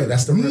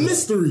 That's the rhythm.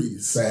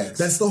 Mysteries. Facts.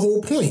 That's the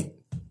whole point.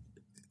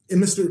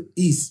 In Mr.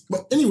 East.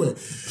 But anyway,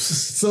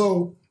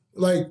 so,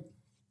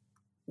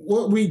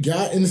 what we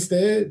got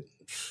instead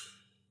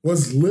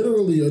was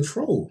literally a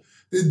troll.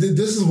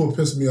 This is what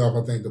pissed me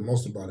off, I think, the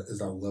most about it,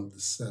 is I love the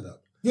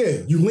setup.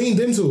 Yeah, you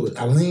leaned into it.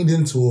 I leaned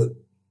into it.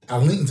 I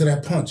leaned into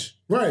that punch.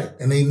 Right.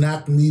 And they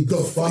knocked me the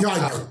fuck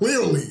out.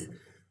 Clearly.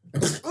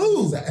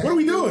 Oh, what are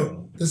we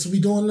doing? This is what we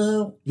doing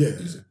now? Yeah.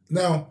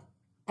 Now,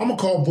 I'm going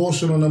to call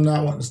bullshit on them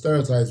not wanting the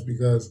stereotypes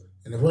because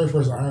in the very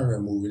first Iron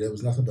Man movie, there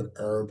was nothing but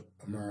herb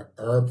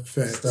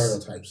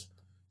stereotypes.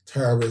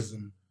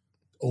 Terrorism.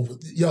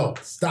 Yo,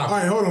 stop. All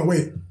right, hold on,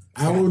 wait.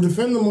 I will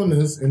defend them on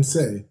this and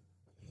say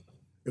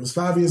it was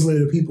 5 years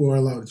later, people are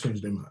allowed to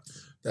change their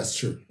minds. That's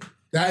true.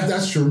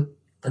 That's true.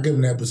 I give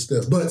them that, but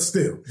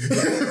still.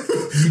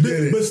 You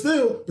did it.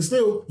 But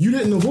still, you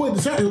didn't avoid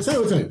the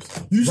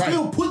stereotypes. You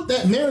still put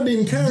that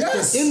Mandarin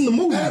character in the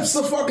movie.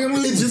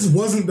 Absolutely. It just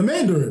wasn't the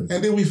Mandarin.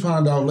 And then we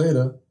found out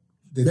later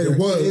that it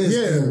was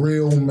the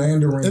real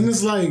Mandarin. And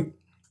it's like,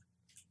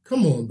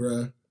 come on,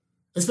 bruh.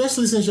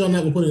 Especially since y'all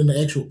not gonna put it in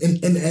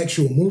the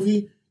actual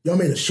movie. Y'all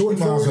made a short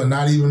film.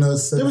 Not even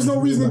us. There was no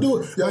reason to do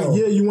it.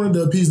 You wanted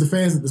to appease the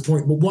fans at this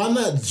point, but why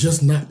not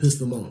just not piss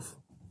them off?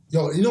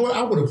 Yo, you know what?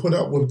 I would have put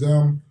up with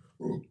them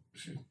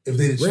if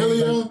they really,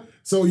 yo?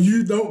 So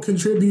you don't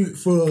contribute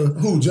for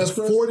who? Just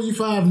Chris?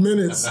 45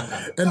 minutes,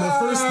 and the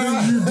first thing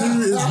you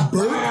do is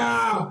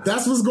burp.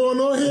 That's what's going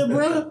on here,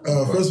 bro.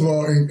 First of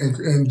all,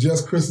 in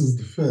Just Chris's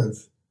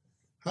defense,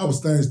 Howard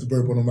Stern used to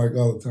burp on the mic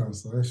all the time,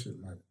 so that shit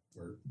might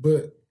work.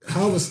 But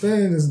Howard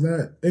Stern is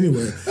not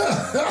anyway.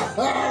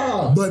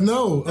 But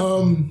no,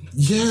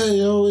 yeah,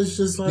 yo, it's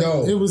just like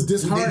it was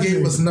disheartening. They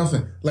gave us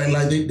nothing.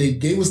 Like they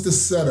gave us the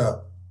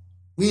setup.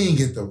 We didn't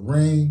get the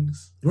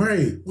rings.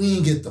 Right. We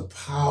didn't get the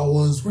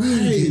powers. We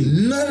didn't get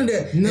none of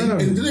that.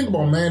 And think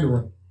about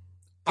Mandarin.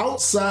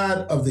 Outside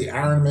of the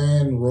Iron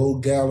Man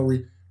Rogue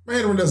Gallery,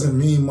 Mandarin doesn't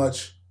mean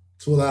much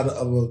to a lot of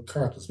other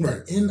characters.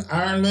 But in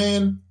Iron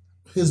Man,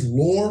 his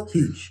lore,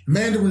 huge.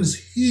 Mandarin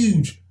is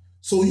huge.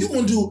 So you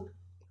gonna do,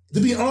 to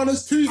be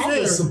honest, I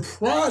was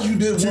surprised you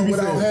did one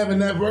without having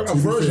that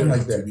version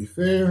like that. To be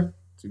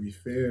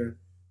fair,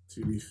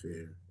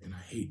 and I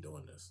hate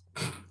doing this.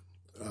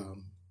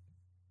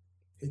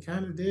 He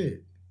kind of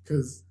did,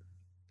 because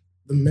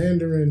the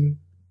Mandarin,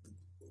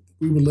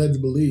 we were led to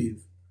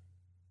believe,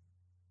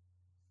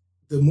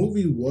 the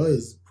movie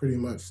was pretty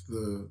much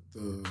the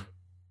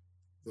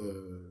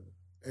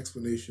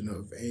explanation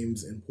of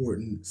AIM's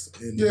importance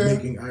in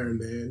making Iron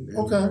Man. And,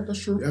 okay, that's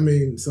true. I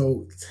mean,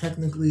 so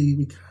technically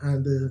we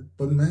kind of,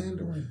 but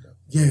Mandarin, though.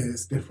 Yeah,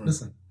 it's different.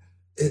 Listen,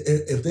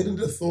 if they did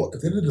the Thor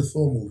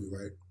movie,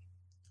 right,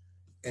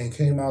 and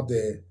came out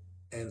there,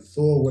 and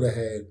Thor would have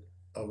had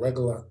a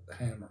regular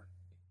hammer.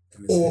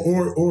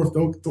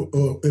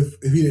 Or if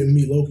he didn't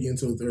meet Loki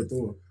until the third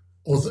Thor.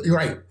 You're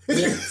right.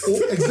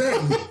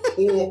 Exactly.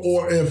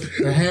 Or if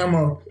the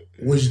hammer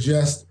was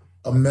just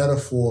a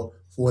metaphor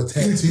for a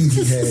tattoo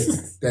he had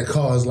that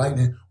caused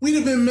lightning, we'd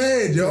have been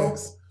mad, yo.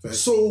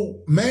 Facts.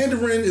 So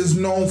Mandarin is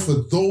known for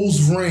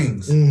those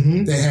rings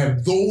that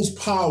have those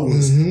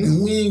powers,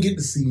 and we didn't get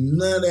to see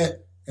none of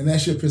that, and that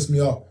shit pissed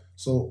me off.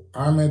 So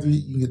Iron Man 3,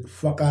 you can get the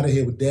fuck out of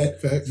here with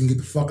that. Facts. You can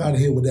get the fuck out of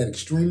here with that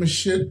extremist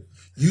shit.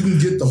 You can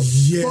get the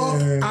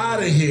fuck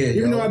out of here.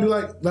 Even though I do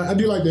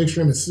like the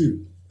extremist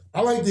suit.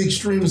 I like the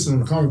extremists in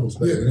the comic books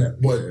better than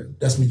that. But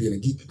that's me being a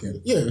geek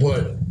again. Yeah.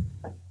 But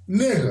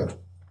nigga,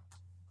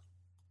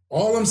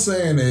 all I'm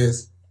saying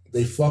is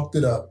they fucked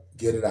it up.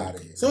 Get it out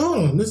of here. So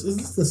hold on. Is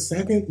this the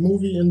second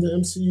movie in the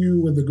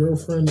MCU where the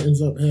girlfriend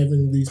ends up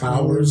having these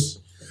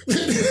powers?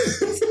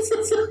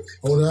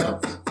 Hold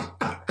up.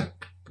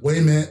 Wait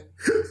a minute.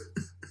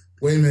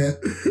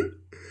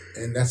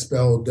 And that's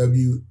spelled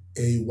WAYMENT.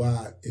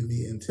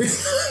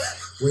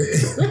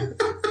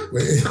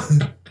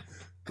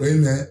 Wait a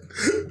minute.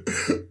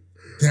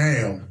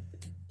 Damn.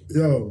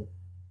 Yo.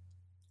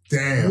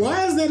 Damn.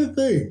 Why is that a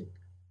thing?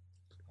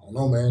 I don't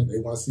know, man. They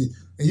want to see.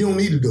 And you don't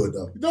need to do it,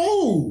 though.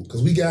 No.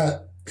 Because we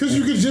got... Because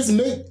you could just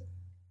make...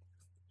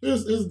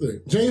 Here's the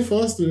thing. Jane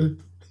Foster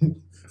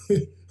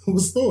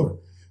was Thor.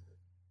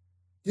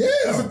 Yeah.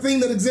 It's a thing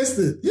that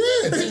existed. Yeah.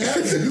 You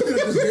could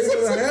have just gave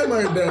her a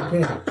hammer at that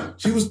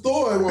point. She was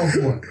Thor at one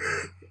point.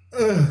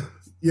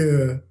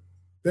 Yeah.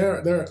 They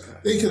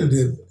could have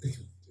did...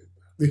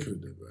 They could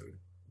have did better.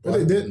 But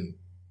they didn't.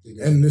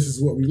 And this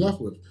is what we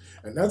left with.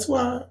 And that's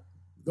why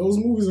those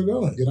movies are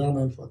gone. Get on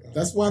that fuck out.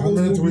 That's why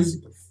those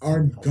movies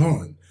are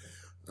gone.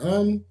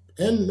 And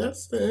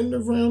that's the end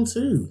of round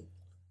 2.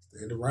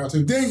 The end of round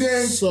 2. Ding,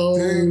 ding. So,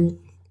 ding.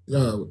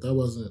 No, that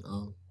wasn't,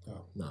 no.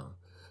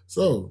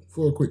 So,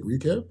 for a quick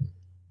recap,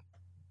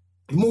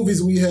 the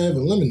movies we have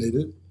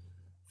eliminated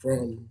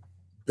from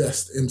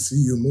Best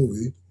MCU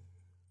Movie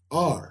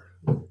are,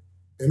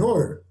 in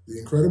order, The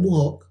Incredible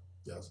Hulk,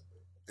 yes,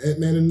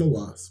 Ant-Man and the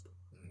Wasp,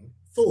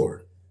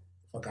 Thor,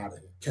 fuck out of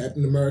here,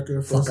 Captain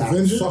America, First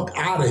Avenger, fuck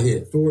out of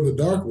here, Thor: The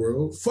Dark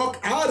World, fuck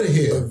out of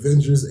here,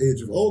 Avengers: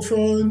 Age of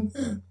Ultron,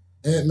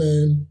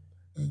 Ant-Man,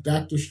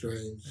 Doctor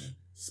Strange,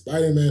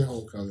 Spider-Man: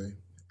 Homecoming,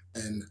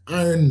 and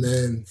Iron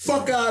Man.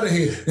 Fuck out of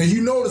here. And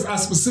you notice I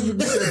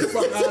specifically said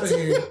fuck out of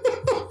here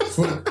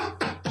for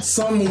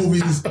some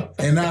movies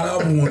and not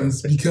other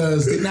ones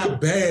because they're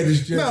not bad.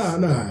 It's just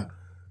nah.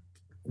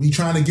 We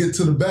trying to get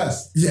to the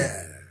best.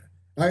 Yeah.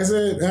 Like I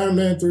said, Iron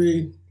Man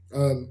 3,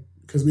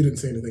 because we didn't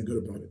say anything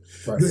good about it.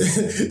 Right.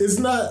 It's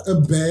not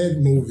a bad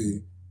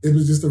movie. It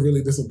was just a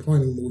really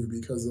disappointing movie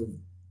because of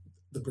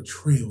the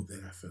betrayal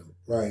that I felt.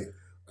 Right.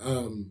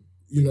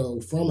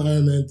 From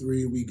Iron Man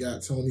 3, we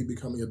got Tony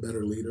becoming a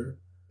better leader.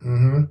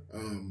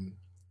 Mm-hmm.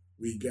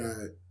 We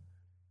got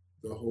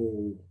the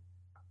whole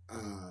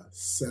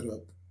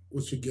setup,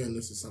 which again,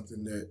 this is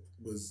something that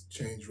was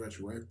changed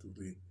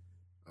retroactively.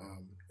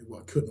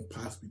 It couldn't have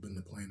possibly been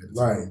the plan at the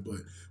time, but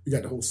we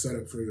got the whole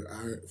setup for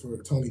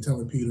Tony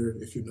telling Peter,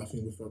 "If you're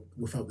nothing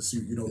without the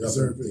suit, you don't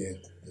deserve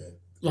it." Yeah.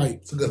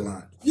 Like, it's a good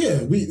line.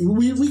 Yeah, we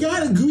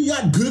got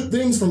good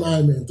things from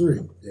Iron Man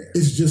 3. Yeah.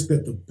 It's just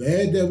that the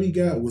bad that we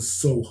got was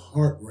so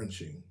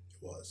heart-wrenching.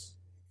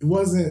 It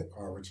wasn't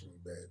heart-wrenching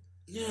bad.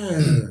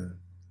 Yeah.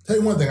 Tell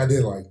you one thing I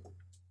did like.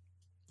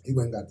 He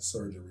went and got the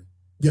surgery.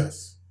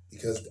 Yes.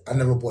 Because I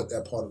never bought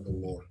that part of the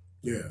lore.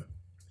 Yeah.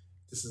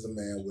 This is a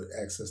man with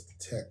access to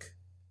tech.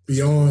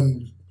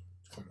 Beyond.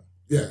 Come on.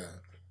 Yeah.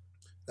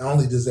 Not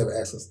only does he have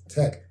access to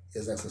tech, he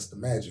has access to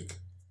magic.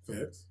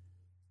 Facts.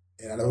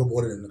 And I never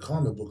bought it in the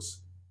comic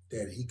books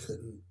that he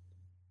couldn't.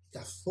 He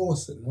got Thor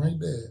sitting right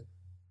there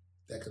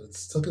that could have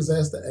took his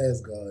ass to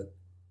Asgard,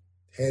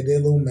 had their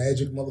little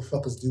magic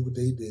motherfuckers do what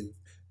they do.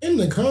 In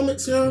the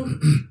comics, yo,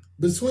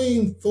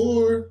 between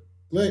Thor,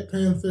 Black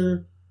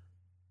Panther,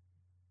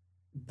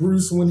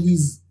 Bruce, when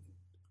he's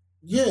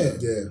yeah.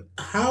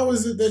 How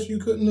is it that you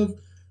couldn't have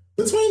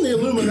between the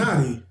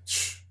Illuminati?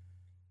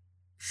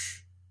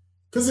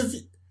 Because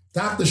if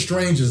Doctor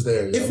Strange is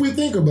there, if we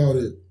think about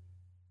it,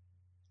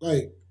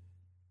 like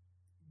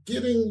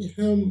getting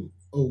him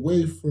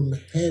away from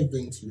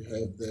having to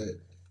have that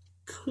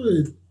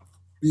could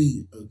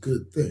be a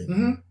good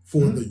thing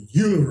for the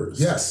universe.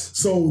 Yes.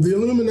 So the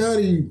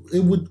Illuminati,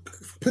 it would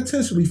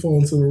potentially fall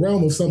into the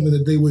realm of something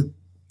that they would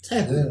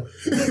tackle.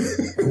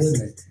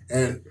 Yeah.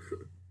 And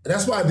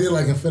that's why I did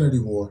like Infinity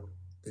War,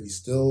 that he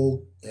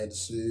still had the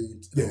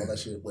suit and all that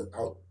shit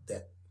without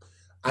that.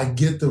 I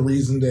get the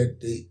reason that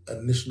they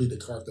initially the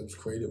character was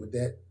created with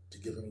that to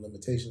give him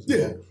limitations.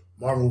 Yeah.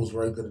 Marvel was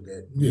very good at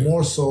that. Yeah.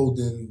 More so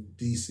than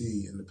DC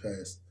in the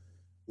past,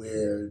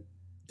 where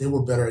they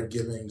were better at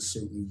giving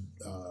certain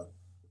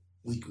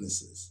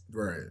weaknesses.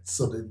 Right.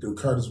 So that the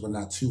characters were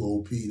not too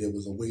OP. There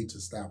was a way to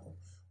stop them.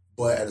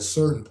 But at a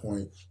certain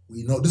point,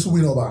 we know this is what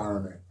we know about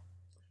Iron Man.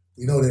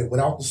 We know that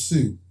without the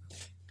suit,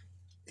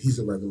 he's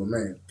a regular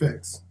man.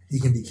 Facts. He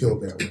can be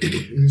killed that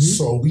way.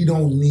 So we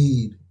don't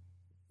need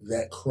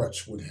that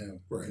crutch with him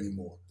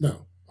anymore.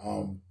 No.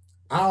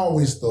 I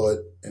always thought,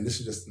 and this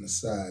is just an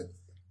aside,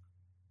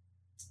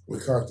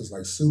 with characters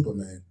like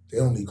Superman, they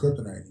don't need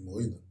kryptonite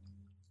anymore either.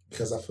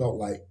 Because I felt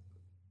like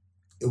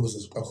it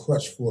was a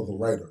crutch for the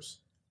writers.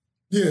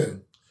 Yeah.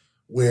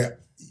 Where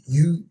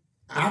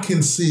I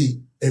can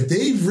see, if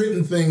they've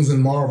written things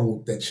in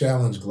Marvel that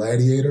challenge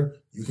Gladiator,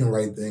 you can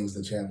write things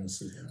that challenge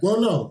Superman.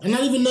 Well, no. And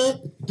not even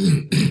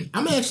that.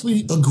 I'm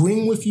actually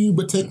agreeing with you,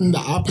 but taking the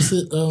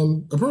opposite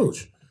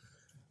approach.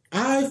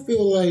 I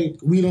feel like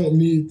we don't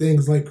need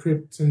things like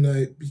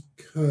kryptonite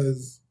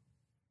because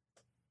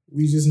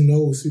we just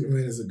know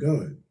Superman is a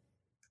god.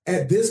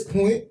 At this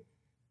point,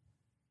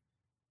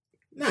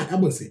 I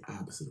wouldn't say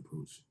opposite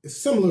approach. It's a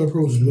similar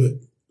approach, but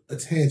a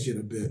tangent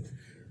a bit.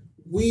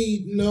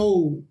 We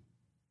know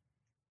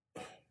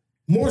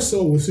more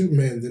so with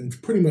Superman than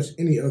pretty much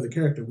any other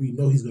character, we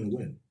know he's going to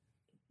win.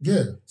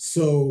 Yeah.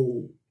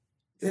 So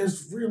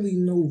there's really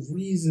no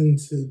reason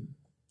to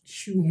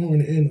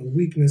shoehorn in a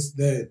weakness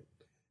that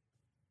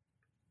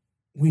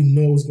we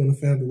know is going to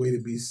find a way to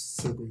be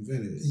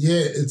circumvented. Yeah,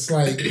 it's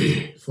like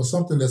for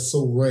something that's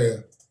so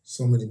rare,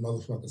 so many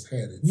motherfuckers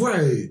had it.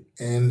 Right.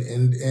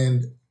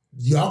 And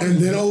y'all and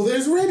then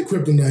there's red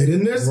kryptonite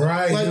and there's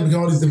right, like,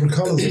 all these different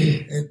colors.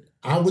 And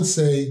I would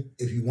say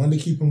if you wanted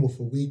to keep him with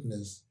a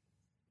weakness,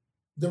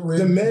 the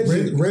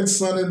red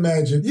sun and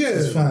magic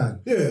is fine.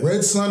 Yeah.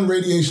 Red sun,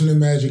 radiation,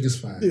 and magic is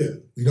fine. Yeah.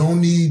 We don't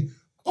need,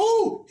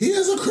 he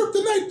has a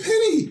kryptonite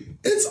penny.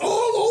 It's all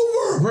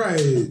over.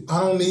 Right. I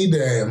don't need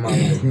that in my life.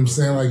 You know what I'm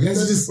saying? Like, get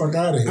the fuck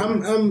out of here.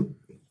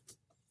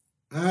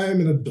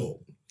 I'm an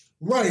adult.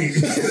 Right.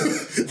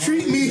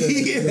 Treat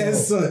me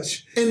as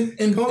such.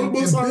 And comic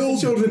books are for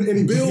children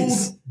and build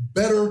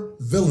better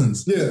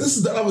villains. Yeah. This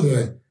is the other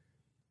thing.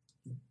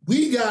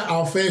 We got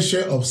our fair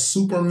share of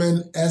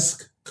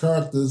Superman-esque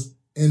characters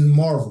in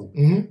Marvel.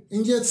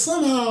 And yet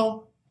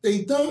somehow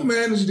they don't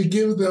manage to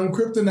give them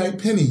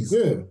kryptonite pennies.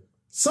 Yeah.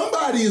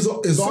 Somebody is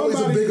always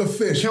a bigger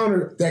fish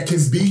that can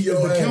beat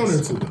your ass.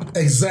 Counter to them.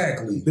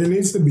 Exactly. There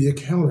needs to be a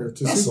counter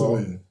to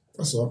Superman.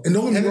 That's all. And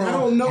don't get me wrong. I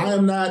don't know.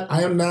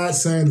 I am not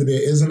saying that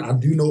there isn't. I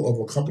do know of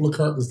a couple of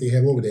characters they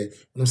have over there.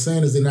 What I'm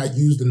saying is they're not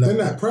used enough.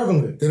 They're not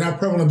prevalent. They're not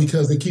prevalent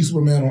because they keep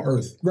Superman on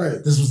Earth. Right.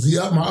 This was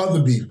my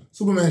other beef.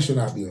 Superman should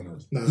not be on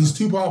Earth. Nah. He's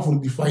too powerful to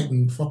be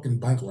fighting fucking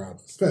bank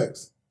robbers.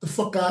 Facts. The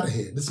fuck out of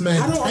here. This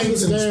man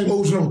tanks an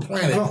explosion of a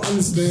planet. I don't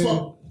understand.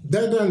 Fuck.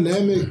 That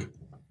dynamic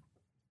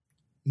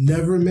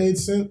never made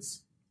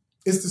sense.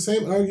 It's the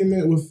same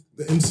argument with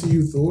the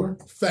MCU Thor.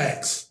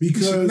 Facts.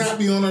 Because he should not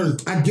be on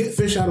Earth. I get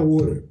fish out of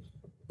water,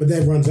 but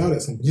that runs out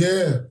at some point.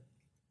 Yeah.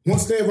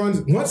 Once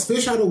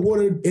fish out of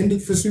water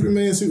ended for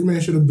Superman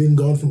should have been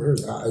gone from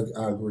Earth.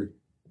 I agree.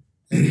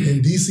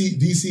 And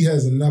DC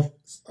has enough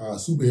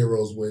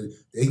superheroes where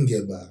they can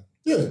get by.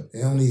 Yeah.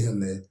 They don't need him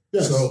there.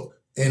 Yes. So,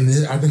 and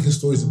I think his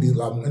stories would be a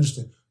lot more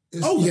interesting.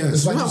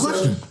 It's like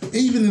question.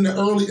 Even in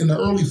the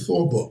early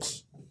Thor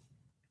books,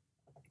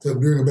 to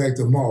bring it back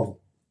to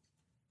Marvel,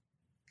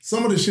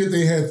 some of the shit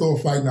they had Thor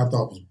fighting I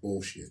thought was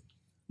bullshit.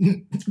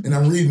 And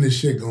I'm reading this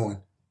shit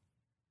going,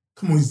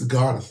 come on, he's the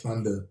God of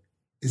Thunder.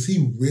 Does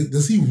he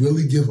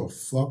really give a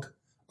fuck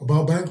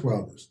about bank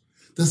robbers?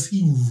 Does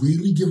he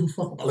really give a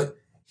fuck about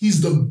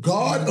he's the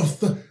God of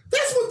Thunder?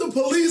 That's what the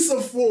police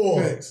are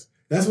for. Thanks.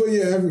 That's what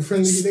your every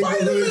friendly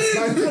Spider-Man. You're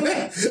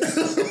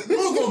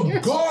the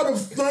God of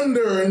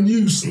Thunder, and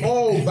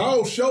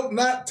thou shalt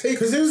not take.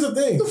 Because here's the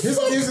thing.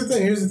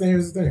 Here's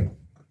the thing.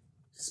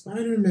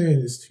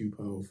 Spider-Man is too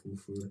powerful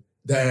for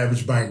the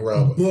average bank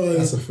robber.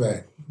 That's a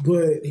fact.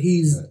 But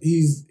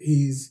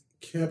he's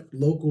kept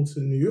local to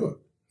New York.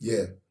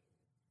 Yeah.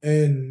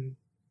 And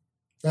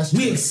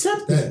we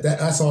accept that.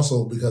 That's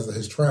also because of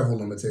his travel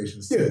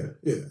limitations. Yeah.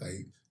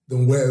 Like,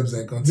 them webs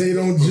ain't gonna... They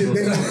don't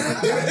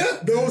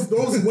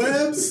those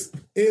webs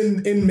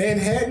in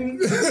Manhattan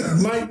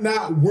might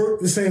not work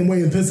the same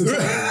way in Pennsylvania.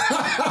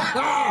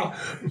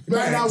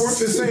 Might not work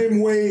the same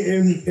way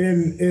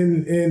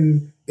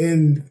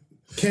in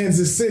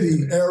Kansas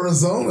City,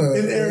 Arizona.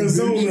 In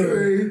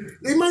Arizona,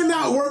 they might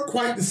not work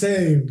quite the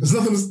same.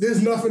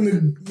 There's nothing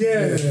to.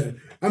 Yeah.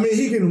 I mean,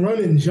 he can run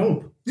and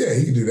jump. Yeah,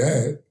 he can do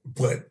that,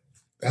 but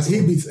it's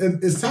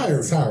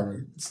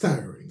tiring. It's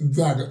tiring.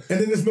 Exactly. And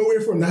then there's nowhere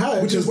for him to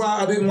hide. Which is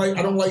why don't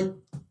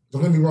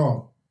get me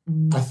wrong.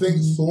 I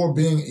think Thor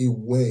being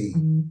away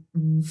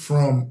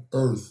from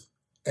Earth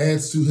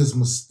adds to his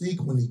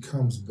mystique when he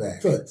comes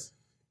back. Facts.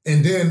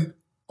 And then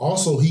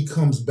also he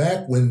comes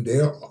back when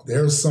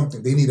there's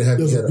something they need to have.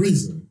 There's a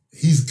reason.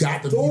 He's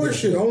got to Thor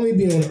should only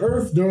be on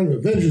Earth during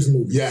Avengers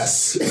movies.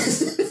 Yes.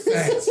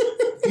 Facts.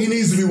 He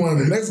needs to be one of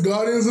the next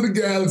Guardians of the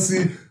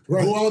Galaxy.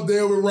 Right. Go out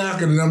there with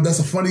Rocket and them. That's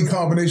a funny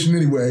combination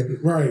anyway.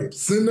 Right.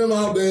 Send them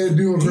out there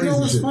doing crazy shit. You know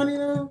what's funny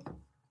now?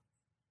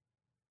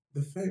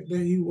 The fact that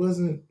he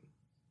wasn't...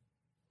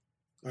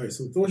 All right,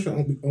 so Thor should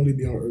only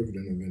be on Earth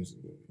during Avengers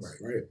movies.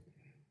 Right?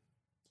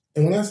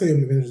 And when I say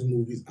Avengers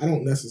movies, I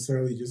don't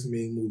necessarily just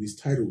mean movies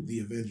titled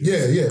The Avengers.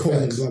 Yeah.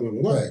 Colon, blah, blah,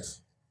 blah.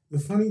 Facts.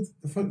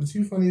 The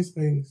two funniest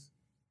things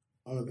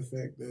are the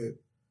fact that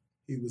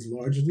he was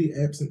largely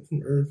absent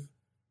from Earth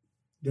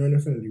during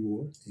Infinity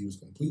War. He was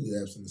completely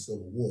absent in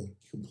Civil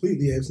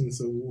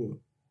War.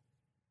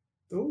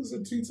 Those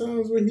are two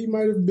times where he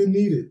might have been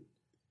needed.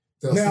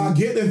 Now I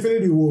get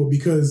Infinity War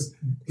because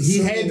he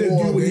had to do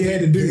what he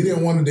had to do. They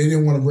didn't want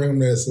to bring him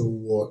there Civil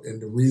War,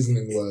 and the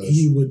reasoning was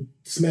he would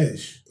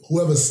smash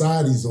whoever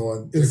side he's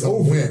on. It's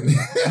over. Win.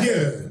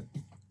 Yeah.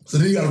 So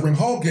then you got to bring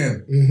Hulk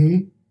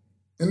in,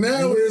 and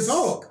now where's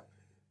Hulk?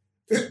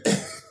 He's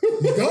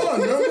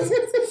gone, yo.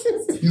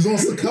 He's on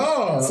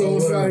Sakaar. So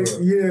it's like,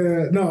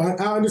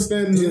 I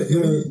understand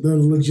the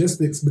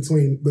logistics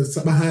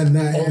behind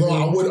that.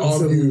 Although I would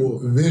argue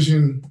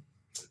Vision.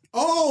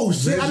 Oh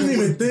shit! I didn't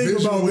even think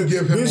about it.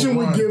 Vision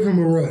would give him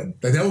a run.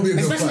 Like, that would be a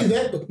good Especially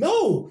fight.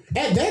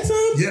 At that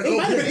time, they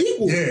might have been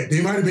equal. Yeah,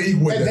 they might have been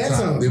equal at that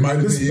time. They might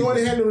have been equal.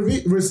 They hadn't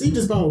received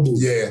his power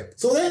boost. Yeah.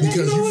 So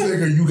because you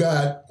figure you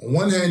got on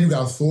one hand you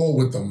got Thor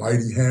with the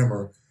mighty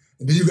hammer,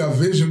 and then you got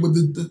Vision with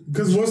the.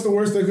 Because what's the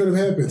worst that could have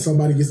happened?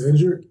 Somebody gets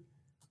injured.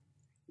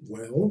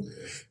 Well,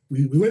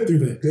 we went through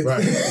that.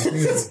 Right.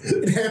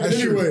 It happened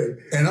anyway.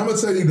 And I'm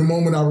gonna tell you the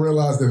moment I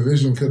realized that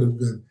Vision could have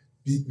been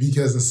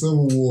because in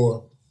Civil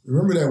War.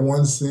 Remember that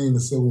one scene in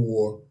Civil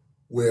War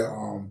where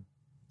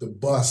the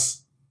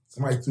bus,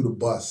 somebody threw the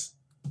bus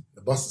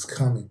is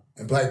coming,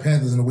 and Black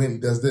Panther's in the wind, he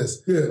does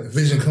this. Yeah.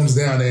 Vision comes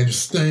down there and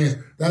just stands.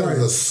 That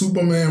is a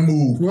Superman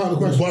move.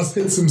 The bus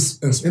hits him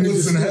and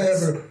splits in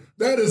half.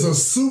 That is a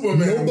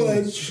Superman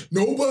move.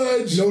 No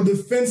budge. No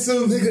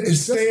defensive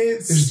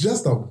stance. It's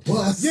just a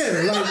bus.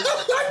 Yeah, like,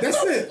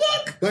 that's it.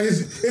 Like,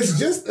 it's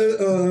just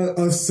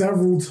a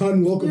several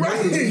ton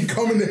locomotive. Right,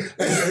 coming at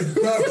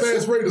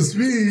fast rate of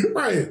speed.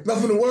 Right.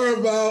 Nothing to worry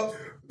about.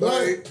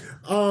 Like,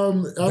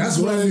 that's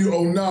when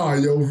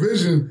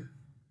Vision.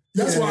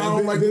 That's why I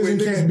don't like the way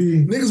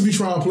niggas be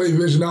trying to play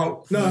Vision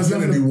out for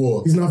Infinity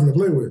War. He's nothing to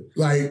play with.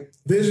 Like,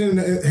 Vision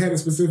had a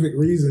specific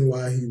reason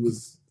why he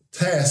was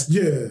tasked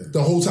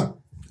the whole time.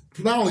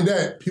 Not only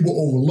that, people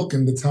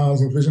overlooking the times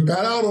when Vision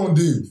got out on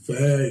dude.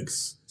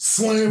 Facts.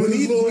 Slamming when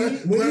he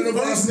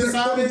first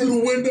decided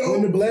through the window.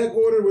 When the Black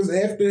Order was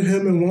after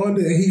him and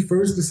Wanda, and he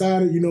first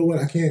decided, you know what,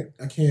 I can't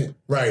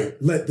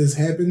let this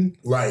happen.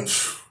 Right.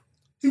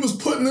 He was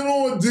putting it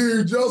on,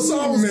 dude. Joe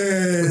Summers.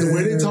 Man. But the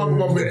way they talk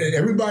about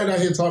everybody out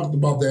here talking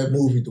about that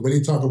movie, the way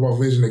they talk about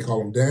Vision, they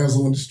call him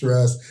damsel in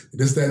distress,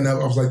 this, that, and that.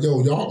 I was like,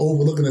 yo, y'all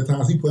overlooking the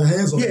times he put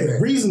hands on that. Yeah,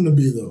 reason to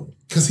be, though.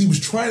 Because he was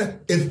trying to,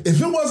 if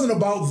it wasn't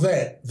about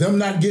that, them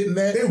not getting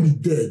that, they would be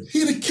dead.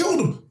 He'd have killed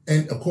him.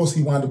 And of course,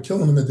 he wound up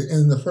killing him at the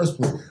end in the first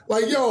place.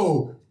 Like,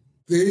 yo,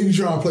 they even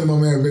trying to play my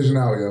man Vision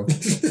out, yo.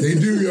 They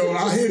do, yo.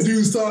 I hear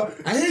dudes talk.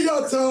 I hear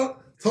y'all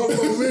talk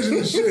about Vision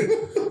and shit.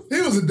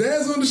 He was a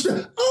damsel in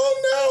distress. Oh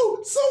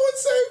no, someone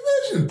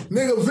saved Vision.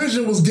 Nigga,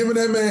 Vision was giving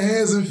that man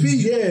hands and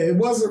feet. Yeah, it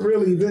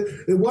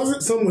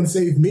wasn't someone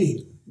saved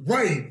me.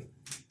 Right.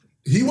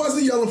 He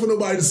wasn't yelling for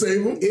nobody to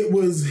save him.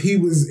 He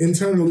was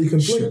internally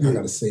conflicted. Shit, I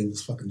gotta save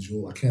this fucking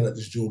jewel. I can't let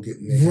this jewel get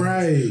in there.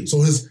 Right.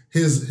 So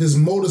his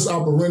modus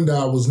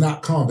operandi was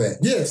not combat.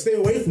 Yeah, stay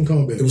away from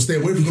combat. It was stay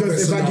away from combat.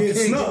 Because if I get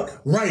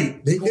snuck,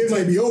 right, it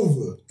might be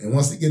over. And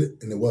once he get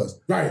it, and it was.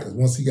 Right. Because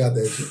once he got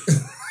that shit,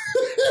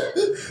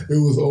 it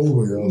was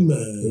over, yo.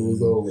 Man. It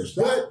was over.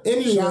 But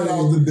anyway, shout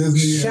out to Disney.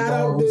 Shout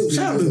out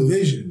to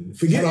Vision.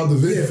 Shout out to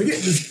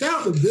Vision. Shout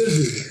out to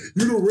Vision.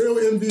 You the real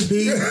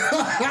MVP.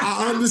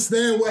 I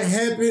understand what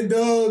happened,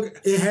 dog.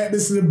 It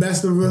happens to the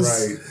best of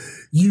us. Right.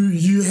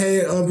 You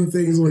had other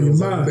things on your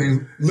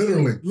mind.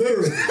 Literally.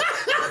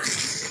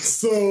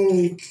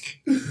 So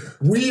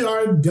we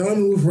are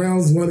done with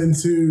rounds 1 and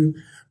 2.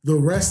 The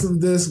rest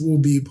of this will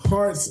be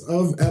parts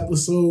of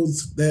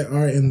episodes that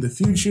are in the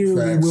future.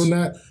 Facts. We will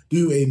not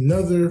do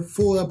another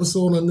full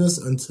episode on this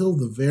until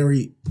the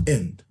very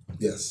end.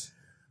 Yes.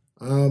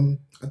 I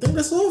think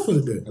that's all for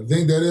today. I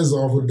think that is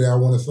all for today. I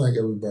want to thank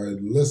everybody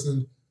who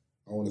listened.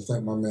 I want to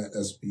thank my man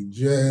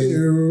SBJ.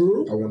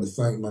 Ew. I want to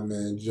thank my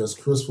man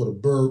Just Chris for the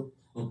burp.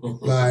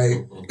 Like,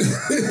 you know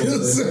what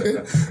I'm saying?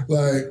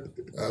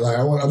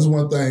 I just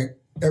want to thank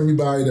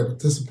everybody that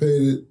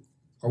participated.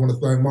 I want to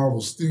thank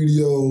Marvel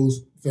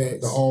Studios,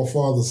 Thanks. the All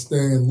Father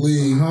Stan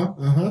Lee.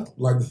 I'd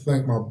like to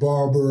thank my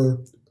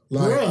barber.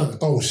 Like,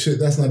 oh shit,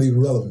 that's not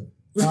even relevant.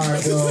 All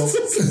right, well, you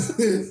know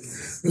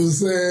what I'm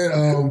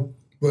saying?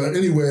 But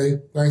anyway,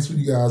 thanks for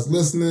you guys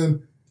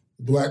listening.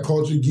 Black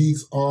Culture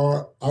Geeks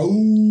are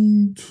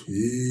out.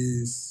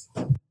 Peace.